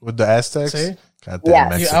 With the Aztecs? See?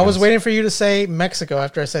 Goddamn Yes. I was waiting for you to say Mexico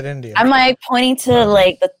after I said India. I'm like pointing to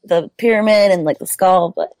like the pyramid and like the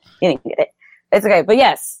skull, but you didn't get it. It's okay. But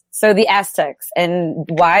yes, so the Aztecs. And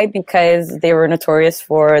why? Because they were notorious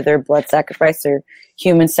for their blood sacrifice or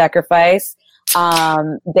human sacrifice.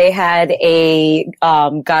 They had a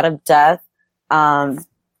god of death,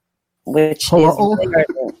 which is really hard.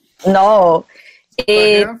 No,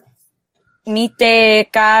 it's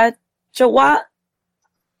Mitecachoa.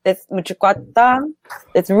 It's Michoacán.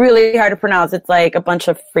 It's really hard to pronounce. It's like a bunch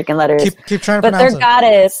of freaking letters. Keep trying to but pronounce their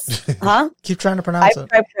goddess, huh? Keep trying to pronounce it.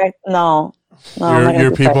 No, I'm not Your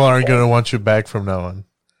gonna people try. aren't going to want you back from now on.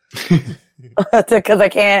 Because I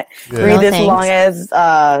can't Yeah. read No, this thanks. long as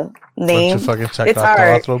name. Bunch of fucking It's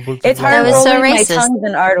hard. Chacatotl It's hard That was so rolling my racist. tongues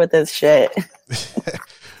and art with this shit.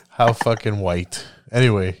 How fucking white.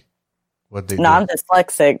 Anyway, what they No, do. I'm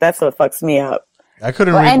dyslexic. That's what fucks me up. I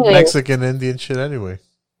couldn't Well, read anyway. Mexican, Indian shit anyway.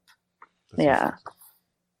 Yeah.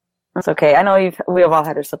 That's okay. I know we have all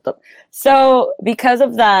had our slipped up. So because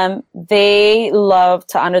of them, they love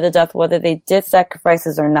to honor the death, whether they did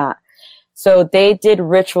sacrifices or not. So they did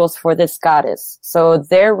rituals for this goddess. So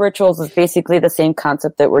their rituals is basically the same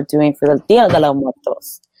concept that we're doing for the Dia de los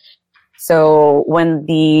Muertos. So when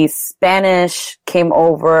the Spanish came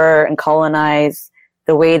over and colonized,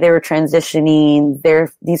 the way they were transitioning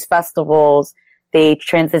these festivals, they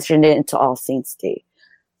transitioned it into All Saints Day.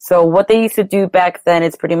 So what they used to do back then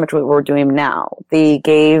is pretty much what we're doing now. They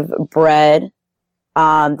gave bread,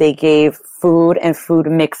 they gave food and food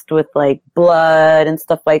mixed with like blood and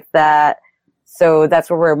stuff like that. So that's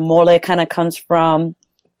where mole kind of comes from.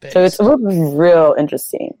 So it's real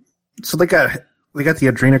interesting. So they got the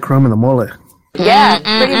adrenochrome and the mole. Yeah,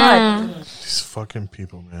 pretty much. These fucking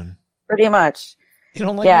people, man. Pretty much. You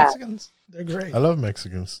don't like Yeah. Mexicans? They're great. I love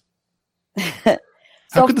Mexicans.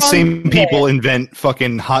 How could the same people invent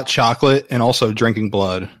fucking hot chocolate and also drinking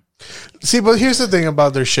blood? See, but here's the thing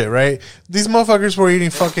about their shit, right? These motherfuckers were eating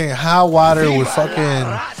fucking hot water with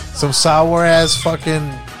fucking some sour ass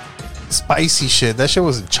fucking spicy shit. That shit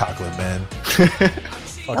wasn't chocolate, man.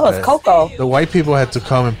 Fuck No, it's that. cocoa. The white people had to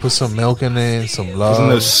come and put some milk in it, and some love. Wasn't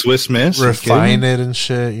those Swiss Miss? You refine kidding? it and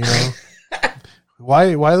shit, you know?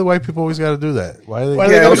 Why do white people always got to do that? Why do they, Why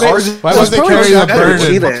do they gotta make- why must they carry the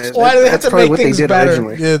burden? Why do they have to make things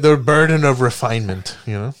better? Yeah, the burden of refinement,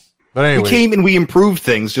 you know? But anyway. We came and we improved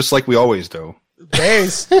things just like we always do.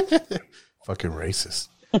 Days. Fucking racist.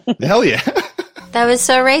 Hell yeah. That was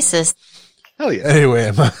so racist. Hell yeah. Anyway,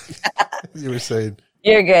 Emma, you were saying.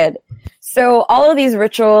 You're good. So all of these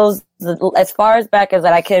rituals, as far as back as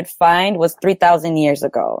that I could find, was 3,000 years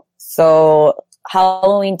ago. So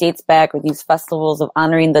Halloween dates back with these festivals of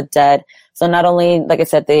honoring the dead. So not only, like I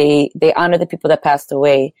said, they honor the people that passed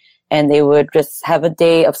away, and they would just have a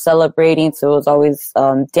day of celebrating. So it was always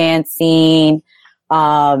dancing,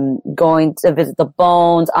 going to visit the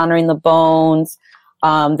bones, honoring the bones.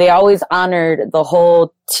 They always honored the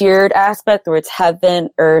whole tiered aspect where it's heaven,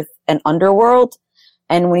 earth, and underworld.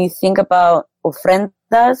 And when you think about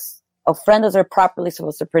ofrendas are properly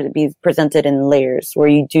supposed to be presented in layers where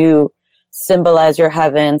you do symbolize your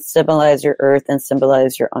heaven, symbolize your earth, and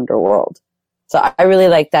symbolize your underworld. So I really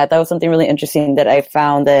like that. That was something really interesting that I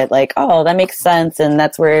found that like, oh, that makes sense. And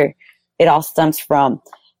that's where it all stems from.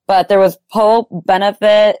 But there was Pope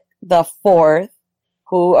Benedict IV,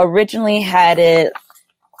 who originally had it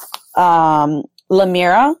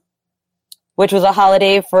Lemira, which was a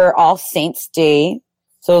holiday for All Saints Day.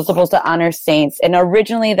 So it was supposed to honor saints. And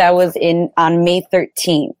originally that was on May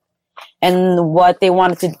 13th. And what they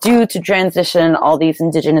wanted to do to transition all these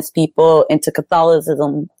indigenous people into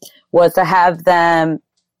Catholicism was to have them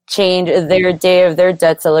change their Day of their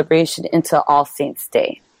Dead celebration into All Saints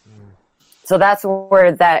Day. So that's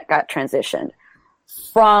where that got transitioned.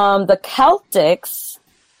 From the Celtics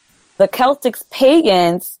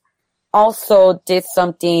pagans also did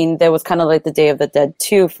something that was kind of like the Day of the Dead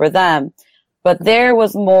too for them. But there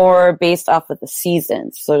was more based off of the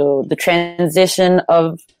seasons. So the transition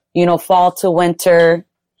of, fall to winter.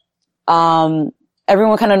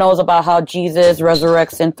 Everyone kind of knows about how Jesus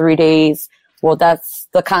resurrects in 3 days. Well, that's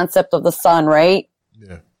the concept of the sun, right?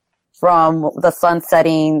 Yeah. From the sun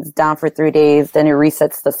setting down for 3 days, then it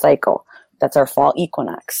resets the cycle. That's our fall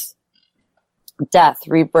equinox. Death,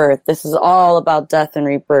 rebirth. This is all about death and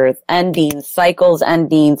rebirth, endings, cycles,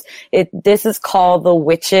 endings. This is called the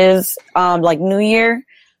witches, New Year.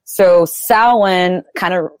 So Samhain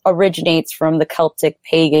kind of originates from the Celtic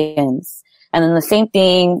pagans. And then the same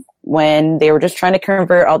thing when they were just trying to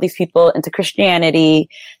convert all these people into Christianity,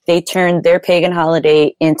 they turned their pagan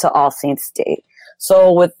holiday into All Saints Day.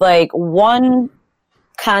 So with one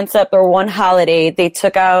concept or one holiday, they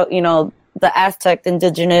took out, the Aztec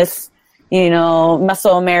indigenous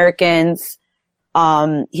Mesoamericans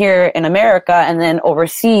here in America, and then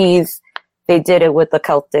overseas they did it with the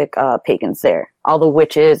Celtic pagans there. All the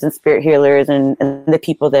witches and spirit healers and the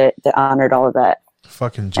people that honored all of that.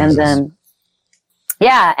 Fucking Jesus. And then,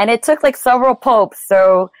 and it took several popes.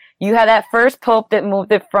 So you had that first pope that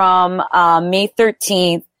moved it from May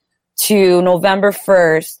 13th to November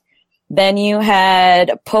 1st. Then you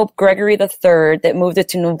had Pope Gregory III that moved it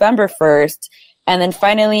to November 1st. And then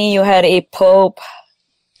finally, you had a Pope,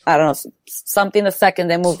 I don't know, something the second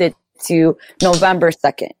that moved it to November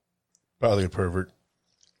 2nd. Probably a pervert.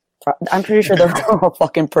 I'm pretty sure they're all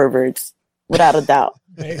fucking perverts, without a doubt.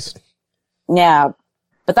 Nice. Yeah,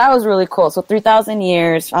 but that was really cool. So 3,000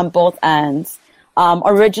 years on both ends.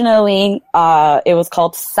 Originally, it was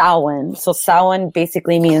called Samhain. So Samhain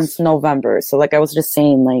basically means November. So I was just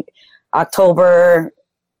saying, October,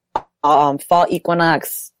 fall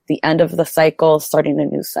equinox, the end of the cycle, starting a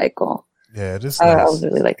new cycle. Yeah, it is nice. Nice. I was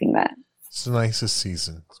really liking that. It's the nicest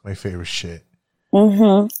season. It's my favorite shit.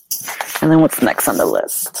 Mm-hmm. And then what's next on the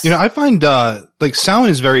list? I find Samhain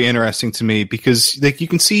is very interesting to me because you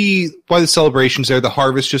can see why the celebrations there. The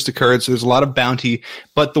harvest just occurred, so there's a lot of bounty,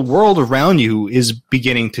 but the world around you is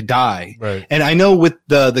beginning to die. Right. And I know with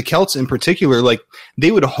the Celts in particular,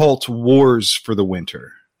 they would halt wars for the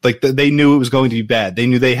winter. They knew it was going to be bad. They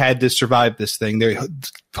knew they had to survive this thing.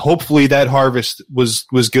 Hopefully that harvest was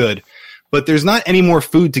good. But there's not any more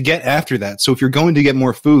food to get after that. So if you're going to get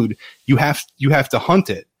more food, you have to hunt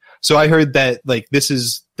it. So I heard that this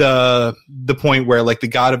is the point where the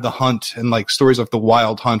god of the hunt and stories of the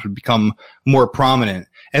wild hunt would become more prominent.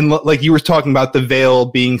 And you were talking about the veil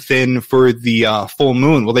being thin for the full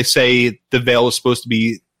moon. Well, they say the veil is supposed to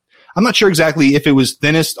be, I'm not sure exactly if it was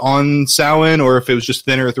thinnest on Samhain or if it was just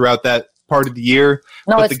thinner throughout that part of the year.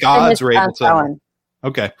 No, but it's the gods were able to. Samhain.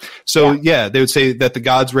 Okay. So yeah, they would say that the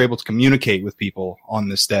gods were able to communicate with people on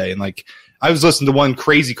this day. And I was listening to one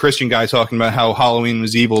crazy Christian guy talking about how Halloween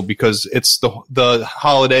was evil because it's the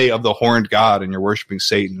holiday of the horned god and you're worshiping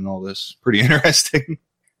Satan and all this. Pretty interesting.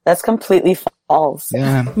 That's completely false.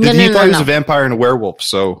 Yeah. He thought he was a vampire and a werewolf.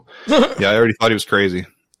 So yeah, I already thought he was crazy.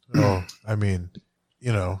 Oh, I mean,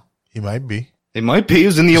 he might be. He might be. He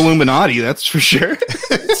was in the Illuminati, that's for sure.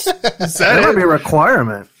 That would be a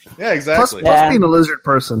requirement. Yeah, exactly. Plus being a lizard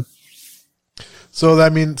person. So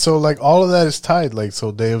all of that is tied.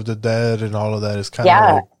 So Day of the Dead and all of that is kind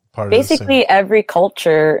of part basically of the every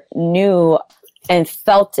culture knew and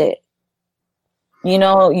felt it.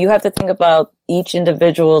 You have to think about each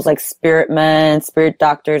individual's spirit men, spirit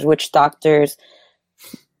doctors, witch doctors.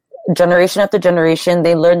 Generation after generation,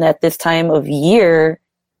 they learned that this time of year,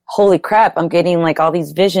 holy crap, I'm getting all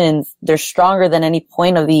these visions. They're stronger than any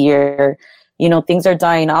point of the year. Things are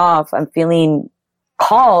dying off. I'm feeling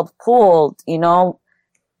called, pulled,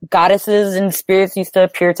 goddesses and spirits used to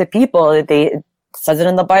appear to people. It says it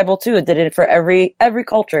in the Bible too. It did it for every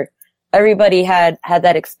culture. Everybody had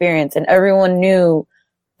that experience and everyone knew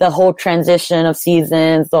the whole transition of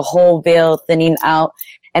seasons, the whole veil thinning out.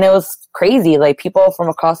 And it was crazy. People from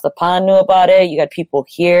across the pond knew about it. You got people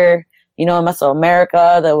here, in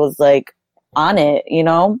Mesoamerica that was on it,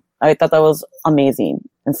 I thought that was amazing.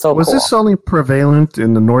 And so was cool. this only prevalent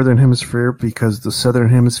in the northern hemisphere because the southern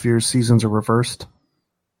hemisphere seasons are reversed?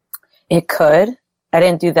 It could. I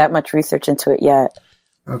didn't do that much research into it yet.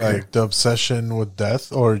 Okay. Like the obsession with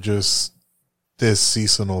death, or just this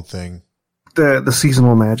seasonal thing? The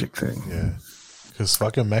seasonal magic thing. Yeah. Because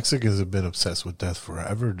fucking Mexicans have been obsessed with death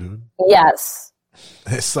forever, dude. Yes.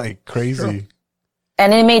 It's like crazy. Sure.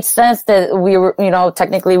 And it made sense that we were,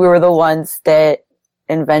 technically we were the ones that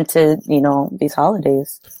invented, these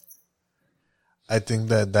holidays. I think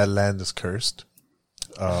that land is cursed.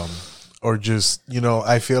 Or just,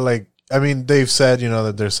 I feel like, I mean, they've said,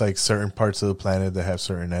 that there's like certain parts of the planet that have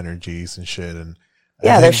certain energies and shit. And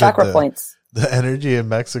yeah, they're chakra points. The energy in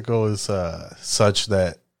Mexico is such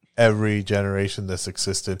that every generation that's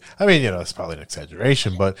existed, I mean, it's probably an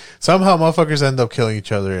exaggeration, but somehow motherfuckers end up killing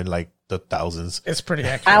each other in like the thousands. It's pretty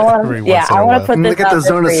accurate. I want to put this Look at the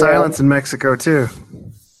zone of silence in Mexico too.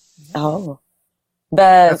 Oh,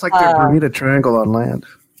 that's like the Bermuda Triangle on land.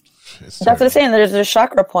 That's what I'm saying. There's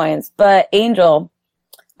chakra points, but Angel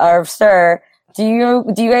or Sir, do you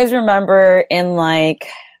guys remember in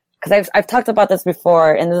because I've talked about this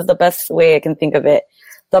before, and this is the best way I can think of it.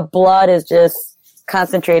 The blood is just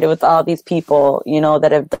concentrated with all these people,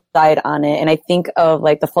 that have died on it. And I think of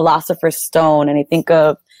like the Philosopher's Stone, and I think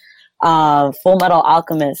of Full Metal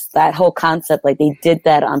Alchemist, that whole concept, like they did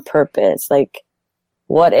that on purpose. Like,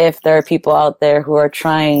 what if there are people out there who are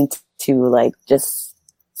trying to like just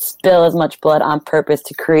spill as much blood on purpose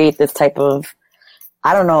to create this type of,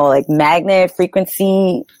 I don't know, like magnet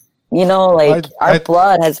frequency, our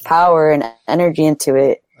blood has power and energy into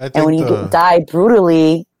it. And when you die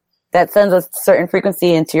brutally, that sends a certain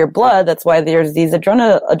frequency into your blood. That's why there's these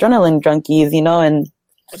adrenaline junkies, and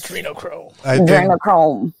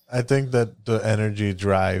adrenochrome. I think that the energy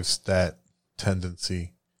drives that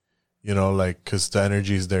tendency, because the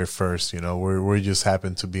energy is there first, we just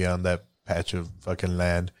happen to be on that patch of fucking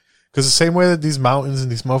land. Because the same way that these mountains and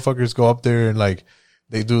these motherfuckers go up there and like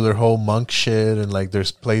they do their whole monk shit, and like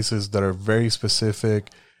there's places that are very specific,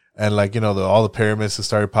 and like all the pyramids that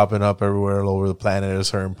started popping up everywhere all over the planet at a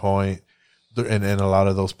certain point, and a lot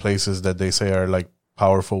of those places that they say are like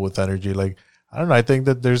powerful with energy. Like, I don't know, I think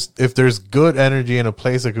that if there's good energy in a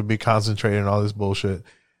place that could be concentrated in all this bullshit,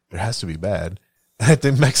 there has to be bad. I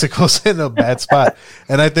think Mexico's in a bad spot,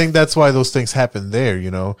 and I think that's why those things happen there.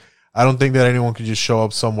 I don't think that anyone could just show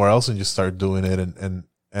up somewhere else and just start doing it and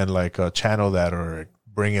like channel that or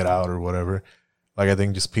bring it out or whatever. Like, I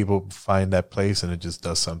think just people find that place and it just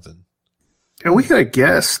does something. And we had a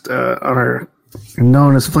guest on our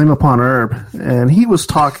known as Flame Upon Herb, and he was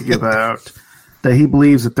talking about that he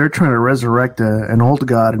believes that they're trying to resurrect an old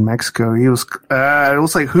god in Mexico. He was it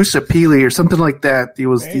was like Huitzilopochtli or something like that. He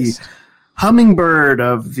was the hummingbird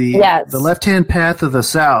of the left-hand path of the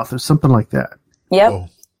south or something like that. Yep. Oh.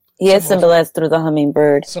 He is symbolized through the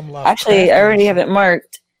hummingbird. Actually, I already have it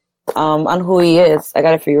marked on who he is. I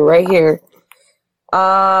got it for you right here.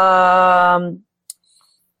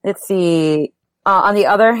 Let's see. On the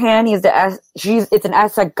other hand, it's an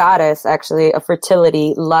Aztec goddess, actually, of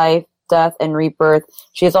fertility, life, death, and rebirth.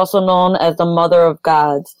 She is also known as the Mother of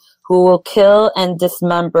Gods, who was killed and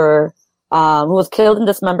dismembered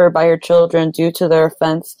by her children due to their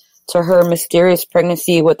offense to her mysterious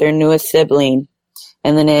pregnancy with their newest sibling.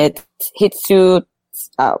 And then it's Hitsu.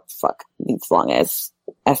 Oh, fuck. These long ass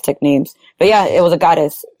Aztec names. But yeah, it was a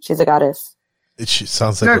goddess. She's a goddess. She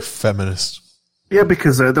sounds like a feminist. Yeah,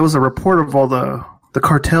 because there was a report of all the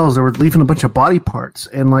cartels that were leaving a bunch of body parts.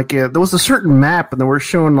 And like there was a certain map, and they were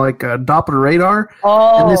showing like a Doppler radar.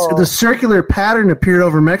 Oh. And this circular pattern appeared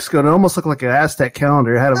over Mexico, and it almost looked like an Aztec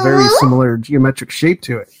calendar. It had a very similar geometric shape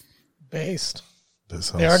to it. Based.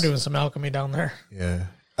 They are doing some alchemy down there. Yeah.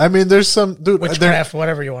 I mean, there's some dude witchcraft,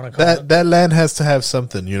 whatever you want to call it. That land has to have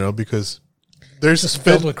something, because there's just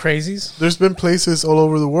filled with crazies. There's been places all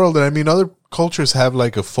over the world, and I mean, other cultures have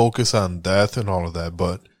like a focus on death and all of that,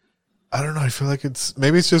 but I don't know. I feel like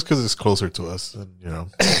maybe it's just because it's closer to us, and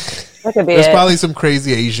there's probably some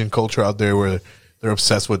crazy Asian culture out there where they're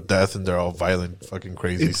obsessed with death and they're all violent fucking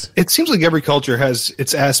crazies. It seems like every culture has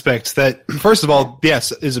its aspects that, first of all,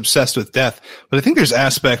 yes, is obsessed with death. But I think there's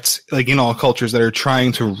aspects, like in all cultures, that are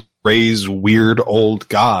trying to raise weird old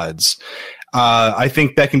gods. I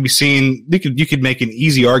think that can be seen. You could make an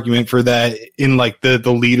easy argument for that in like the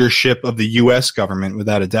leadership of the U.S. government,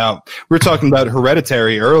 without a doubt. We were talking about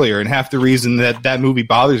Hereditary earlier, and half the reason that movie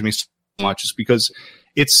bothers me so much is because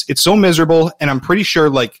it's so miserable, and I'm pretty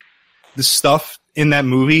sure like the stuff in that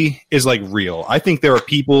movie is like real. I think there are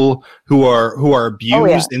people who are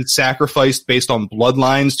abused and sacrificed based on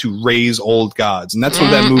bloodlines to raise old gods, and that's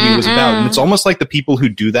what that movie was about. And it's almost like the people who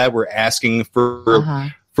do that were asking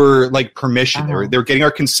for like permission. They're getting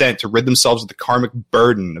our consent to rid themselves of the karmic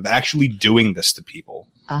burden of actually doing this to people.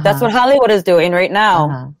 That's what Hollywood is doing right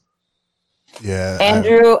now. Yeah.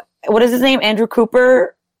 Andrew, what is his name? Andrew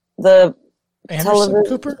Cooper, the Anderson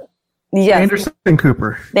Cooper. Yes. Anderson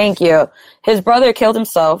Cooper. Thank you. His brother killed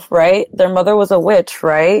himself, right? Their mother was a witch,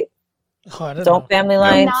 right? Oh, I Don't family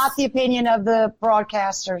lines. Not the opinion of the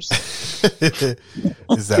broadcasters. Is that This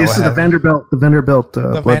what is the happened? Vanderbilt The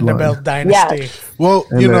bloodline. Vanderbilt dynasty. Well,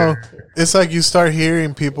 And you know, it's like you start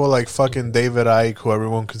hearing people like fucking David Icke, who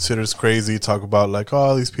everyone considers crazy, talk about like,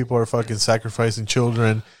 oh, these people are fucking sacrificing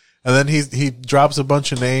children, and then he drops a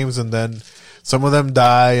bunch of names, and then some of them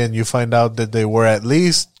die, and you find out that they were at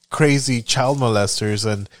least crazy child molesters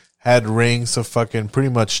and had rings of fucking pretty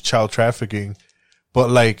much child trafficking. But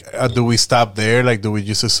like, do we stop there? Like, do we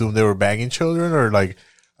just assume they were banging children, or like,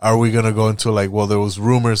 are we gonna go into like, well, there was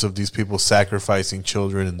rumors of these people sacrificing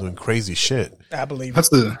children and doing crazy shit? I believe That's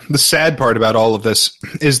the sad part about all of this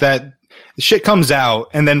is that shit comes out,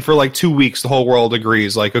 and then for like 2 weeks, the whole world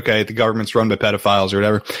agrees, like, okay, the government's run by pedophiles or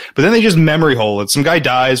whatever. But then they just memory hole it. Some guy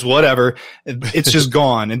dies, whatever. It's just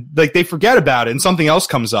gone. And like, they forget about it, and something else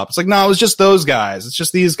comes up. It's like, no, it was just those guys. It's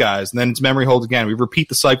just these guys. And then it's memory hold again. We repeat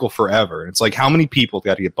the cycle forever. And it's like, how many people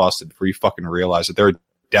got to get busted before you fucking realize that there are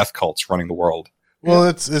death cults running the world? Well,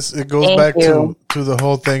 it goes back to the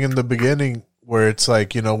whole thing in the beginning where it's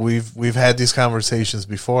like, you know, we've had these conversations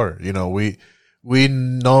before. You know, we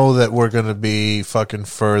know that we're gonna be fucking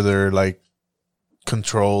further like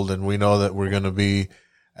controlled, and we know that we're gonna be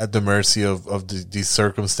at the mercy of these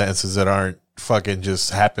circumstances that aren't fucking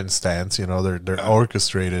just happenstance. You know, they're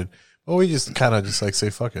orchestrated. But we just kind of just like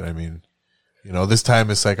say fuck it. I mean, you know, this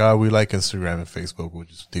time it's like, oh, we like Instagram and Facebook. We'll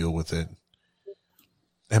just deal with it.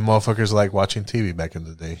 And motherfuckers like watching TV back in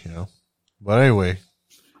the day, you know. But anyway,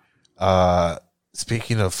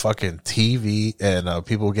 speaking of fucking TV and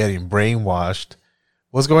people getting brainwashed,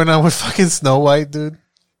 what's going on with fucking Snow White, dude?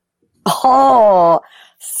 Oh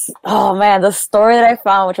man, the story that I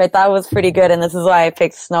found, which I thought was pretty good, and this is why I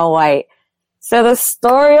picked Snow White. So the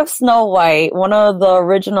story of Snow White, one of the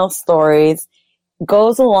original stories,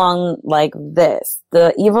 goes along like this.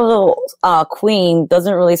 The evil queen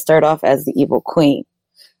doesn't really start off as the evil queen.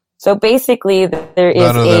 So basically, there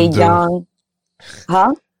is a young...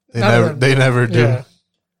 Huh? They never do. Yeah.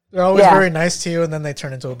 They're always very nice to you, and then they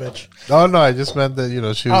turn into a bitch. Oh no, I just meant that, you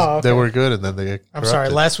know, they were good, and then they get I'm sorry.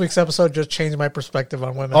 corrupted. Last week's episode just changed my perspective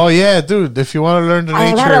on women. Oh yeah, dude! If you want to learn the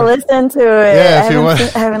nature, I gotta listen to it. Yeah,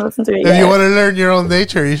 I haven't listened to it if yet. you want to learn your own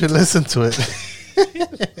nature, you should listen to it.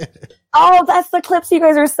 Oh, that's the clips you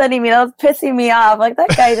guys were sending me. That was pissing me off. Like, that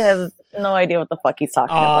guy has no idea what the fuck he's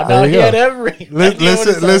talking about. No, he had every.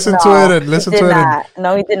 Listen to it and listen to it.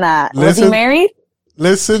 No, he did not. Was he married?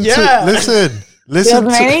 Listen. He was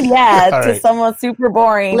married, to someone super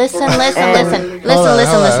boring. Listen. Hold on.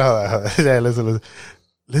 Yeah, listen.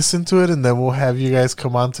 Listen to it, and then we'll have you guys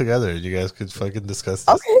come on together. You guys could fucking discuss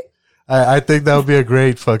this. Okay. I think that would be a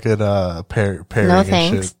great fucking pairing. No, and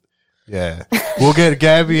thanks. shit. Yeah, we'll get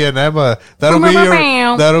Gabby and Emma. That'll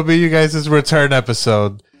be you guys' return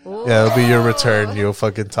episode. Yeah, it'll be your return. You'll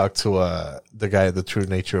fucking talk to the guy, the true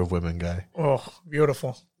nature of women guy. Oh,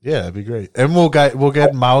 beautiful. Yeah, it'd be great. And we'll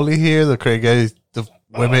get Mauli here, the crazy guy, the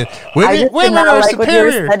women. I just did Women not are like what you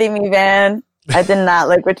were superior. sending me, Van. I did not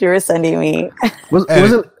like what you were sending me.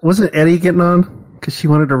 Wasn't Eddie getting on? Because she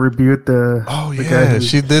wanted to rebuke the. Oh the yeah, guy who-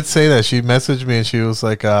 she did say that. She messaged me and she was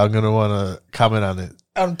like, "I'm gonna want to comment on it."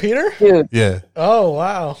 On Peter? Dude. Yeah, Oh,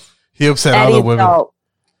 wow. he upset all the Eddie's women. dope.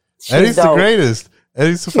 She's Eddie's the dope. greatest.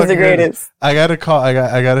 Eddie's the She's the fucking greatest. I gotta call. I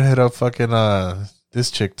gotta hit up fucking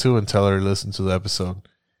this chick too and tell her to listen to the episode.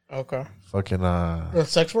 Okay. Fucking The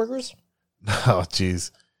sex workers? oh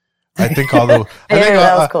jeez. I think all the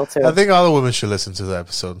that was cool, too. I think all the women should listen to the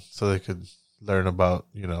episode so they could learn about,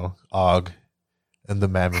 you know, Og and the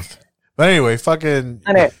mammoth. But anyway, fucking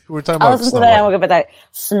Okay. we're talking I'll about listen Snow to that and White. we'll get back to that.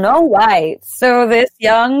 Snow White. So this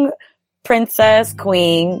young princess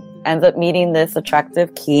queen ends up meeting this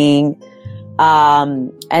attractive king.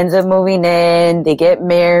 Ends up moving in. They get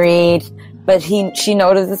married, but she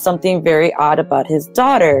notices something very odd about his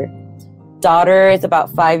daughter. Daughter is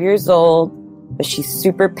about 5 years old, but she's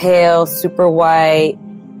super pale, super white,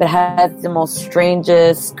 but has the most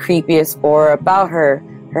strangest, creepiest aura about her.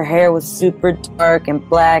 Her hair was super dark and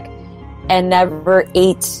black, and never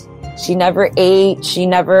ate. She never ate. She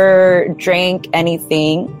never drank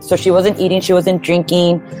anything. So she wasn't eating. She wasn't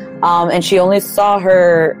drinking. And she only saw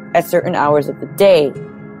her at certain hours of the day,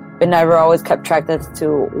 but never always kept track as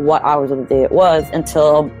to what hours of the day it was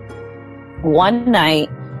until one night,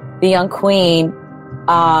 the young queen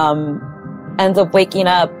ends up waking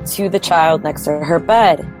up to the child next to her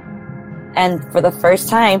bed. And for the first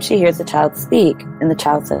time, she hears the child speak, and the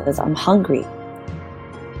child says, "I'm hungry."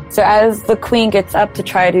 So as the queen gets up to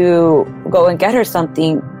try to go and get her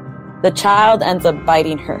something, the child ends up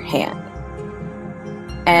biting her hand.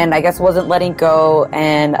 And I guess wasn't letting go,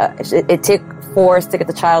 and it took force to get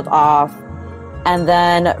the child off. And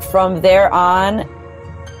then from there on,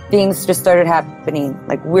 things just started happening.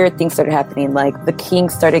 Like weird things started happening. Like the king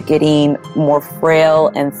started getting more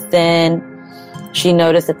frail and thin. She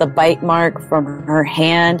noticed that the bite mark from her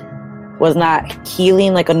hand was not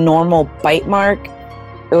healing like a normal bite mark.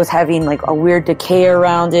 It was having like a weird decay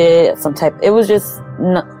around it, it was just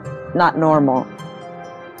not normal.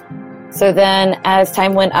 So then as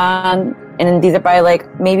time went on, and these are probably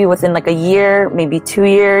like maybe within like a year, maybe 2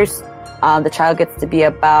 years, the child gets to be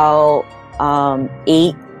about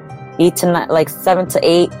 8 to 9, like 7 to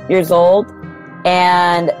 8 years old.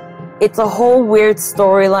 And it's a whole weird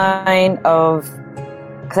storyline of,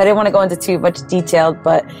 because I didn't want to go into too much detail,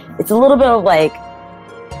 but it's a little bit of like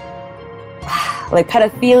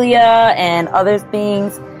pedophilia and other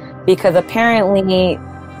things, because apparently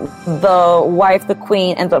the wife, the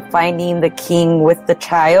queen, ends up finding the king with the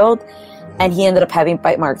child, and he ended up having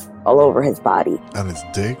bite marks all over his body. On his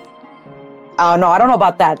dick? Oh, no, I don't know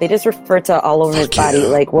about that. They just refer to all over his body,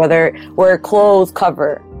 like where clothes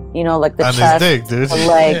cover, like the on chest. On his dick, dude. The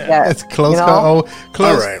leg, it's clothes cover.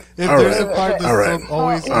 Clothes. All right. If all there's right. a part that's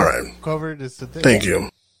always all right. covered, it's the dick. Thank you.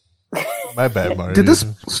 My bad, Marty. Did this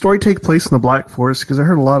story take place in the Black Forest? Because I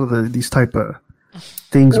heard a lot of these type of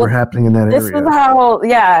things were happening in that This area. is how,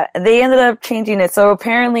 they ended up changing it. So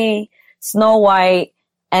apparently Snow White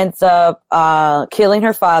ends up killing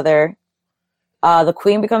her father. The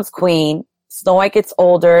queen becomes queen. Snow White gets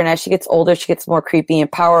older, and as she gets older, she gets more creepy and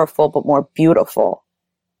powerful, but more beautiful.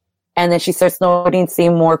 And then she starts noticing,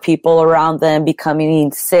 seeing more people around them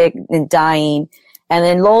becoming sick and dying. And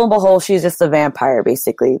then lo and behold, she's just a vampire,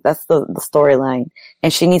 basically. That's the storyline.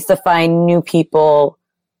 And she needs to find new people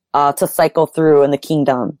to cycle through in the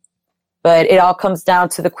kingdom. But it all comes down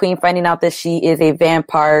to the queen finding out that she is a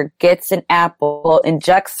vampire, gets an apple,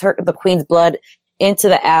 injects the queen's blood into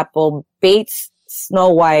the apple, baits Snow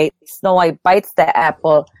White. Snow White bites the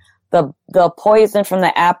apple. The poison from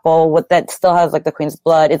the apple, that still has like the queen's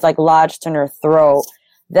blood, is like lodged in her throat.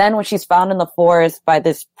 Then when she's found in the forest by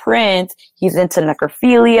this prince, he's into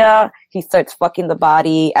necrophilia. He starts fucking the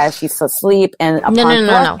body as she's asleep, and upon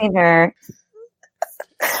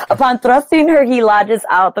thrusting her, he lodges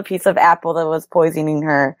out the piece of apple that was poisoning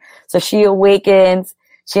her. So she awakens.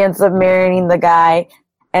 She ends up marrying the guy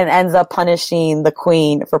and ends up punishing the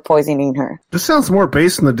queen for poisoning her. This sounds more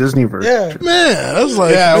based in the Disneyverse. Yeah, man, that's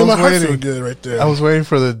like I my was heart waiting. feel good right there. I was waiting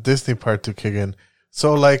for the Disney part to kick in.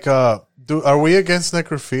 So, like, are we against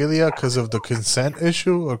necrophilia because of the consent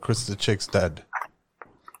issue, or because the chick's dead?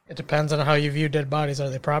 It depends on how you view dead bodies. Are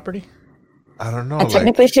they property? I don't know. And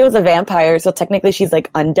technically, she was a vampire, so technically, she's like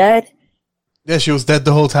undead. Yeah, she was dead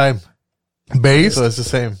the whole time. Based, so it's the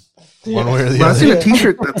same. One way or the But I other. seen a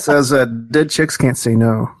T-shirt that says "Dead chicks can't say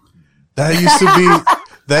no." That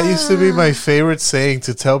used to be my favorite saying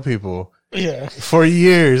to tell people. Yeah. For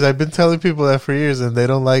years, I've been telling people that for years, and they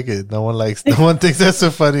don't like it. No one thinks that's a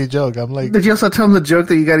funny joke. I'm like, Did you also tell them the joke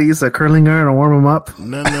that you got to use a curling iron to warm them up?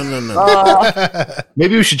 No.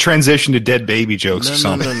 Maybe we should transition to dead baby jokes or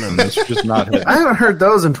something. No. That's just not it. I haven't heard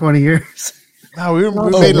those in 20 years. no, we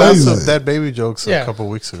made lots of dead baby jokes a couple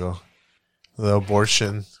weeks ago. The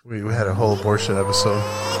abortion. We had a whole abortion episode.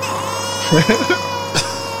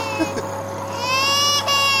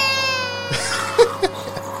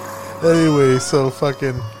 Anyway, so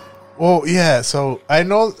fucking... Well, yeah, so I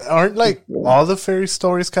know... Aren't, like, all the fairy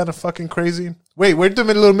stories kind of fucking crazy? Wait, where'd the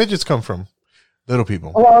little midgets come from? Little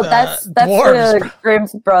people. Well, that's the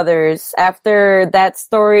Grimm's brothers. After that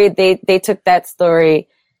story, they took that story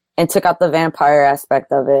and took out the vampire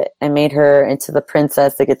aspect of it and made her into the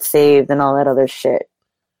princess that gets saved and all that other shit.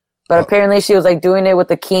 But apparently she was like doing it with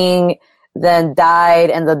the king, then died,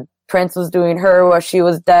 and the prince was doing her while she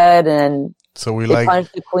was dead, and so we they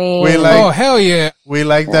punched the queen. Oh, hell yeah. We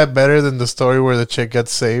like that better than the story where the chick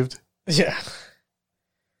gets saved. Yeah.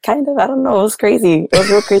 Kind of. I don't know. It was crazy. It was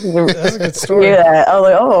real crazy. That's a good story. Yeah. I was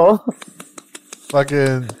like, oh.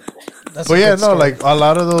 Fucking. That's but a yeah, good no, story. like a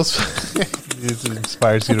lot of those. It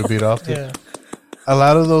inspires you to beat off. Dude. Yeah. A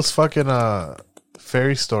lot of those fucking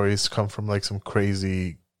fairy stories come from like some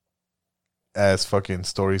crazy ass fucking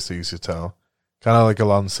stories they used to tell. Kind of like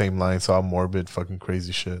along the same lines, all morbid, fucking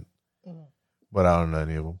crazy shit. But I don't know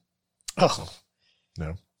any of them. Oh.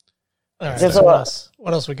 No. All right. There's So a-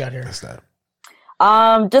 what else we got here? That's that.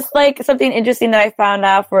 Just like something interesting that I found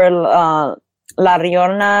out for La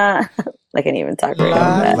Llorona. I can't even talk right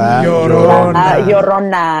now. La Llorona.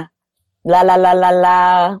 Llorona. La la la la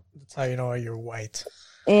la. That's how you know you're white.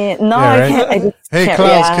 No, Yeah, I right? can't. I just Hey, can't, Klaus,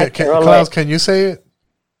 yeah, I can't relate. Klaus, can you say it?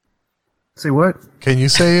 Say what? Can you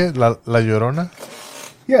say it? La Llorona?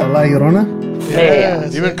 Yeah, La Llorona. Yeah.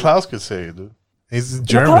 Even Klaus could say it, dude. He's Klaus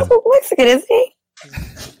German. is Mexican, is he?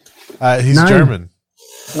 He's Nine. German.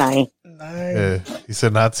 Nine. Yeah, he's a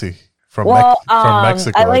Nazi from, Well, from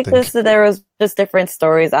Mexico, I like think. this. That there was just different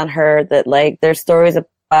stories on her. That like there's stories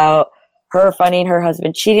about her finding her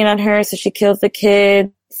husband cheating on her, so she kills the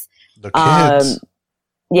kids. The kids.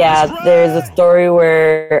 Yeah, there's a story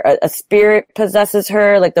where a spirit possesses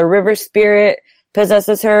her, like the river spirit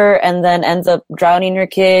possesses her, and then ends up drowning her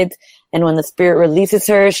kids. And when the spirit releases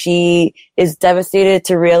her, she is devastated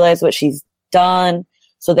to realize what she's done.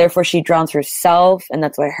 So therefore, she drowns herself, and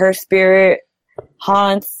that's why her spirit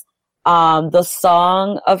haunts. The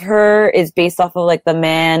song of her is based off of like the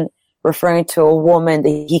man referring to a woman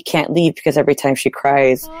that he can't leave because every time she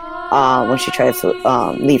cries when she tries to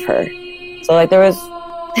leave her. So like there was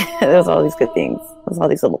all these good things. There's all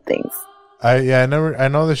these little things. I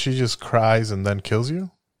know that she just cries and then kills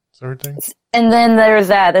you. Sort of thing. And then there's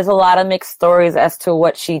that. There's a lot of mixed stories as to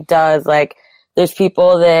what she does. Like there's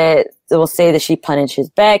people that will say that she punishes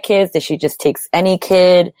bad kids, that she just takes any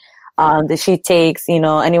kid, that she takes,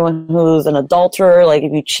 anyone who's an adulterer. Like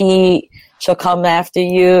if you cheat, she'll come after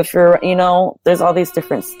you. If you're, there's all these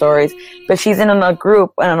different stories. But she's in a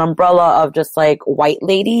group and an umbrella of just like white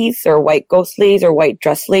ladies or white ghost ladies or white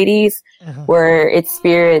dress ladies, where it's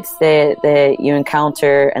spirits that you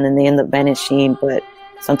encounter and then they end up vanishing, but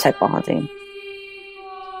some type of haunting.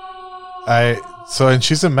 And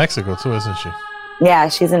she's in Mexico too, isn't she? Yeah,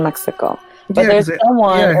 she's in Mexico. But Yeah, there's 'cause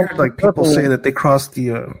someone. I heard like people say that they crossed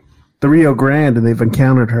the Rio Grande and they've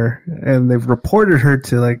encountered her and they've reported her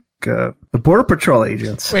to like the Border Patrol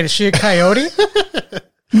agents. Wait, is she a coyote?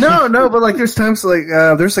 No, but like there's times like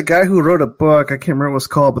there's a guy who wrote a book, I can't remember what it's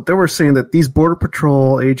called, but they were saying that these Border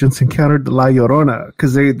Patrol agents encountered the La Llorona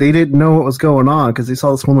because they didn't know what was going on because they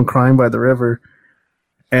saw this woman crying by the river.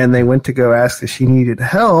 And they went to go ask if she needed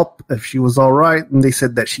help, if she was all right, and they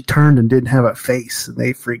said that she turned and didn't have a face, and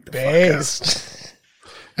they freaked the fuck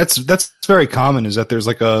out. That's very common. Is that there's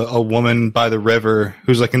like a woman by the river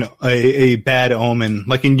who's like a bad omen.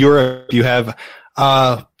 Like in Europe, you have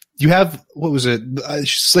what was it?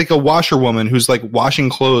 She's like a washerwoman who's like washing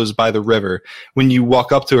clothes by the river. When you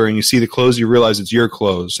walk up to her and you see the clothes, you realize it's your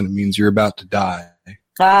clothes, and it means you're about to die.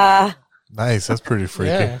 Nice. That's pretty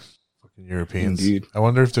freaky. Yeah. Europeans. Indeed. I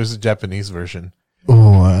wonder if there's a Japanese version.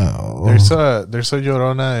 Oh wow! There's a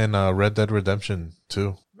Llorona in Red Dead Redemption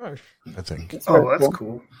 2, I think. Oh, that's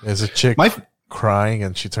cool. There's a chick crying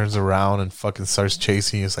and she turns around and fucking starts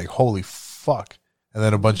chasing you. It's like holy fuck! And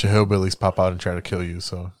then a bunch of hillbillies pop out and try to kill you.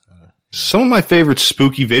 So some of my favorite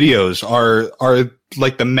spooky videos are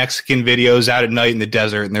like the Mexican videos out at night in the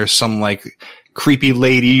desert, and there's some like creepy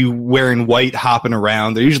lady wearing white hopping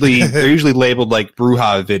around. They're usually labeled like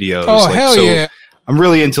bruja videos. Oh, like, hell yeah. I'm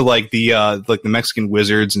really into like the Mexican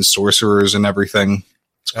wizards and sorcerers and everything.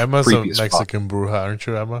 It's Emma's a creepy as fuck. Mexican bruja, aren't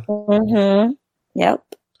you, Emma? Mm-hmm. Yep.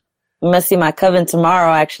 I'm gonna see my coven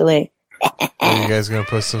tomorrow, actually. Are you guys gonna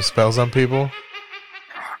put some spells on people?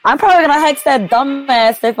 I'm probably gonna hex that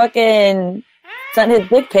dumbass that fucking sent his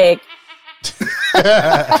dick pic.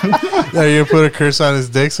 Are you gonna put a curse on his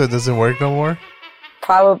dick so it doesn't work no more?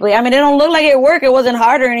 Probably. I mean, it don't look like it worked. It wasn't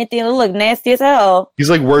hard or anything. It looked nasty as hell. He's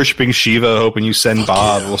like worshiping Shiva, hoping you send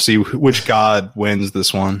Bob. We'll see which god wins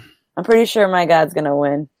this one. I'm pretty sure my god's gonna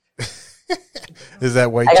win. Is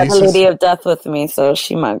that white I got Jesus? the Lady of Death with me, so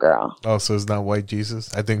she my girl. Oh, so it's not white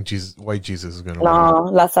Jesus? I think white Jesus is gonna No,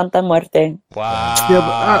 win. La Santa Muerte. Wow. Yeah,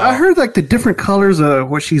 but I heard like the different colors of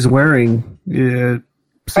what she's wearing. Yeah,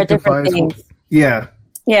 Are different things. Yeah.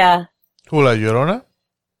 Yeah. Who, La Llorona?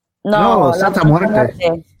 No, No, La Santa Santa Muerte.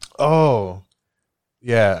 Muerte. Oh,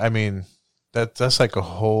 yeah. I mean, that's like a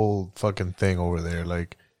whole fucking thing over there,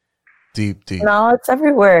 like deep. No, it's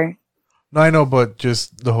everywhere. No, I know, but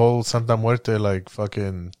just the whole Santa Muerte, like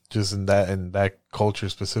fucking, just in that culture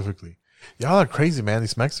specifically. Y'all are crazy, man.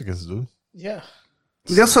 These Mexicans, dude. Yeah.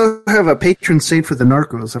 We also have a patron saint for the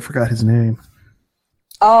narcos. I forgot his name.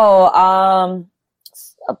 Oh,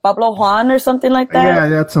 Pablo Juan or something like that. Yeah,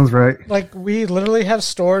 that sounds right. Like, we literally have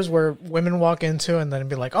stores where women walk into and then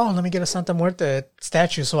be like, oh, let me get a Santa Muerte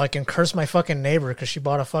statue so I can curse my fucking neighbor because she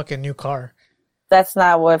bought a fucking new car. That's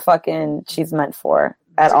not what fucking she's meant for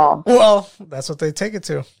at all. Well, that's what they take it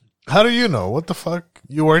to. How do you know? What the fuck?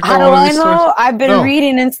 You worked How at do one of I these know? stores? I've been No.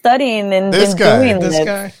 reading and studying and This been guy. doing This this.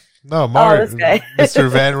 guy. No, Mark. this guy. Mr.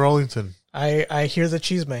 Van Rollington. I hear the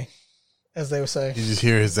chisme, as they would say. You just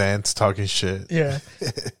hear his aunts talking shit. Yeah.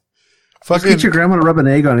 Just Fucking get your grandma to rub an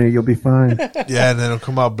egg on you. You'll be fine. yeah, and then it'll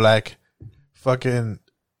come out black. Fucking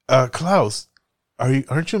Klaus,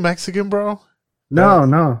 aren't you Mexican, bro?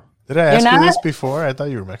 No. Did I ask You're you not? this before? I thought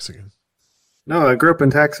you were Mexican. No, I grew up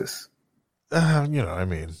in Texas. I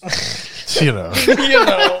mean, you know.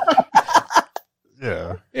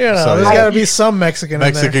 Yeah. So, there's got to be some Mexican in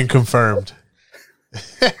there. Mexican confirmed.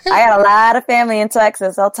 I got a lot of family in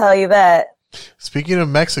Texas, I'll tell you that. Speaking of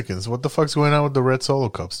Mexicans, what the fuck's going on with the red Solo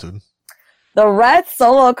cups, dude? The red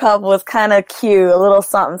Solo cup was kind of cute, a little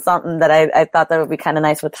something that I thought that would be kind of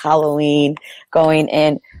nice with Halloween going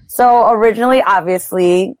in. So originally,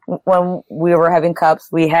 obviously, when we were having cups,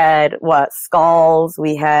 we had skulls,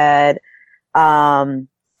 we had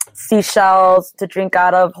seashells to drink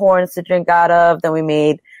out of, horns to drink out of. Then we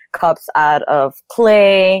made cups out of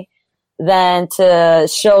clay. Then to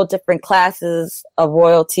show different classes of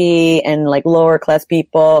royalty and like lower class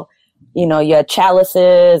people, you had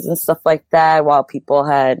chalices and stuff like that, while people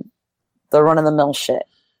had the run-of-the-mill shit,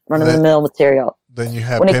 run-of-the-mill material. Then you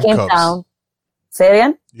had when pimp it came cups. down, say it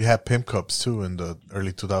again? You had pimp cups too in the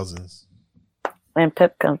early 2000s. And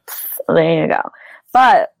pimp cups, there you go.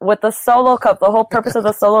 But with the Solo cup, the whole purpose of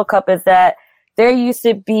the Solo cup is that there used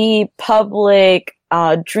to be public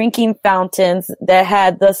drinking fountains that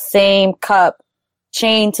had the same cup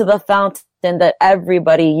chained to the fountain that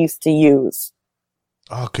everybody used to use.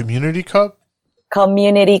 Oh, community cup?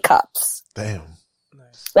 Community cups. Damn.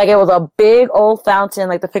 Like it was a big old fountain,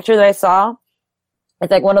 like the picture that I saw.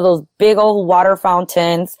 It's like one of those big old water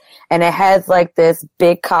fountains, and it has like this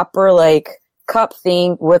big copper like cup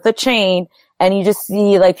thing with a chain, and you just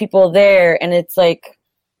see like people there, and it's like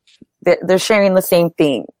they're sharing the same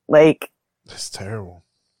thing. Like That's terrible.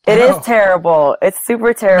 it is terrible. It's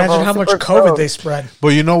super terrible. Imagine how much super COVID gross. they spread. But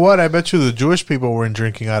you know what? I bet you the Jewish people weren't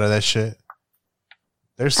drinking out of that shit.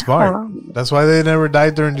 They're smart. That's why they never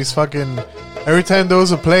died during these fucking... Every time there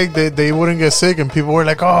was a plague, they wouldn't get sick, and people were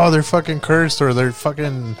like, oh, they're fucking cursed, or they're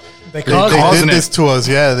fucking... They did this to us.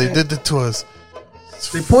 Yeah, they did it to us.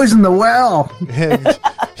 They poisoned the well.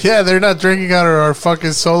 Yeah, they're not drinking out of our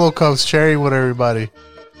fucking Solo cups, sharing with everybody.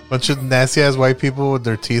 Bunch of nasty-ass white people with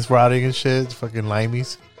their teeth rotting and shit. Fucking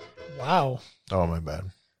limeys. Wow. Oh, my bad.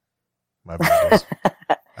 My bad. guys.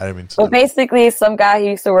 I didn't mean to. Well, basically, some guy who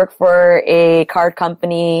used to work for a card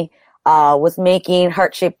company was making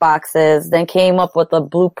heart-shaped boxes, then came up with a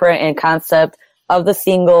blueprint and concept of the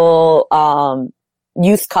single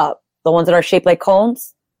use cup, the ones that are shaped like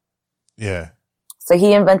cones. Yeah. So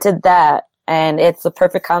he invented that, and it's the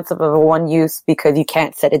perfect concept of a one use because you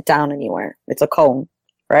can't set it down anywhere. It's a cone,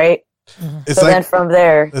 right? It's so like, then from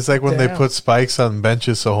there, it's like when they put spikes on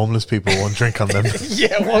benches so homeless people won't drink on them.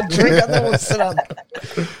 Yeah, won't drink on them, won't sit on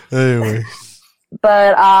them. Anyway.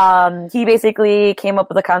 But he basically came up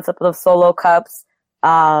with the concept of Solo cups,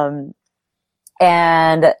 and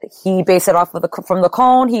he based it off of from the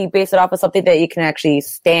cone. He based it off of something that you can actually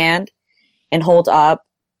stand and hold up.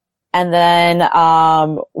 And then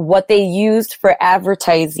what they used for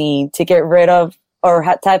advertising to get rid of or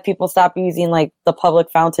to have people stop using like the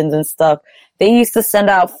public fountains and stuff, they used to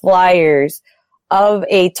send out flyers of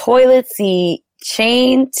a toilet seat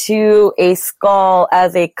chained to a skull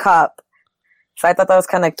as a cup. So I thought that was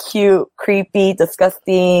kind of cute, creepy,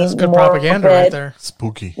 disgusting. That's good propaganda right there.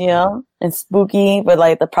 Spooky. And spooky, but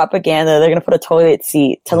like the propaganda, they're going to put a toilet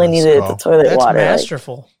seat telling you that it's a toilet That's water. like-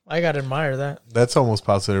 masterful. I got to admire that. That's almost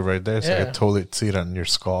positive right there. It's like Yeah. a toilet seat on your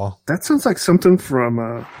skull. That sounds like something from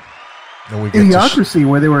And we get to Idiocracy,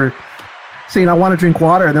 where they were saying, I want to drink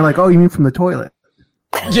water. And they're like, oh, you mean from the toilet?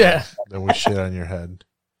 Yeah. Then we shit on your head.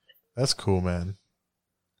 That's cool, man.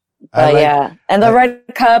 But yeah, and the red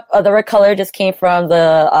cup, the red color just came from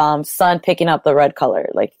the sun picking up the red color,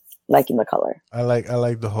 like liking the color. I like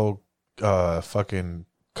the whole fucking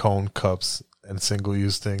cone cups and single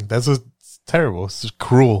use thing. That's just terrible. It's just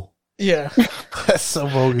cruel. Yeah. That's so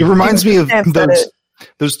bogus. It reminds me of Can't said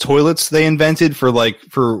those toilets they invented for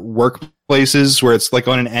workplaces where it's like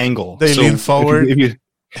on an angle. They lean forward.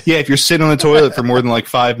 If you're sitting on the toilet for more than like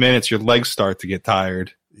 5 minutes, your legs start to get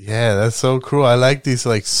tired. Yeah, that's so cruel. I like these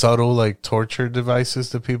like subtle like torture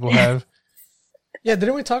devices that people have. Yeah,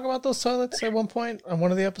 didn't we talk about those toilets at one point on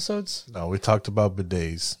one of the episodes? No, we talked about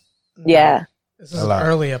bidets. Yeah. This is an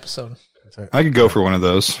early episode. I could go for one of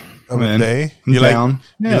those. A bidet? I'm You down.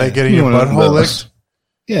 like you like getting your one of butthole those. licked?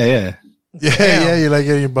 Yeah. Yeah, you like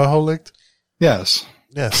getting your butthole licked? Yes.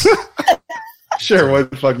 Yes. Sure, why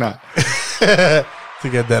the fuck not? To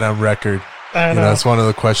get that on record. I know. That's one of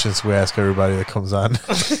the questions we ask everybody that comes on.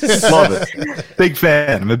 Love it. Big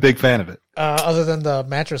fan. I'm a big fan of it. Other than the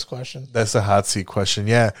mattress question. That's a hot seat question.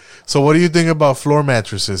 Yeah. So what do you think about floor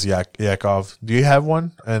mattresses, Yakov? Do you have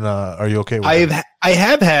one? And are you okay with it? I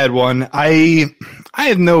have had one. I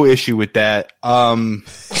have no issue with that.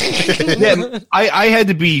 Yeah, I had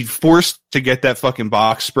to be forced to get that fucking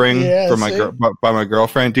box spring for by my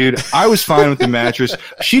girlfriend, dude. I was fine with the mattress.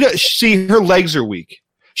 See, her legs are weak.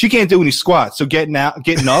 She can't do any squats, so getting up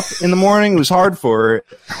in the morning was hard for her.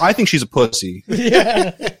 I think she's a pussy.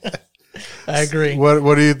 Yeah, I agree.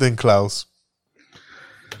 What do you think, Klaus?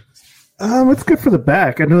 It's good for the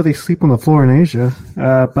back. I know they sleep on the floor in Asia,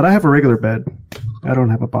 but I have a regular bed. I don't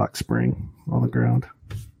have a box spring on the ground.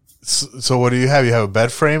 So what do you have? You have a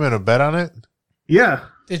bed frame and a bed on it? Yeah.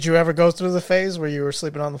 Did you ever go through the phase where you were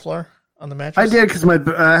sleeping on the floor on the mattress? I did because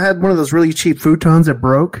I had one of those really cheap futons that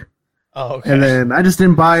broke. Oh, okay. And then I just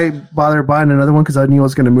didn't bother buying another one because I knew I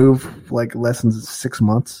was going to move like less than 6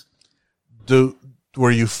 months.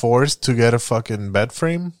 Were you forced to get a fucking bed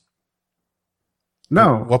frame?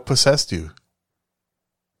 No. What possessed you?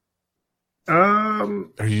 Are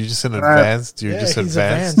you just an advanced? You're just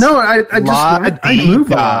advanced. No, I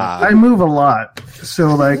move a lot. I move a lot.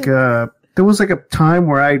 So like, there was like a time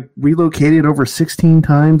where I relocated over 16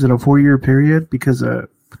 times in a 4-year period because of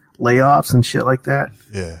layoffs and shit like that.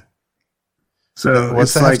 Yeah. So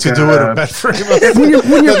what's it's that like, have to do with a bed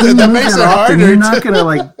frame? when you're that makes it often, harder. you're not gonna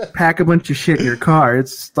like pack a bunch of shit in your car.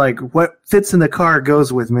 It's like what fits in the car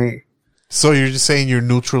goes with me. So you're just saying your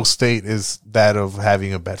neutral state is that of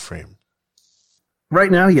having a bed frame. Right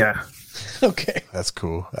now, yeah. Okay. That's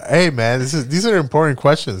cool. Hey, man, these are important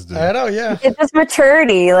questions, dude. I know, yeah. It's just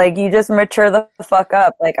maturity. Like, you just mature the fuck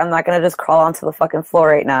up. Like, I'm not going to just crawl onto the fucking floor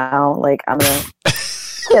right now. Like, I'm going to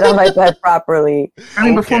get on my bed properly. I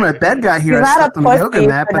mean, before my bed got here, You're I not slept a on the yoga pussy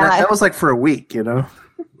mat, for but not- that was like for a week, you know?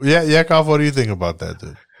 Yeah, Yakov, what do you think about that,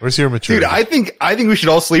 dude? Where's your maturity? Dude, I think we should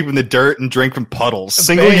all sleep in the dirt and drink from puddles.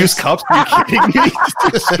 Single-use cups? Are you kidding me?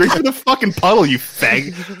 Just drink from the fucking puddle, you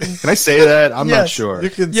fag. Can I say that? I'm not sure. You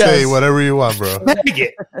can say whatever you want, bro.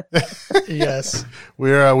 Yes.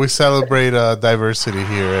 We celebrate diversity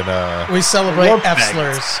here, and We celebrate Love F faggots.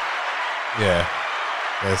 slurs. Yeah.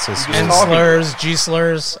 That's so sweet. N slurs, G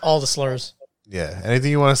slurs, all the slurs. Yeah.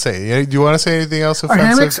 Anything you want to say? Yeah, do you want to say anything else Are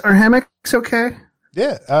offensive? hammocks okay?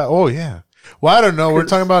 Yeah. Oh, yeah. Well, I don't know. We're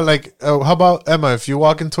talking about like, how about Emma? If you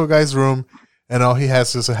walk into a guy's room and all he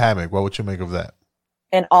has is a hammock, what would you make of that?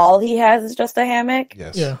 And all he has is just a hammock?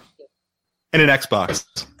 Yes. Yeah. And an Xbox.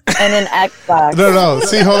 And an Xbox. No.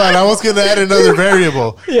 See, hold on. I was going to add another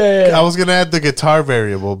variable. Yeah. I was going to add the guitar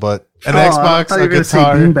variable, but an I Xbox, thought you a were gonna say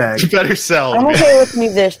guitar. beanbag. You better sell. I'm man. okay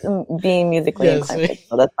with being musically inclined,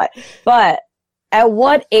 so that's fine. But at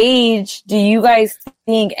what age do you guys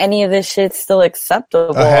think any of this shit's still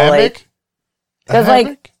acceptable? A hammock? Because,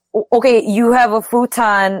 like, okay, you have a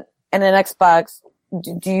futon and an Xbox.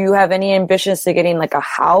 Do you have any ambitions to getting, like, a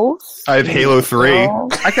house? I have Halo 3.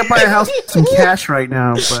 I could buy a house with some cash right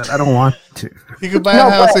now, but I don't want to. You could buy a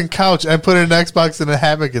house and couch and put an Xbox and a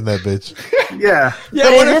hammock in that bitch. Yeah.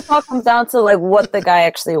 But it just all comes down to, like, what the guy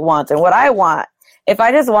actually wants. And what I want, if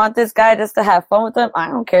I just want this guy just to have fun with him, I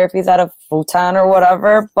don't care if he's at a futon or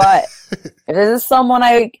whatever. But if this is someone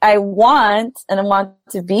I want and I want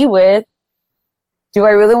to be with, do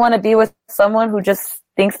I really want to be with someone who just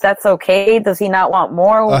thinks that's okay? Does he not want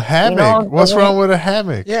more? A hammock? You know, What's wrong with a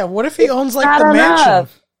hammock? Yeah, what if he owns like not the mansion?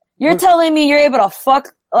 enough. You're telling me you're able to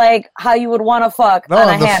fuck like how you would want to fuck No, on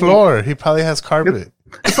a on the hammock. floor. He probably has carpet.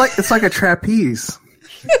 It's like a trapeze.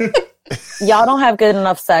 Y'all don't have good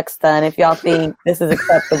enough sex then if y'all think this is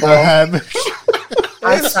acceptable. A hammock.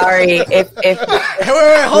 I'm sorry. If Wait,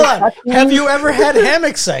 hold on. Have you ever had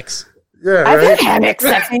hammock sex? Yeah, I've right? had hammock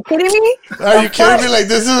sex. Are you kidding me? Are you kidding me? Like,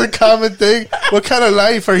 this is a common thing? What kind of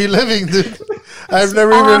life are you living, dude? I've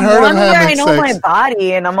never even heard of one where hammock I know sex. my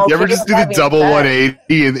body and I'm okay. You ever just with do the having double sex.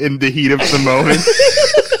 180 in the heat of the moment?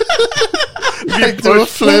 Like, do a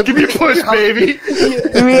flip. Give me a push, baby.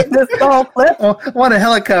 You mean this the whole flip? I want a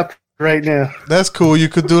helicopter right now. That's cool. You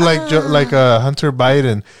could do like a Hunter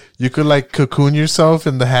Biden. You could like cocoon yourself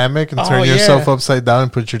in the hammock and Oh, turn yeah. yourself upside down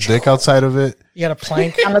and put your dick outside of it. You got a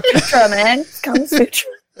plank? Kama Sutra, man. Kama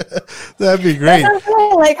Sutra. That'd be great. That's what I'm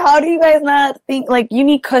saying. Like, how do you guys not think like you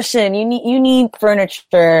need cushion? You need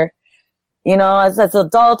furniture. You know, as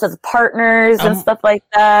adults, as partners, and stuff like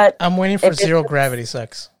that. I'm waiting for If it's- zero gravity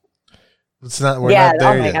sex. It's not. We're Yeah, not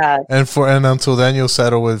there oh my yet. God. And until then, you'll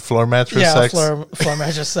settle with floor mattress Yeah, sex. floor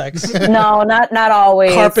mattress sex. No, not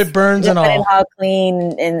always. Carpet burns and Depending all. how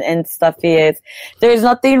clean and stuff he is. There's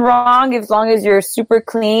nothing wrong as long as you're super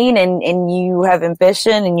clean and you have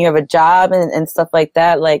ambition and you have a job and stuff like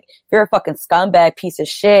that. Like, if you're a fucking scumbag piece of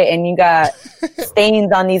shit and you got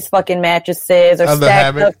stains on these fucking mattresses or On the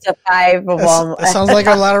stacked hammock. up to 5 of them. That sounds like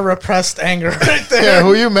a lot of repressed anger right there. Yeah,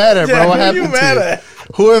 who you mad at, bro? Yeah, What who happened you mad to at?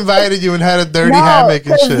 Who invited you and had a dirty No, hammock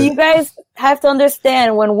and 'cause shit? you guys have to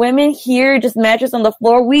understand, when women hear just mattress on the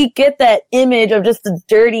floor, we get that image of just a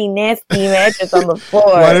dirty, nasty mattress on the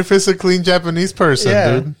floor. What if it's a clean Japanese person,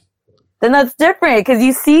 dude? Then that's different, because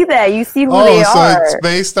you see that. You see who Oh, they so are. it's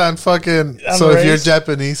based on fucking. On So if you're race.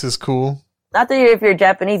 Japanese, it's cool. Not that if you're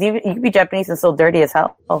Japanese, you can be Japanese and still dirty as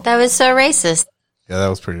hell. That was so racist. Yeah, that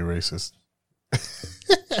was pretty racist.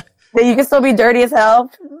 That you can still be dirty as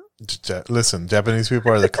hell. Listen, Japanese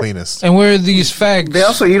people are the cleanest. And where are these fags? They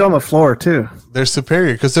also eat on the floor too. They're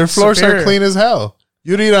superior because their floors are Superior. clean as hell.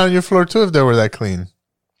 You'd eat on your floor too if they were that clean.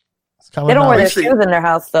 They don't wear their shoes in their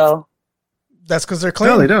house, though. That's because they're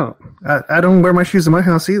clean. No, they don't. I don't wear my shoes in my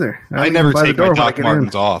house either. I never by the take my door when I Doc get in.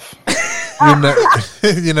 Martens off.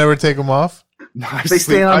 You never take them off. They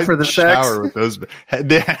stay on for the sex. shower with those.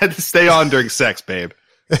 They had to stay on during sex, babe.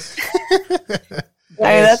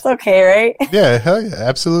 I mean, that's okay, right? Yeah, hell yeah,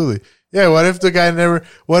 absolutely. Yeah, what if the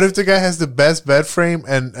guy has the best bed frame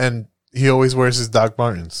and he always wears his Doc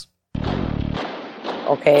Martens?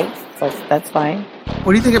 Okay, so that's fine.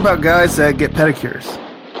 What do you think about guys that get pedicures?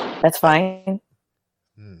 That's fine.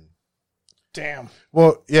 Damn.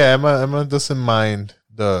 Well, yeah, Emma doesn't mind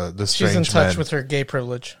the She's strange in touch men. with her gay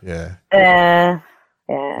privilege. Yeah. Yeah.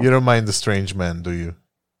 You don't mind the strange men, do you?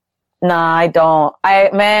 Nah, I don't.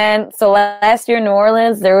 So last year in New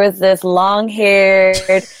Orleans, there was this long-haired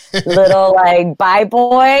little like bi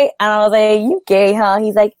boy, and I was like, "You gay, huh?"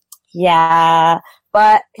 He's like, "Yeah,"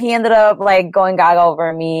 but he ended up like going gaga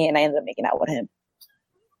over me, and I ended up making out with him.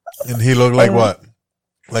 And he looked like what?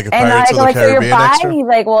 Like a And I Pirates of go the like, "So you're Caribbean bi?" extra? He's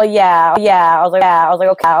like, "Well, yeah." I was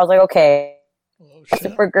like, "Okay."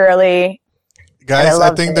 Super girly. Guys, I I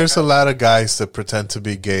loved think it. there's a lot of guys that pretend to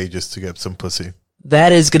be gay just to get some pussy.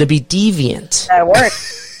 That is going to be deviant. That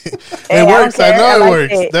works. It works. I know it like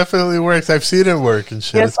works. it. Definitely works. I've seen it work and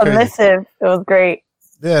shit. You're It's crazy. submissive. It was great.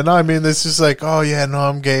 Yeah, no, I mean, it's just like, oh, yeah, no,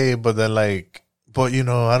 I'm gay, but then, like, but, you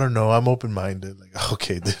know, I don't know, I'm open-minded. Like,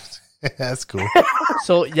 okay, dude, that's cool.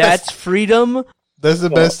 So that's freedom. That's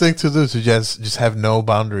the best thing to do, to just have no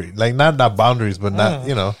boundary. Like, not boundaries, but not,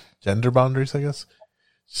 you know, gender boundaries, I guess.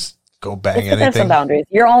 Just go bang It depends anything. on boundaries.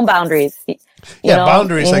 Your own boundaries. You Yeah, know?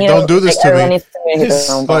 boundaries, And, like, you know, don't do this like, to everyone me. needs to make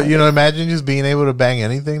their own But, you know, imagine just being able to bang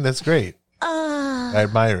anything. That's great. I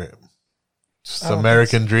admire it. Just I don't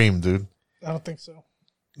American dream, dude. I don't think so.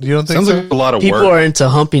 You don't think Sounds so? like a lot of People work. are into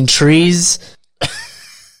humping trees.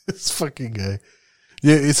 This fucking guy.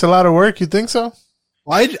 Yeah, it's a lot of work. You think so?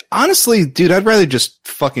 Well, honestly, dude, I'd rather just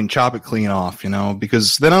fucking chop it clean off, you know,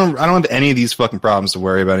 because then I don't have any of these fucking problems to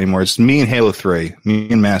worry about anymore. It's me and Halo 3, me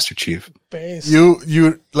and Master Chief.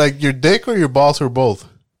 You like your dick or your balls or both?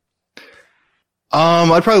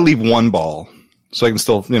 I'd probably leave one ball so I can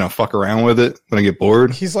still, you know, fuck around with it when I get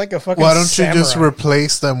bored. He's like a fucking Why don't you just samurai.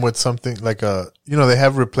 replace them with something like they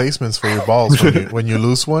have replacements for your balls when you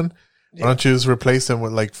lose one. Why don't you just replace them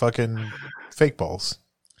with like fucking fake balls?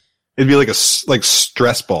 It'd be like like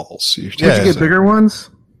stress balls. Did you get bigger ones?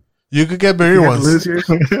 You could get bigger You had to ones. lose yours?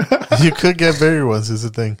 You could get bigger ones. Is the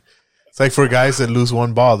thing. It's like for guys that lose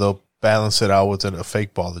one ball, they'll balance it out with a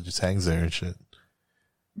fake ball that just hangs there and shit.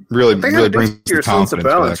 Really, They really gotta brings do your the sense of confidence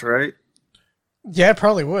balance, back. right? Yeah, it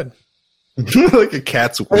probably would. Like a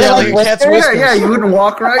cat's Yeah, like cat's whiskers. Yeah, you wouldn't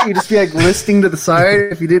walk right. You'd just be like listing to the side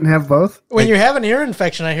if you didn't have both. When you have an ear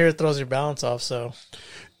infection, I hear it throws your balance off. So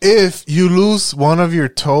If you lose one of your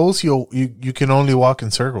toes, you can only walk in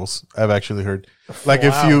circles. I've actually heard. Like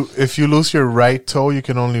Wow. if you lose your right toe, you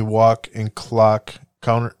can only walk in clockwise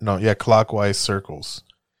circles.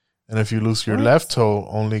 And if you lose your What? left toe,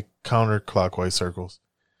 only counterclockwise circles.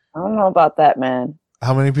 I don't know about that, man.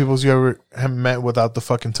 How many people you ever have met without the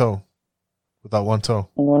fucking toe? Without one toe?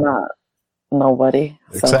 No, not nobody.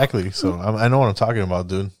 So. Exactly. So I know what I'm talking about,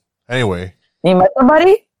 dude. Anyway. You met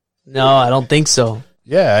somebody? No, I don't think so.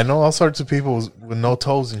 Yeah, I know all sorts of people with no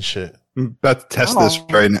toes and shit. I'm about to test this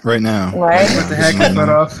right now. Right? What the heck is that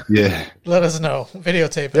off? Yeah. let us know.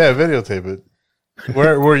 Videotape it. Yeah, videotape it.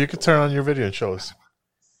 Where you could turn on your video and show us.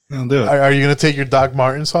 I'll do it. Are you gonna take your Doc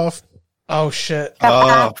Martens off? Oh shit!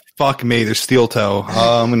 Oh fuck me! There's steel toe.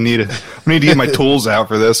 I'm gonna need to get my tools out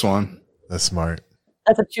for this one. That's smart.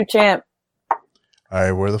 That's a true champ. All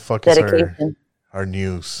right, where the fuck is Dedication. our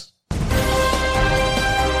news?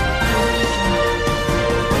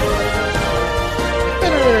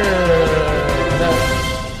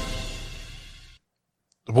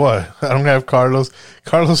 What? I don't have Carlos.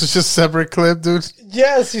 Carlos is just a separate clip, dude.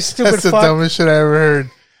 Yes, you stupid That's the fuck. dumbest shit I ever heard.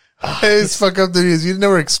 It's fuck up the news. You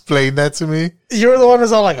never explained that to me. You're the one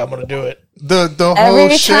who's all like, "I'm gonna do it." The whole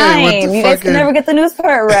Every shit time. with the You guys fucking can never get the news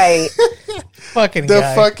part right. Fucking the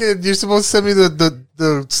guy. fucking. You're supposed to send me the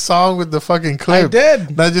the song with the fucking clip. I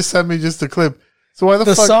did. Not just sent me just the clip. So why the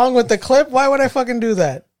fuck? song with the clip? Why would I fucking do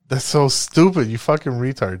that? That's so stupid. You fucking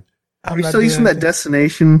retard. Are you still using that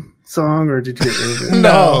Destination song, or did you get rid of it?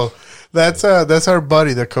 No, that's our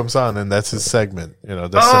buddy that comes on, and that's his segment. You know.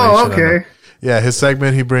 Oh, okay. Yeah, his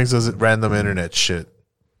segment. He brings us random internet shit.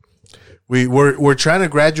 We're trying to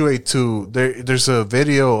graduate to there's a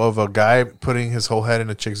video of a guy putting his whole head in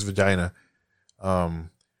a chick's vagina.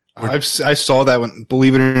 I saw that one,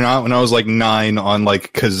 believe it or not, when I was like 9 on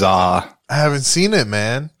like Kazaa. I haven't seen it,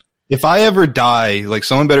 man. If I ever die, like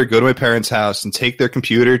someone better go to my parents' house and take their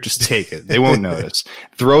computer. Just take it. They won't notice.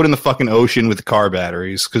 Throw it in the fucking ocean with the car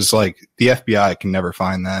batteries, because like the FBI can never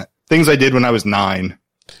find that. Things I did when I was 9.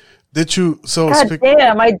 Did you? So God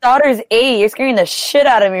damn, my daughter's 8. You're scaring the shit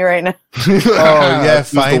out of me right now. Oh yeah,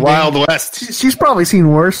 the Wild West. She's probably seen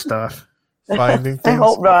worse stuff. Finding things. I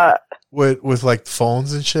hope not. With like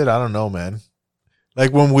phones and shit. I don't know, man.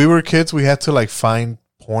 Like when we were kids, we had to like find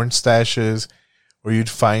porn stashes, or you'd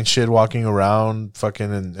find shit walking around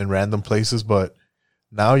fucking in random places. But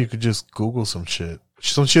now you could just Google some shit.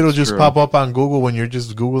 Some shit will just pop up on Google when you're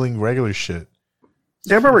just Googling regular shit.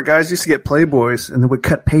 Yeah, I remember guys used to get Playboys and they would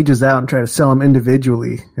cut pages out and try to sell them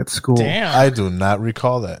individually at school. Damn. I do not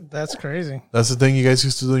recall that. That's crazy. That's the thing you guys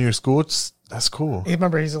used to do in your school? That's cool. You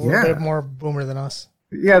remember he's a little bit more boomer than us.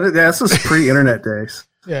 Yeah, that's just pre-internet days.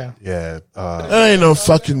 Yeah. Yeah. That ain't no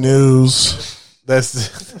fucking news.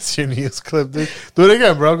 That's your news clip, dude. Do it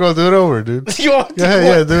again, bro. Go do it over, dude. You want to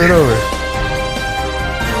Yeah, do it over.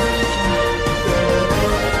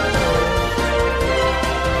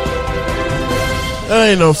 That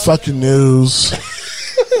ain't no fucking news.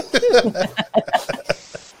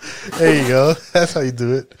 There you go. That's how you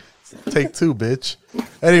do it. Take 2, bitch.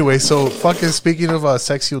 Anyway, so fucking speaking of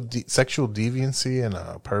sexual deviancy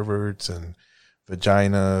and perverts and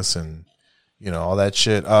vaginas and you know all that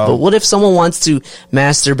shit. But what if someone wants to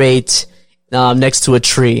masturbate next to a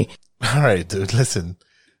tree? All right, dude. Listen,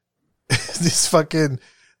 this fucking.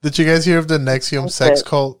 Did you guys hear of the NXIVM sex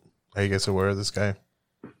cult? Are you guys aware of this guy?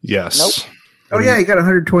 Yes. Nope. Oh yeah, he got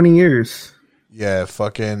 120 years. Yeah,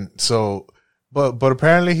 fucking. So, but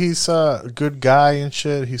apparently he's a good guy and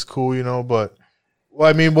shit. He's cool, you know. But well,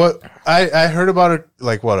 I mean, what I heard about it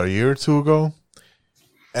like a year or 2 ago,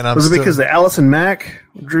 and was it because the Allison Mack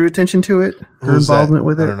drew attention to it? Her involvement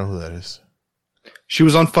with it. I don't know who that is. She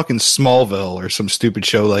was on fucking Smallville or some stupid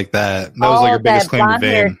show like that. That was like her biggest claim to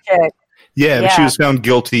fame. Chick. Yeah, but she was found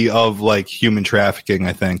guilty of like human trafficking,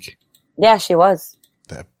 I think. Yeah, she was.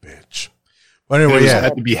 That bitch. But anyway, it was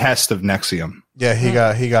at the behest of NXIVM.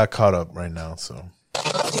 Yeah, he got caught up right now. So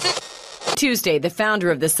Tuesday, the founder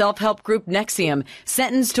of the self-help group NXIVM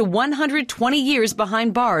sentenced to 120 years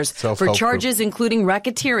behind bars for charges including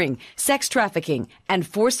racketeering, sex trafficking, and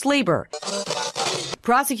forced labor.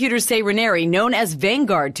 Prosecutors say Raniere, known as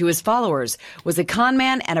Vanguard to his followers, was a con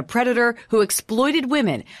man and a predator who exploited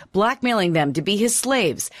women, blackmailing them to be his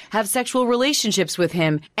slaves, have sexual relationships with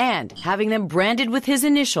him, and having them branded with his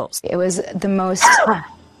initials. It was the most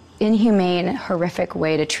inhumane, horrific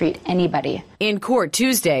way to treat anybody. In court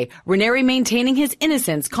Tuesday, Raniere maintaining his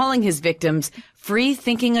innocence, calling his victims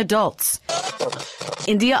free-thinking adults.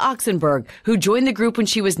 India Oxenberg, who joined the group when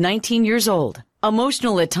she was 19 years old.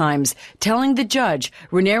 Emotional at times, telling the judge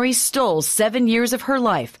Raniere stole 7 years of her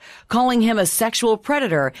life, calling him a sexual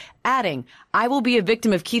predator, adding, "I will be a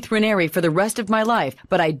victim of Keith Raniere for the rest of my life,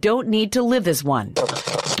 but I don't need to live as one."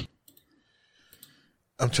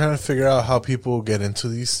 I'm trying to figure out how people get into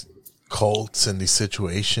these cults and these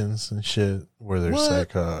situations and shit where there's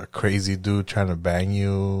like a crazy dude trying to bang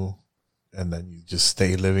you and then you just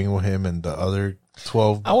stay living with him and the other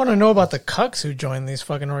 12. I want to know about the cucks who join these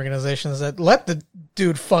fucking organizations that let the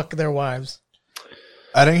dude fuck their wives.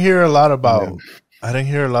 I didn't hear a lot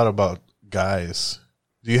about guys.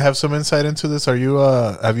 Do you have some insight into this? Are you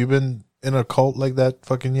have you been in a cult like that,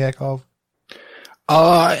 fucking Yakov?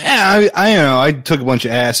 Yeah, I took a bunch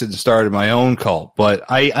of acid and started my own cult, but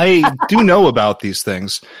I do know about these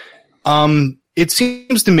things. It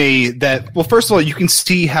seems to me that, well, first of all, you can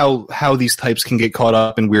see how these types can get caught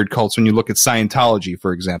up in weird cults when you look at Scientology,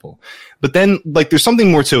 for example. But then, like, there's something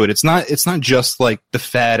more to it. It's not just like the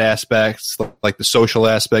fad aspects, like the social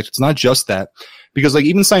aspect. It's not just that. Because, like,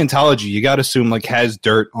 even Scientology, you got to assume, like, has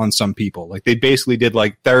dirt on some people. Like, they basically did,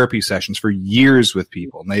 like, therapy sessions for years with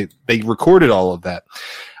people. And they recorded all of that.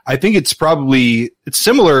 I think it's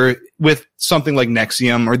similar with something like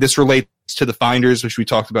NXIVM, or this relates to the Finders, which we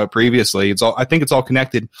talked about previously. I think it's all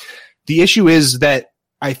connected. The issue is that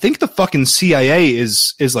I think the fucking CIA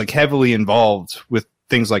is like, heavily involved with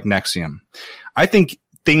things like NXIVM. I think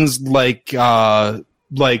things like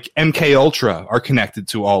like MK Ultra are connected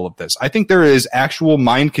to all of this. I think there is actual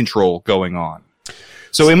mind control going on.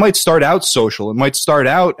 So it might start out social. It might start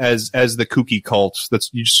out as the kooky cult.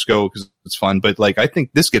 You just go because it's fun. But like, I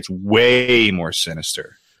think this gets way more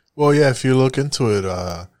sinister. Well, yeah, if you look into it,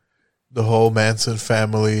 the whole Manson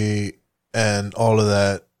family and all of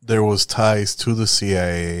that, there was ties to the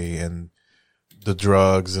CIA and the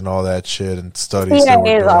drugs and all that shit and studies.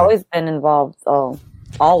 CIA has always been involved, though.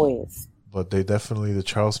 Always. But they definitely, the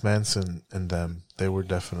Charles Manson and them, they were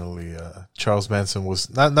definitely, Charles Manson was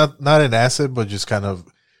not an asset, but just kind of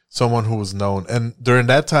someone who was known. And during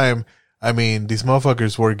that time, I mean, these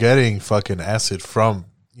motherfuckers were getting fucking acid from,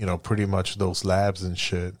 you know, pretty much those labs and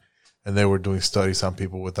shit. And they were doing studies on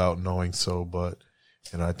people without knowing so. But,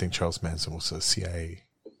 you know, I think Charles Manson was a CIA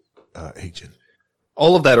agent.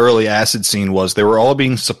 All of that early acid scene was they were all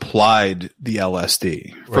being supplied the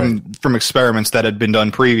LSD from experiments that had been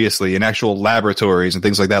done previously in actual laboratories and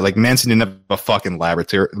things like that. Like Manson didn't have a fucking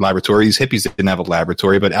laboratory. These hippies didn't have a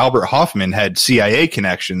laboratory, but Albert Hoffman had CIA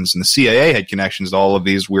connections, and the CIA had connections to all of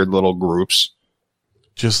these weird little groups.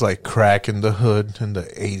 Just like crack in the hood in the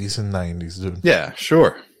 80s and 90s, dude. Yeah,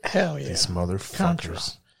 sure. Hell yeah. These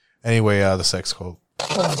motherfuckers. Anyway, the sex cult.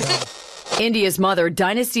 Oh my God. India's mother,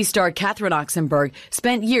 Dynasty star Catherine Oxenberg,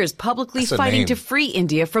 spent years publicly That's a fighting name. to free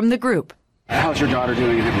India from the group. How's your daughter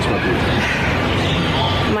doing? You haven't spoken with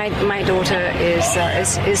her. My daughter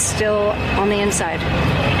is still on the inside.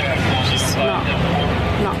 She's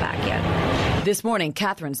not back yet. This morning,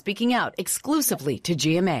 Catherine speaking out exclusively to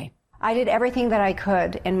GMA. I did everything that I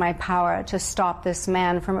could in my power to stop this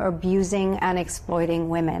man from abusing and exploiting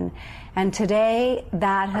women. And today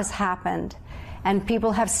that has happened. And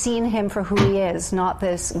people have seen him for who he is, not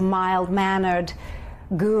this mild-mannered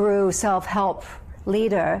guru self-help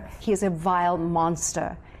leader. He's a vile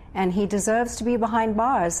monster, and he deserves to be behind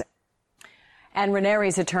bars. And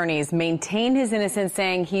Ranieri's attorneys maintain his innocence,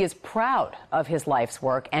 saying he is proud of his life's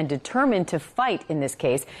work and determined to fight in this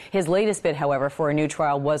case. His latest bid, however, for a new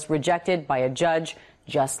trial was rejected by a judge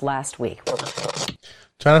just last week.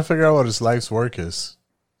 Trying to figure out what his life's work is.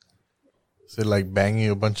 Is it like banging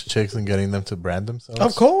a bunch of chicks and getting them to brand themselves?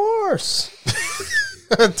 Of course.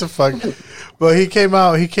 What the fuck? But he came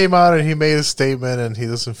out and he made a statement, and he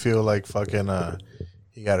doesn't feel like fucking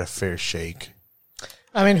he got a fair shake.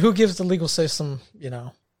 I mean, who gives the legal system, you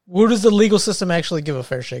know? Who does the legal system actually give a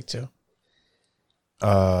fair shake to?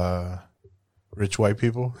 Rich white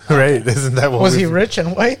people, right? Isn't that what was he rich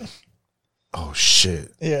and white? Oh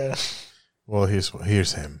shit. Yeah. Well, here's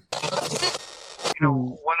him. You know,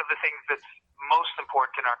 one of the things that's most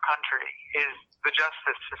important in our country is the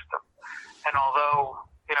justice system. And although,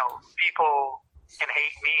 you know, people can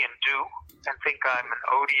hate me and do and think I'm an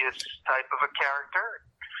odious type of a character,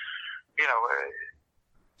 you know,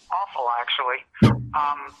 awful actually,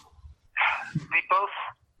 both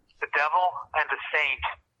the devil and a saint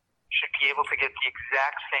should be able to get the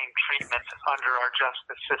exact same treatment under our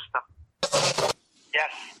justice system.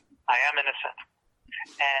 Yes, I am innocent.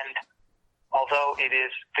 And although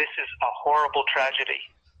this is a horrible tragedy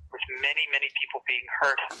with many, many people being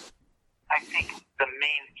hurt, I think the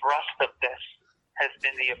main thrust of this has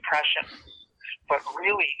been the oppression, but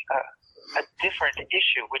really a different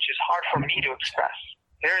issue, which is hard for me to express.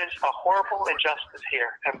 There is a horrible injustice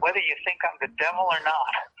here, and whether you think I'm the devil or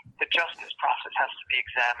not, the justice process has to be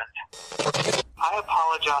examined. I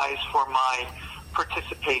apologize for my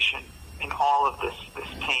participation in all of this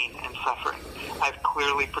pain and suffering. I've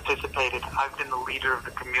clearly participated. I've been the leader of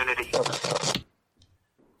the community.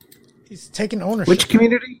 He's taking ownership. Which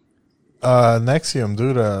community? Nexium,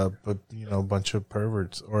 dude. But you know, a bunch of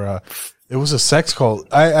perverts, or it was a sex cult.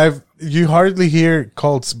 You hardly hear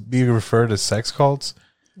cults be referred as sex cults.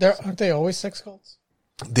 Aren't they always sex cults?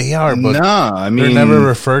 They are, but I mean, they're never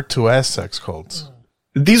referred to as sex cults.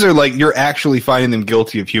 These are like, you're actually finding them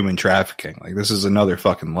guilty of human trafficking. Like, this is another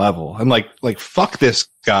fucking level. And like fuck this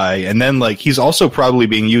guy. And then like, he's also probably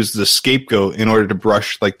being used as a scapegoat in order to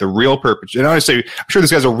brush like the real perpetrator. And I say, I'm sure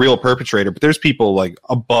this guy's a real perpetrator, but there's people like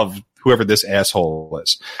above whoever this asshole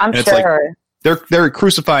is. I'm and sure. It's like, they're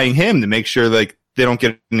crucifying him to make sure like they don't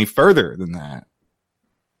get any further than that.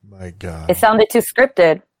 My God. It sounded too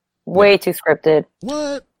scripted. Way too scripted.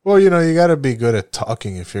 What? Well, you know, you got to be good at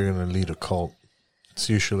talking if you're going to lead a cult. It's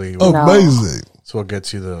usually amazing. It's what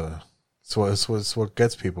gets you it's what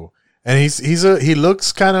gets people. And he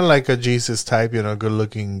looks kind of like a Jesus type, you know, good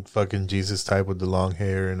looking fucking Jesus type with the long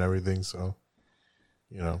hair and everything. So,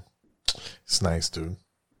 you know, it's nice, dude.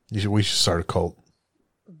 We should start a cult.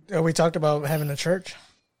 We talked about having a church.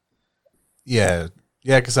 Yeah,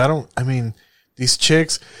 because these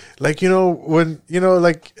chicks, like, you know, when, you know,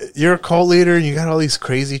 like, you're a cult leader and you got all these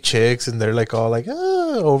crazy chicks and they're like all like,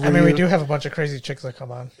 over I mean, you. we do have a bunch of crazy chicks that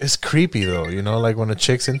come on. It's creepy though, you know, like when a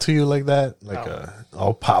chick's into you like that, like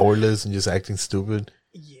all powerless and just acting stupid.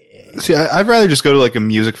 See, I'd rather just go to like a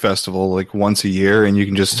music festival like once a year, and you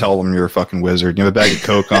can just tell them you're a fucking wizard. You have a bag of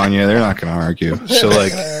coke on you; they're not going to argue. So,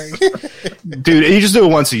 like, dude, you just do it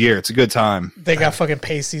once a year. It's a good time. They got fucking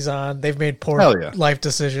pasties on. They've made poor Hell yeah. life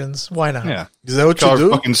decisions. Why not? Yeah, is that what you do?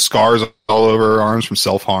 Fucking scars all over her arms from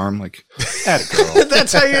self harm. Like, at it, girl.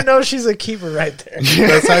 That's how you know she's a keeper, right there.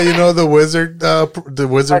 That's how you know the wizard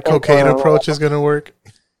cocaine approach is going to work.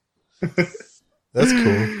 That's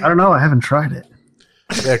cool. I don't know. I haven't tried it.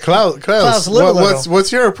 Yeah, Klaus,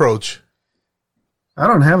 what's your approach? I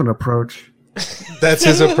don't have an approach. That's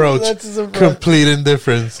his approach. That's his approach. Complete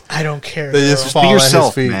indifference. I don't care. They just fall Be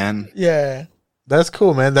yourself, at his feet. man. Yeah. That's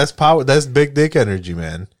cool, man. That's power. That's big dick energy,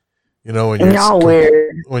 man. You know, when you're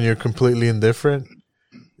weird. When you're completely indifferent.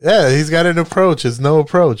 Yeah, he's got an approach. It's no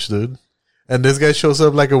approach, dude. And this guy shows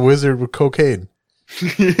up like a wizard with cocaine.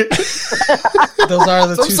 Those are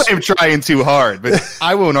the two. I'm trying too hard, but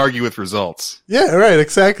I won't argue with results. Yeah, right.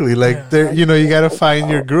 Exactly. Like there, you know, you got to find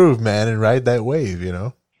your groove, man, and ride that wave. You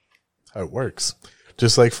know That's how it works.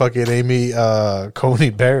 Just like fucking Amy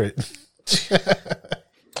Coney Barrett.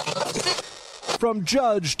 From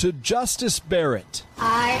judge to Justice Barrett.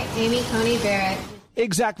 I, Amy Coney Barrett.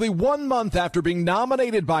 Exactly 1 month after being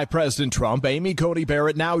nominated by President Trump, Amy Coney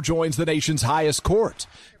Barrett now joins the nation's highest court,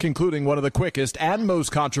 concluding one of the quickest and most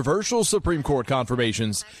controversial Supreme Court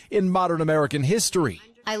confirmations in modern American history.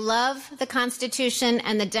 I love the Constitution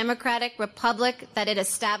and the democratic republic that it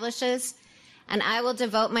establishes, and I will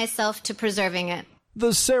devote myself to preserving it.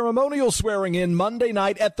 The ceremonial swearing in Monday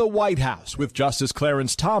night at the White House, with Justice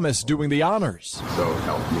Clarence Thomas doing the honors. So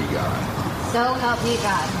help me God. So help me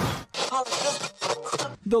God.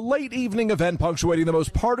 The late evening event punctuating the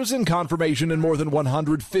most partisan confirmation in more than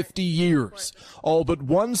 150 years. All but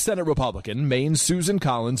one Senate Republican, Maine's Susan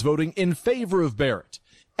Collins, voting in favor of Barrett.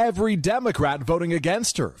 Every Democrat voting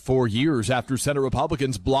against her 4 years after Senate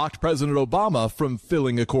Republicans blocked President Obama from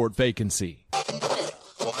filling a court vacancy.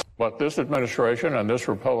 What this administration and this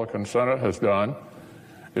Republican Senate has done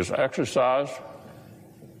is exercise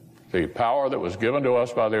the power that was given to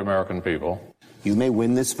us by the American people. You may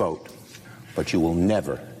win this vote, but you will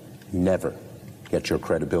never, never get your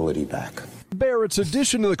credibility back. Barrett's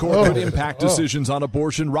addition to the court could impact decisions on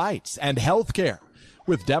abortion rights and health care,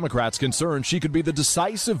 with Democrats concerned she could be the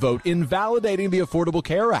decisive vote invalidating the Affordable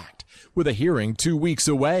Care Act, with a hearing 2 weeks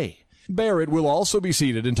away. Barrett will also be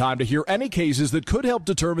seated in time to hear any cases that could help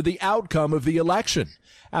determine the outcome of the election,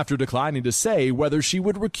 after declining to say whether she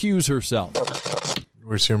would recuse herself.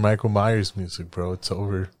 Where's your Michael Myers music, bro? It's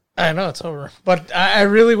over. I know it's over. But I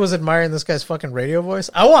really was admiring this guy's fucking radio voice.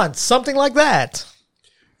 I want something like that.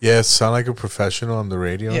 Yeah, sound like a professional on the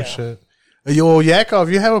radio and shit. Yo, Yakov,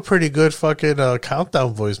 you have a pretty good fucking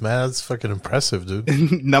countdown voice, man. That's fucking impressive,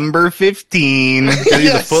 dude. Number 15. Gotta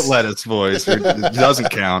use the foot lettuce voice. It doesn't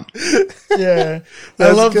count. Yeah.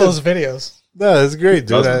 I love those videos. No, that's great,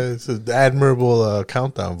 dude. It's an admirable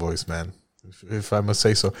countdown voice, man. If I must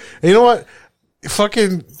say so. And you know what?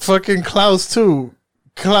 Fucking Klaus, too.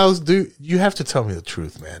 Klaus, you have to tell me the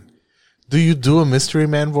truth, man. Do you do a mystery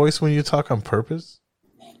man voice when you talk on purpose?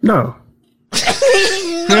 No.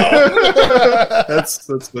 That's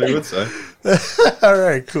what I would say. All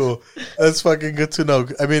right, cool. That's fucking good to know.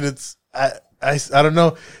 I mean, I don't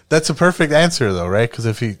know. That's a perfect answer though, right? Because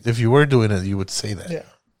if you were doing it, you would say that. Yeah.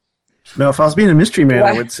 No, if I was being a mystery man,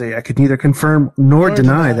 I would say I could neither confirm nor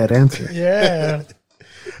deny that answer. Yeah.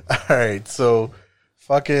 All right, so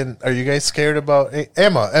fucking, are you guys scared about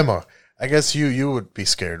Emma? I guess you would be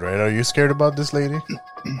scared, right? Are you scared about this lady?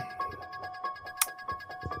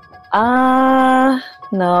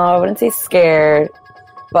 No, I wouldn't say scared,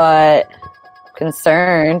 but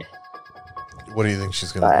concerned. What do you think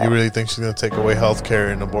she's gonna? You really think she's gonna take away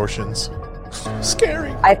healthcare and abortions?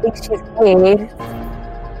 Scary. I think she's paid.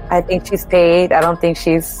 I don't think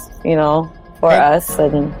she's, for us,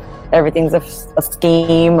 and everything's a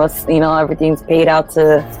scheme. Everything's paid out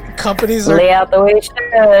to lay out the way it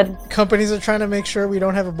should. Companies are trying to make sure we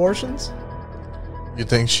don't have abortions. You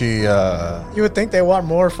think she? You would think they want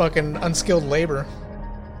more fucking unskilled labor.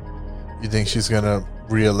 You think she's gonna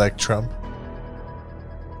re-elect Trump?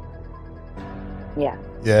 Yeah.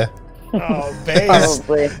 Yeah. Oh, babe.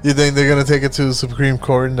 Probably. You think they're gonna take it to the Supreme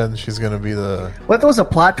Court and then she's gonna be the? What if there was a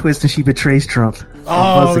plot twist and she betrays Trump?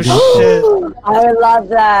 Oh shit! I would love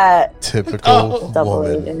that. Typical Double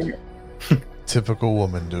woman. agent. Typical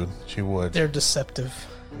woman, dude. She would. They're deceptive.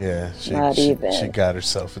 Yeah, she Not even. she got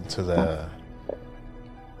herself into the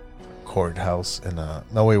courthouse in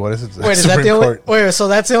no wait, what is it? Wait, is that the only? Wait, so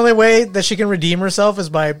that's the only way that she can redeem herself is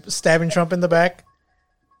by stabbing Trump in the back?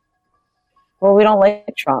 Well, we don't like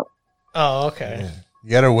Trump. Oh, okay. Yeah. You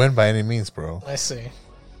gotta win by any means, bro. I see.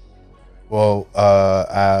 Well,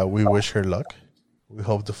 we wish her luck. We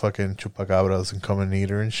hope the fucking chupacabra doesn't come and eat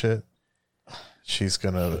her and shit. She's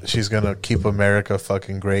gonna keep America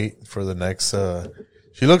fucking great for the next.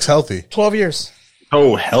 She looks healthy. 12 years.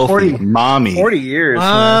 Oh, healthy, mommy. 40 years.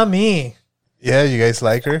 Mommy. Yeah, you guys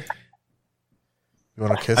like her? You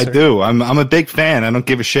want to kiss her? I do. I'm a big fan. I don't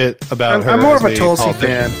give a shit about her. I'm more of as a Tulsi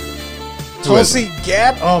politician. fan. Tulsi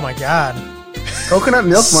Gabb. Oh my god. Coconut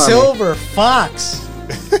milk mommy. Silver Fox.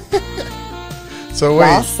 So wait.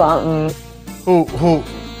 Lost something. Who?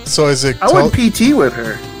 So is it? I would PT with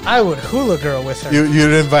her. I would hula girl with her.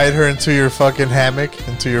 You'd invite her into your fucking hammock,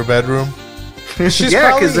 into your bedroom. She's yeah,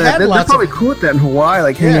 probably because had they're lots probably of. cool with that in Hawaii,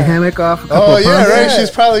 like hang a hammock off. A couple Oh of yeah, buns. right. She's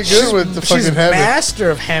probably good with the She's fucking hammock. master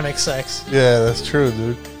of hammock sex. Yeah, that's true,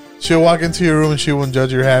 dude. She'll walk into your room and she won't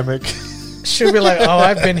judge your hammock. She'll be like, "Oh,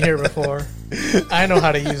 I've been here before. I know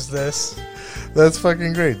how to use this." That's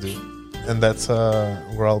fucking great, dude. And that's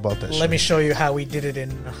we're all about that. Let me show you how we did it in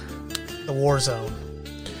the war zone.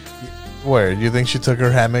 Where you think she took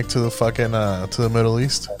her hammock to the fucking to the Middle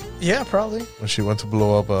East Yeah, probably. when she went to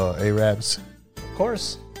blow up Arabs? Of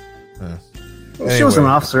course. Yeah. Well, she was an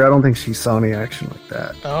officer. I don't think she saw any action like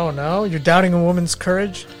that. Oh no, you're doubting a woman's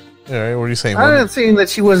courage? Yeah, right. What are you saying? I'm not saying that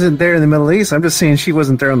she wasn't there in the Middle East. I'm just saying she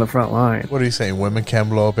wasn't there on the front line. What are you saying? Women can't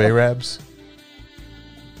blow up Arabs?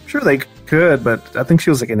 Sure, they could, but I think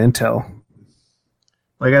she was like an intel.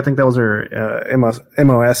 Like I think that was her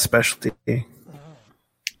MOS specialty.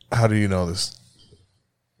 How do you know this?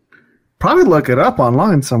 Probably look it up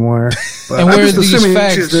online somewhere. But And I'm where just are these assuming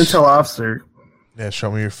facts? she's an intel officer. Yeah,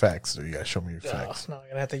 show me your facts. You gotta show me your facts. No, I'm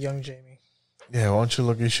gonna have to young Jamie. Yeah, why don't you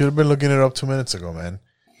look? You should have been looking it up 2 minutes ago, man.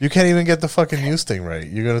 You can't even get the fucking news thing right.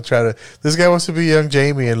 You're gonna try to. This guy wants to be young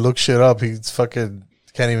Jamie and look shit up. He's fucking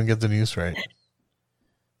can't even get the news right.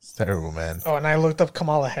 It's terrible, man. Oh, and I looked up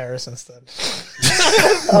Kamala Harris instead.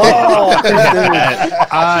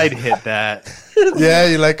 I'd hit that. Yeah,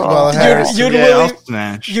 you like Kamala Harris? You'd Yeah, Willie, I'll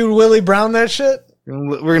smash. you'd Willie Brown that shit?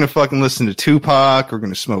 We're gonna fucking listen to Tupac. We're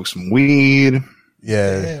gonna smoke some weed.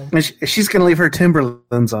 Yeah, And she's gonna leave her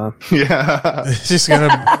Timberlands on. Yeah, she's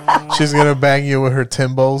gonna bang you with her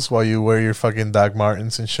Timbos while you wear your fucking Doc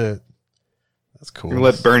Martens and shit. That's cool. We're gonna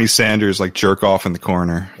let Bernie Sanders like jerk off in the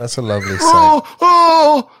corner. That's a lovely sight.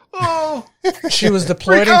 Oh! She was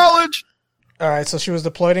deployed in college. All right, so she was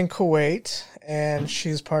deployed in Kuwait, and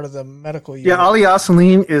she's part of the medical unit. Yeah, Ali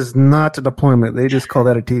Asaleen is not a deployment. They just call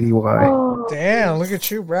that a TDY. Damn, look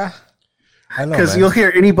at you, bruh. I know, Because man. you'll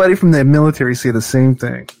hear anybody from the military say the same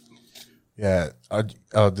thing. Yeah.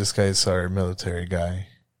 Oh, this guy's our military guy.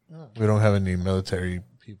 We don't have any military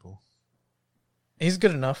people. He's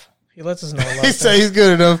good enough. He lets us know a lot. He of said things. he's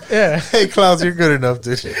good enough. Yeah. Hey, Klaus, you're good enough,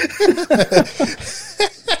 dude.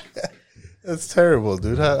 That's terrible,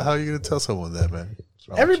 dude. How are you gonna tell someone that, man? What's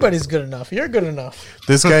wrong with Everybody's good enough. You're good enough.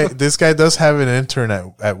 you? This guy does have an intern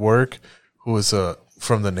at work who is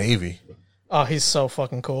from the Navy. Oh, he's so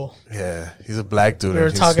fucking cool. Yeah, he's a black dude. We were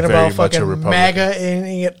and he's talking very about much a fucking Republican.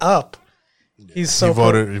 MAGA-ing it up. He's so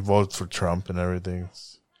He voted for Trump and everything.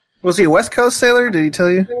 Was he a West Coast sailor? Did he tell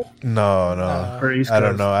you? No. Or East I don't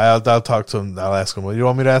Coast? know. I'll talk to him. I'll ask him. You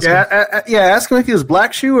want me to ask him? Yeah, ask him if he was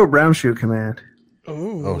Black Shoe or Brown Shoe Command.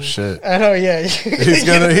 Ooh. Oh shit. I know, yeah. He's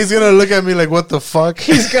gonna look at me like, what the fuck?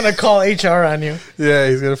 He's gonna call HR on you. Yeah,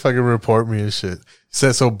 he's gonna fucking report me and shit. He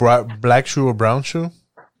said so. Black shoe or brown shoe?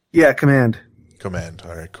 Yeah, Command. Command.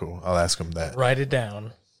 All right, cool. I'll ask him that. Write it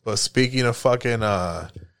down. But speaking of fucking,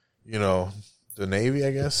 the Navy,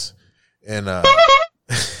 I guess, and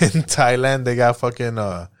in Thailand they got fucking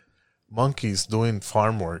monkeys doing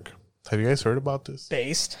farm work. Have you guys heard about this?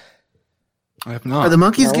 Based. I have not. Are the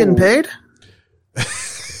monkeys getting paid?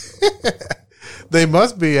 They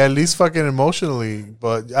must be, at least fucking emotionally,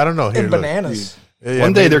 but I don't know. Here, And look. bananas. Yeah,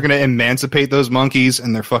 One day maybe. they're gonna emancipate those monkeys,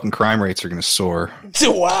 and their fucking crime rates are gonna soar.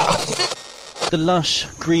 Wow. The lush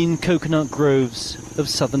green coconut groves of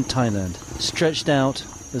southern Thailand stretched out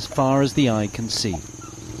as far as the eye can see.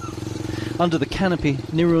 Under the canopy,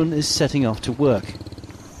 Nirun is setting off to work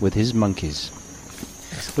with his monkeys.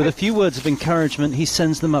 With a few words of encouragement, he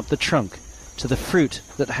sends them up the trunk to the fruit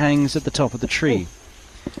that hangs at the top of the tree.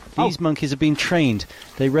 These monkeys have been trained.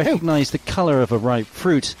 They recognize the color of a ripe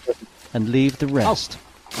fruit and leave the rest.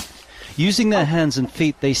 Using their hands and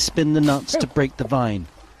feet, they spin the nuts to break the vine,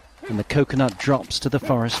 and the coconut drops to the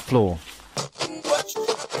forest floor.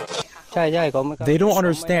 They don't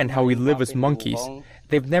understand how we live as monkeys.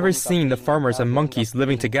 They've never seen the farmers and monkeys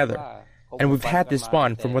living together. and we've had this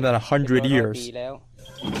one for more than 100 years.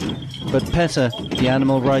 But PETA, the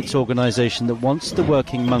animal rights organization that wants the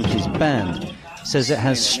working monkeys banned, says it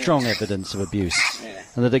has strong evidence of abuse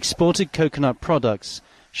and that exported coconut products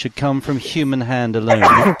should come from human hand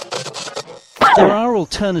alone. There are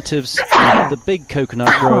alternatives that the big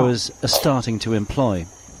coconut growers are starting to employ.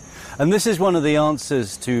 And this is one of the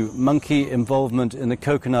answers to monkey involvement in the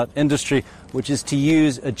coconut industry, which is to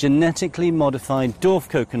use a genetically modified dwarf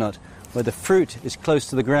coconut, where the fruit is close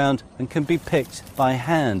to the ground and can be picked by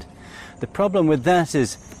hand. The problem with that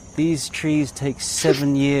is these trees take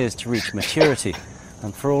 7 years to reach maturity,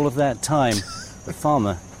 and for all of that time, the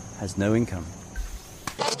farmer has no income.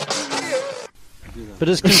 But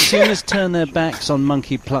as consumers turn their backs on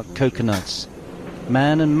monkey-plucked coconuts,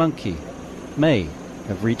 man and monkey may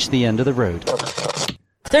have reached the end of the road.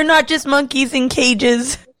 They're not just monkeys in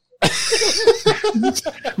cages.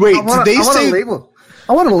 Wait,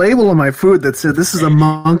 I want a label on my food that said this is a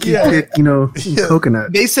monkey pick,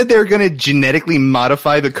 coconut. They said they were going to genetically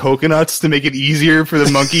modify the coconuts to make it easier for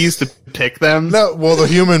the monkeys to pick them. No, well, the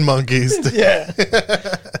human monkeys. Yeah.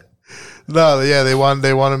 No, yeah, they want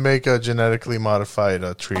to make a genetically modified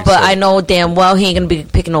tree. But I know damn well he ain't gonna be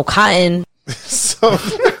picking no cotton. So,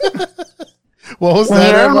 what was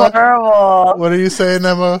that, You're Emma? horrible. What are you saying,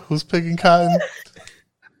 Emma? Who's picking cotton?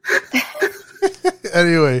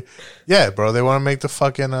 Anyway, yeah, bro, they want to make the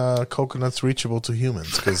fucking coconuts reachable to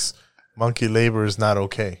humans because monkey labor is not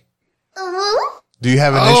okay. Do you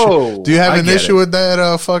have an issue? Do you have an issue with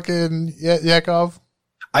that, fucking Yakov?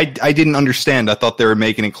 I didn't understand. I thought they were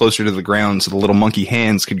making it closer to the ground so the little monkey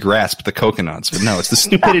hands could grasp the coconuts. But no, it's the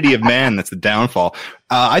stupidity of man that's the downfall.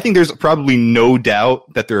 I think there's probably no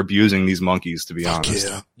doubt that they're abusing these monkeys, to be honest.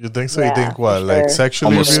 Yeah. You think so? You think what? Like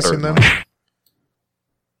sexually Almost abusing certain. them?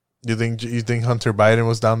 You think Hunter Biden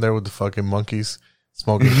was down there with the fucking monkeys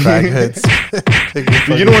smoking crack heads? You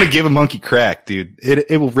don't want to give a monkey crack, dude.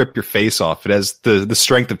 It will rip your face off. It has the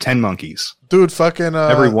strength of 10 monkeys. Dude, fucking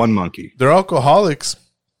every one monkey. They're alcoholics.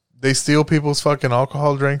 They steal people's fucking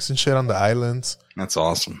alcohol drinks and shit on the islands. That's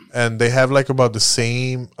awesome. And they have like about the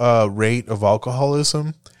same rate of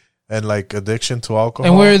alcoholism and like addiction to alcohol.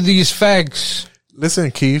 And where are these fags?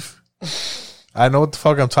 Listen, Keith, I know what the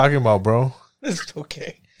fuck I'm talking about, bro. It's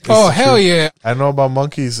okay. Oh, hell yeah. I know about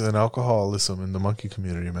monkeys and alcoholism in the monkey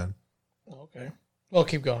community, man. Okay. Well,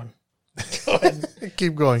 keep going. Go ahead.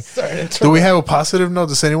 Keep going. Sorry to interrupt. Do we have a positive note?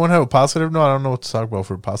 Does anyone have a positive note? I don't know what to talk about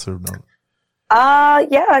for a positive note.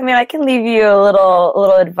 Yeah, I mean, I can leave you a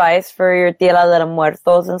little advice for your Dia de los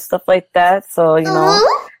Muertos and stuff like that. So,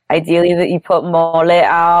 ideally that you put mole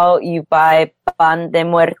out, you buy pan de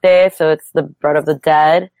muerte, so it's the bread of the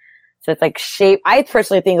dead. So it's like shaped. I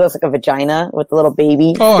personally think it looks like a vagina with a little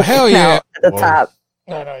baby. Oh, hell yeah. At the top.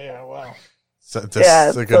 No, yeah, wow. So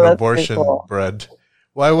it's like an abortion bread.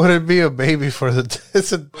 Why would it be a baby for the...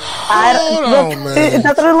 It's a... That's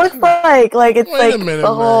what it looks like. Like, it's Wait a like minute,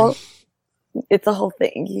 the whole... man. It's a whole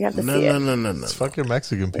thing. You have to see it. No. It's fucking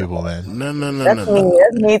Mexican people, man. No. That's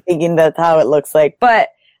me thinking that's how it looks like. But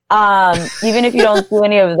even if you don't do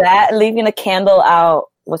any of that, leaving a candle out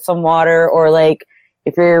with some water, or like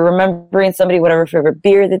if you're remembering somebody, whatever favorite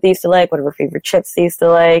beer that they used to like, whatever favorite chips they used to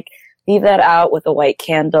like, leave that out with a white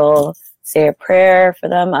candle. Say a prayer for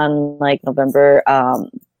them on like November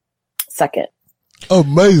 2nd.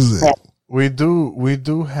 Amazing. Yeah. We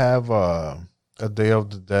do have a Day of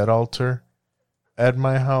the Dead altar at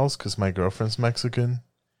my house because my girlfriend's Mexican,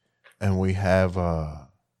 and we have a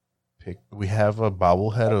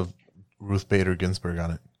bobblehead of Ruth Bader Ginsburg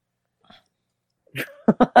on it.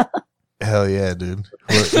 Hell yeah, dude!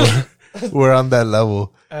 We're on that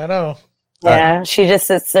level. I know. Yeah, she just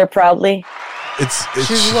sits there proudly.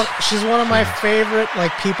 She's one of my favorite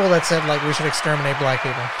like people that said like we should exterminate black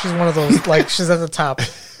people. She's one of those like she's at the top.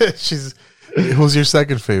 Who's your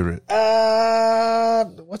second favorite?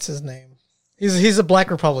 What's his name? He's a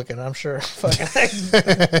black Republican, I'm sure.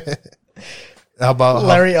 How about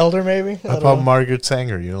Larry Elder? Maybe. How about Margaret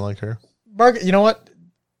Sanger? You don't like her? Margaret, you know what?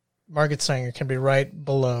 Margaret Sanger can be right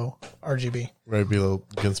below RGB. Right below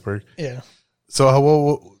Ginsburg. Yeah.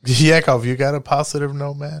 So, Yakov, you got a positive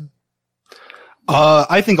note, man?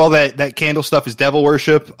 I think all that candle stuff is devil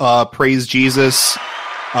worship. Praise Jesus.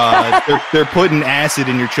 They're putting acid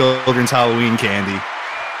in your children's Halloween candy.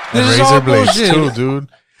 And razor blades too, dude.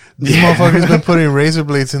 These motherfuckers been putting razor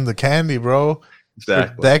blades in the candy, bro.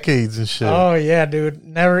 Exactly. For decades and shit. Oh yeah, dude.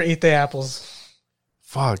 Never eat the apples.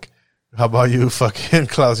 Fuck. How about you, fucking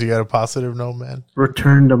Klaus? You got a positive note, man?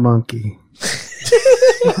 Return to monkey.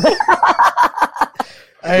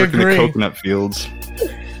 I Work in agree. the coconut fields.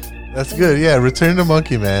 That's good. Yeah, return to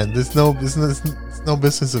monkey, man. It's no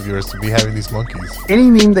business of yours to be having these monkeys. Any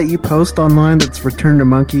meme that you post online that's Return to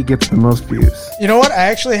Monkey gets the most views. You know what? I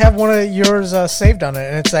actually have one of yours saved on it,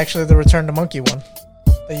 and it's actually the Return to Monkey one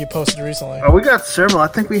that you posted recently. Oh, we got several. I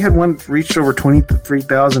think we had one that reached over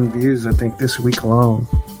 23,000 views, I think, this week alone.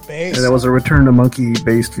 Based. And that was a Return to Monkey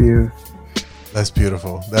based view. That's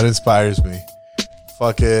beautiful. That inspires me.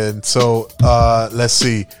 Fucking, so, let's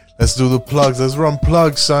see. Let's do the plugs. Let's run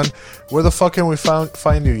plugs, son. Where the fuck can we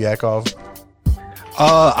find you, Yakov?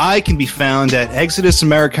 I can be found at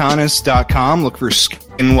ExodusAmericanus.com. Look for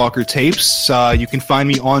Skinwalker Tapes. You can find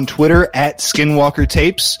me on Twitter at Skinwalker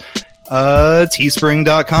Tapes.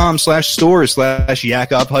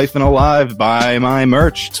 Teespring.com/store/Yakov-alive. Buy my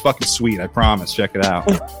merch. It's fucking sweet. I promise. Check it out.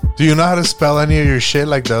 Do you know how to spell any of your shit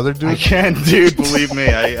like the other dude? I can, dude. Believe me.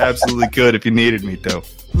 I absolutely could if you needed me to.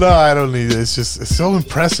 No, I don't need it. It's so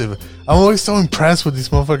impressive. I'm always so impressed with these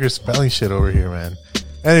motherfuckers spelling shit over here, man.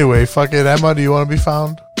 Anyway, fucking Emma, do you want to be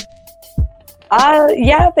found?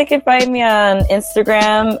 Yeah, they can find me on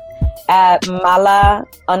Instagram at Mala_M,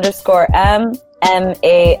 MALA_EM.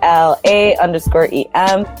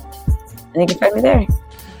 And you can find me there.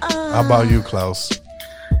 How about you, Klaus?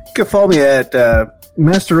 You can follow me at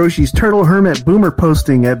Master Roshi's Turtle Hermit Boomer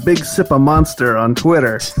Posting at Big Sippa Monster on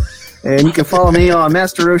Twitter. And you can follow me on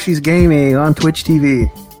Master Roshi's Gaming on Twitch TV.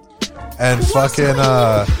 And fucking,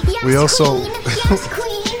 we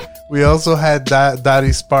also had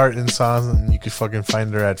Dottie Spartans on, and you can fucking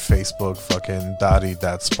find her at Facebook, fucking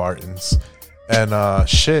Dottie.Spartans. And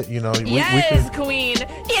shit, you know, Yes, Queen.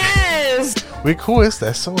 Yes. Who is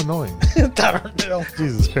that? So annoying.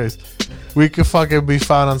 Jesus Christ. We could fucking be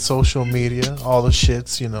found on social media, all the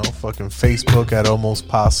shits, you know, fucking Facebook at Almost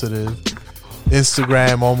Positive,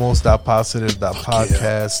 Instagram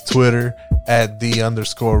almost.positive.podcast, Twitter at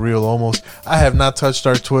 @the_real almost. I have not touched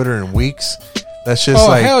our Twitter in weeks. That's just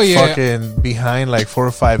fucking behind like 4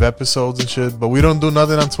 or 5 episodes and shit. But we don't do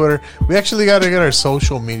nothing on Twitter. We actually got to get our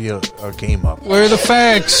social media game up. Where are the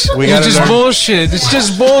facts? It's just bullshit. It's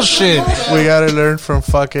just bullshit. We got to learn from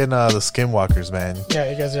fucking the Skinwalkers, man. Yeah,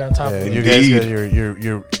 you guys are on top of it. You guys got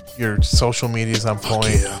your social media's on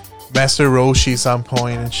point. Master Roshi's on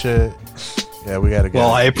point and shit. Yeah, we gotta go.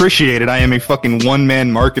 Well, I appreciate it. I am a fucking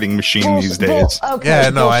one-man marketing machine these days.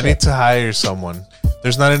 I need to hire someone.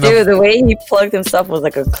 There's not enough. Dude, the way he plugged himself was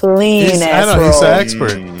like a clean ass. I know, he's an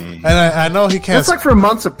expert. And I know he can't. That's like for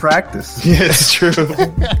months of practice. Yeah, it's true.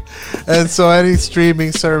 And so any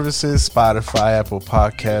streaming services, Spotify, Apple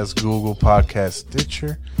Podcasts, Google Podcasts,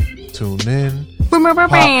 Stitcher, TuneIn,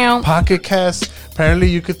 Pocket Cast. Apparently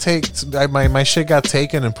you could take, my shit got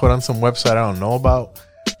taken and put on some website I don't know about,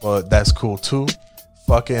 but that's cool too.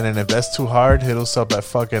 Fucking, and if that's too hard, hit us up at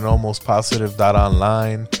fucking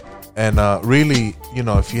almostpositive.online. And really, you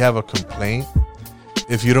know, if you have a complaint,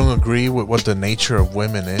 if you don't agree with what the nature of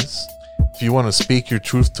women is, if you want to speak your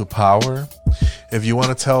truth to power, if you want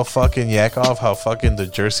to tell fucking Yakov how fucking the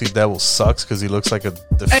Jersey Devil sucks because he looks like a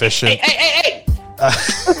deficient... Hey.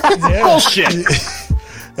 Bullshit.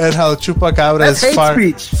 And how Chupacabra is far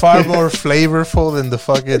more flavorful than the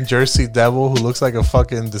fucking Jersey Devil who looks like a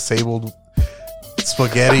fucking disabled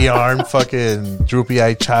spaghetti arm fucking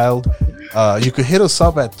droopy-eyed child. You could hit us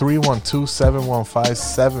up at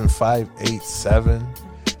 312-715-7587.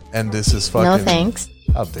 And this is fucking... No thanks.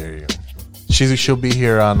 How dare you. She'll be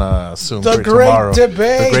here on soon. The Great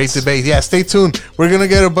Debate. The Great Debate. Yeah, stay tuned. We're going to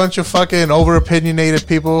get a bunch of fucking over-opinionated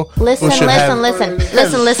people. Listen.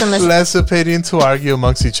 Less opinion to argue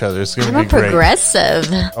amongst each other. It's going to be great. I'm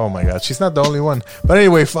progressive. Oh my God. She's not the only one. But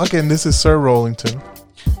anyway, fucking this is Sir Rollington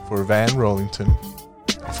for Van Rollington.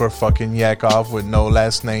 For fucking Yakov with no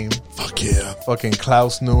last name. Fuck yeah. Fucking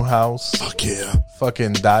Klaus Newhouse. Fuck yeah.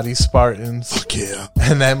 Fucking Dottie Spartans. Fuck yeah.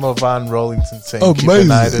 And Emma Von Rollington saying, keep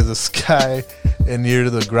an eye to the sky and ear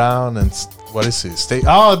to the ground. And what is it? Stay.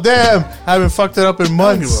 Oh, damn. I haven't fucked it up in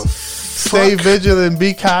months. Stay vigilant.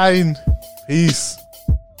 Be kind. Peace.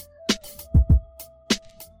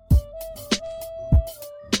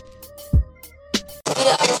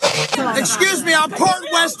 Excuse me, I'm part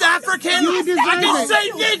West African. I can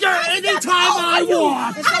say nigger anytime I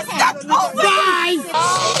want. Bye.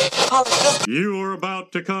 You are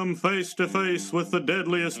about to come face to face with the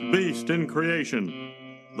deadliest beast in creation.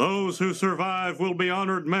 Those who survive will be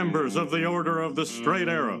honored members of the Order of the Straight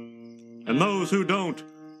Arrow, and those who don't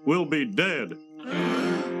will be dead.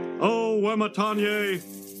 Oh, Wematanye,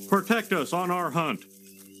 protect us on our hunt.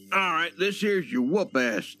 All right, this here's your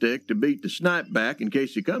whoop-ass stick to beat the snipe back in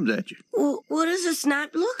case he comes at you. Well, what does a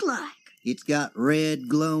snipe look like? It's got red,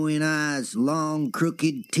 glowing eyes, long,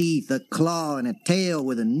 crooked teeth, a claw, and a tail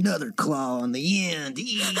with another claw on the end.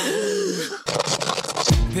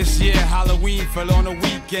 This year Halloween fell on a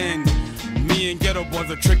weekend. Me and Ghetto Boys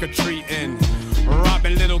are trick-or-treating,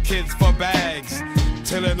 robbing little kids for bags,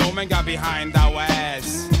 till an old man got behind our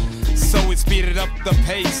ass. So we speeded up the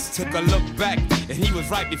pace, took a look back, and he was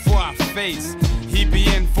right before our face. He'd be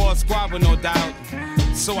in for a squabble, no doubt,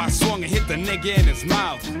 so I swung and hit the nigga in his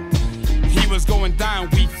mouth. He was going down,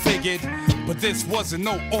 we figured, but this wasn't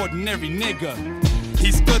no ordinary nigga.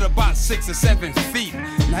 He stood about 6 or 7 feet.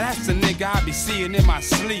 Now that's the nigga I be seeing in my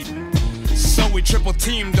sleep. So we triple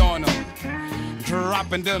teamed on him,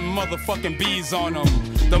 dropping them motherfucking bees on him.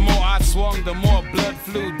 The more I swung, the more blood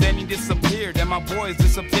flew. Then he disappeared, and my boys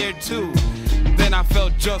disappeared too. Then I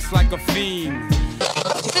felt just like a fiend.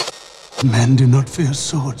 Men do not fear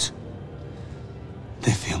swords.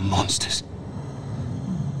 They fear monsters.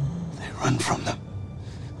 They run from them.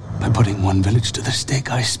 By putting one village to the stake,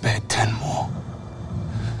 I spared 10 more.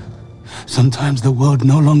 Sometimes the world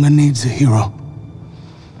no longer needs a hero.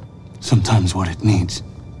 Sometimes what it needs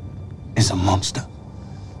is a monster.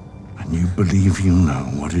 And you believe you know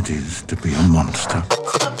what it is to be a monster?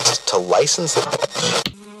 To license it.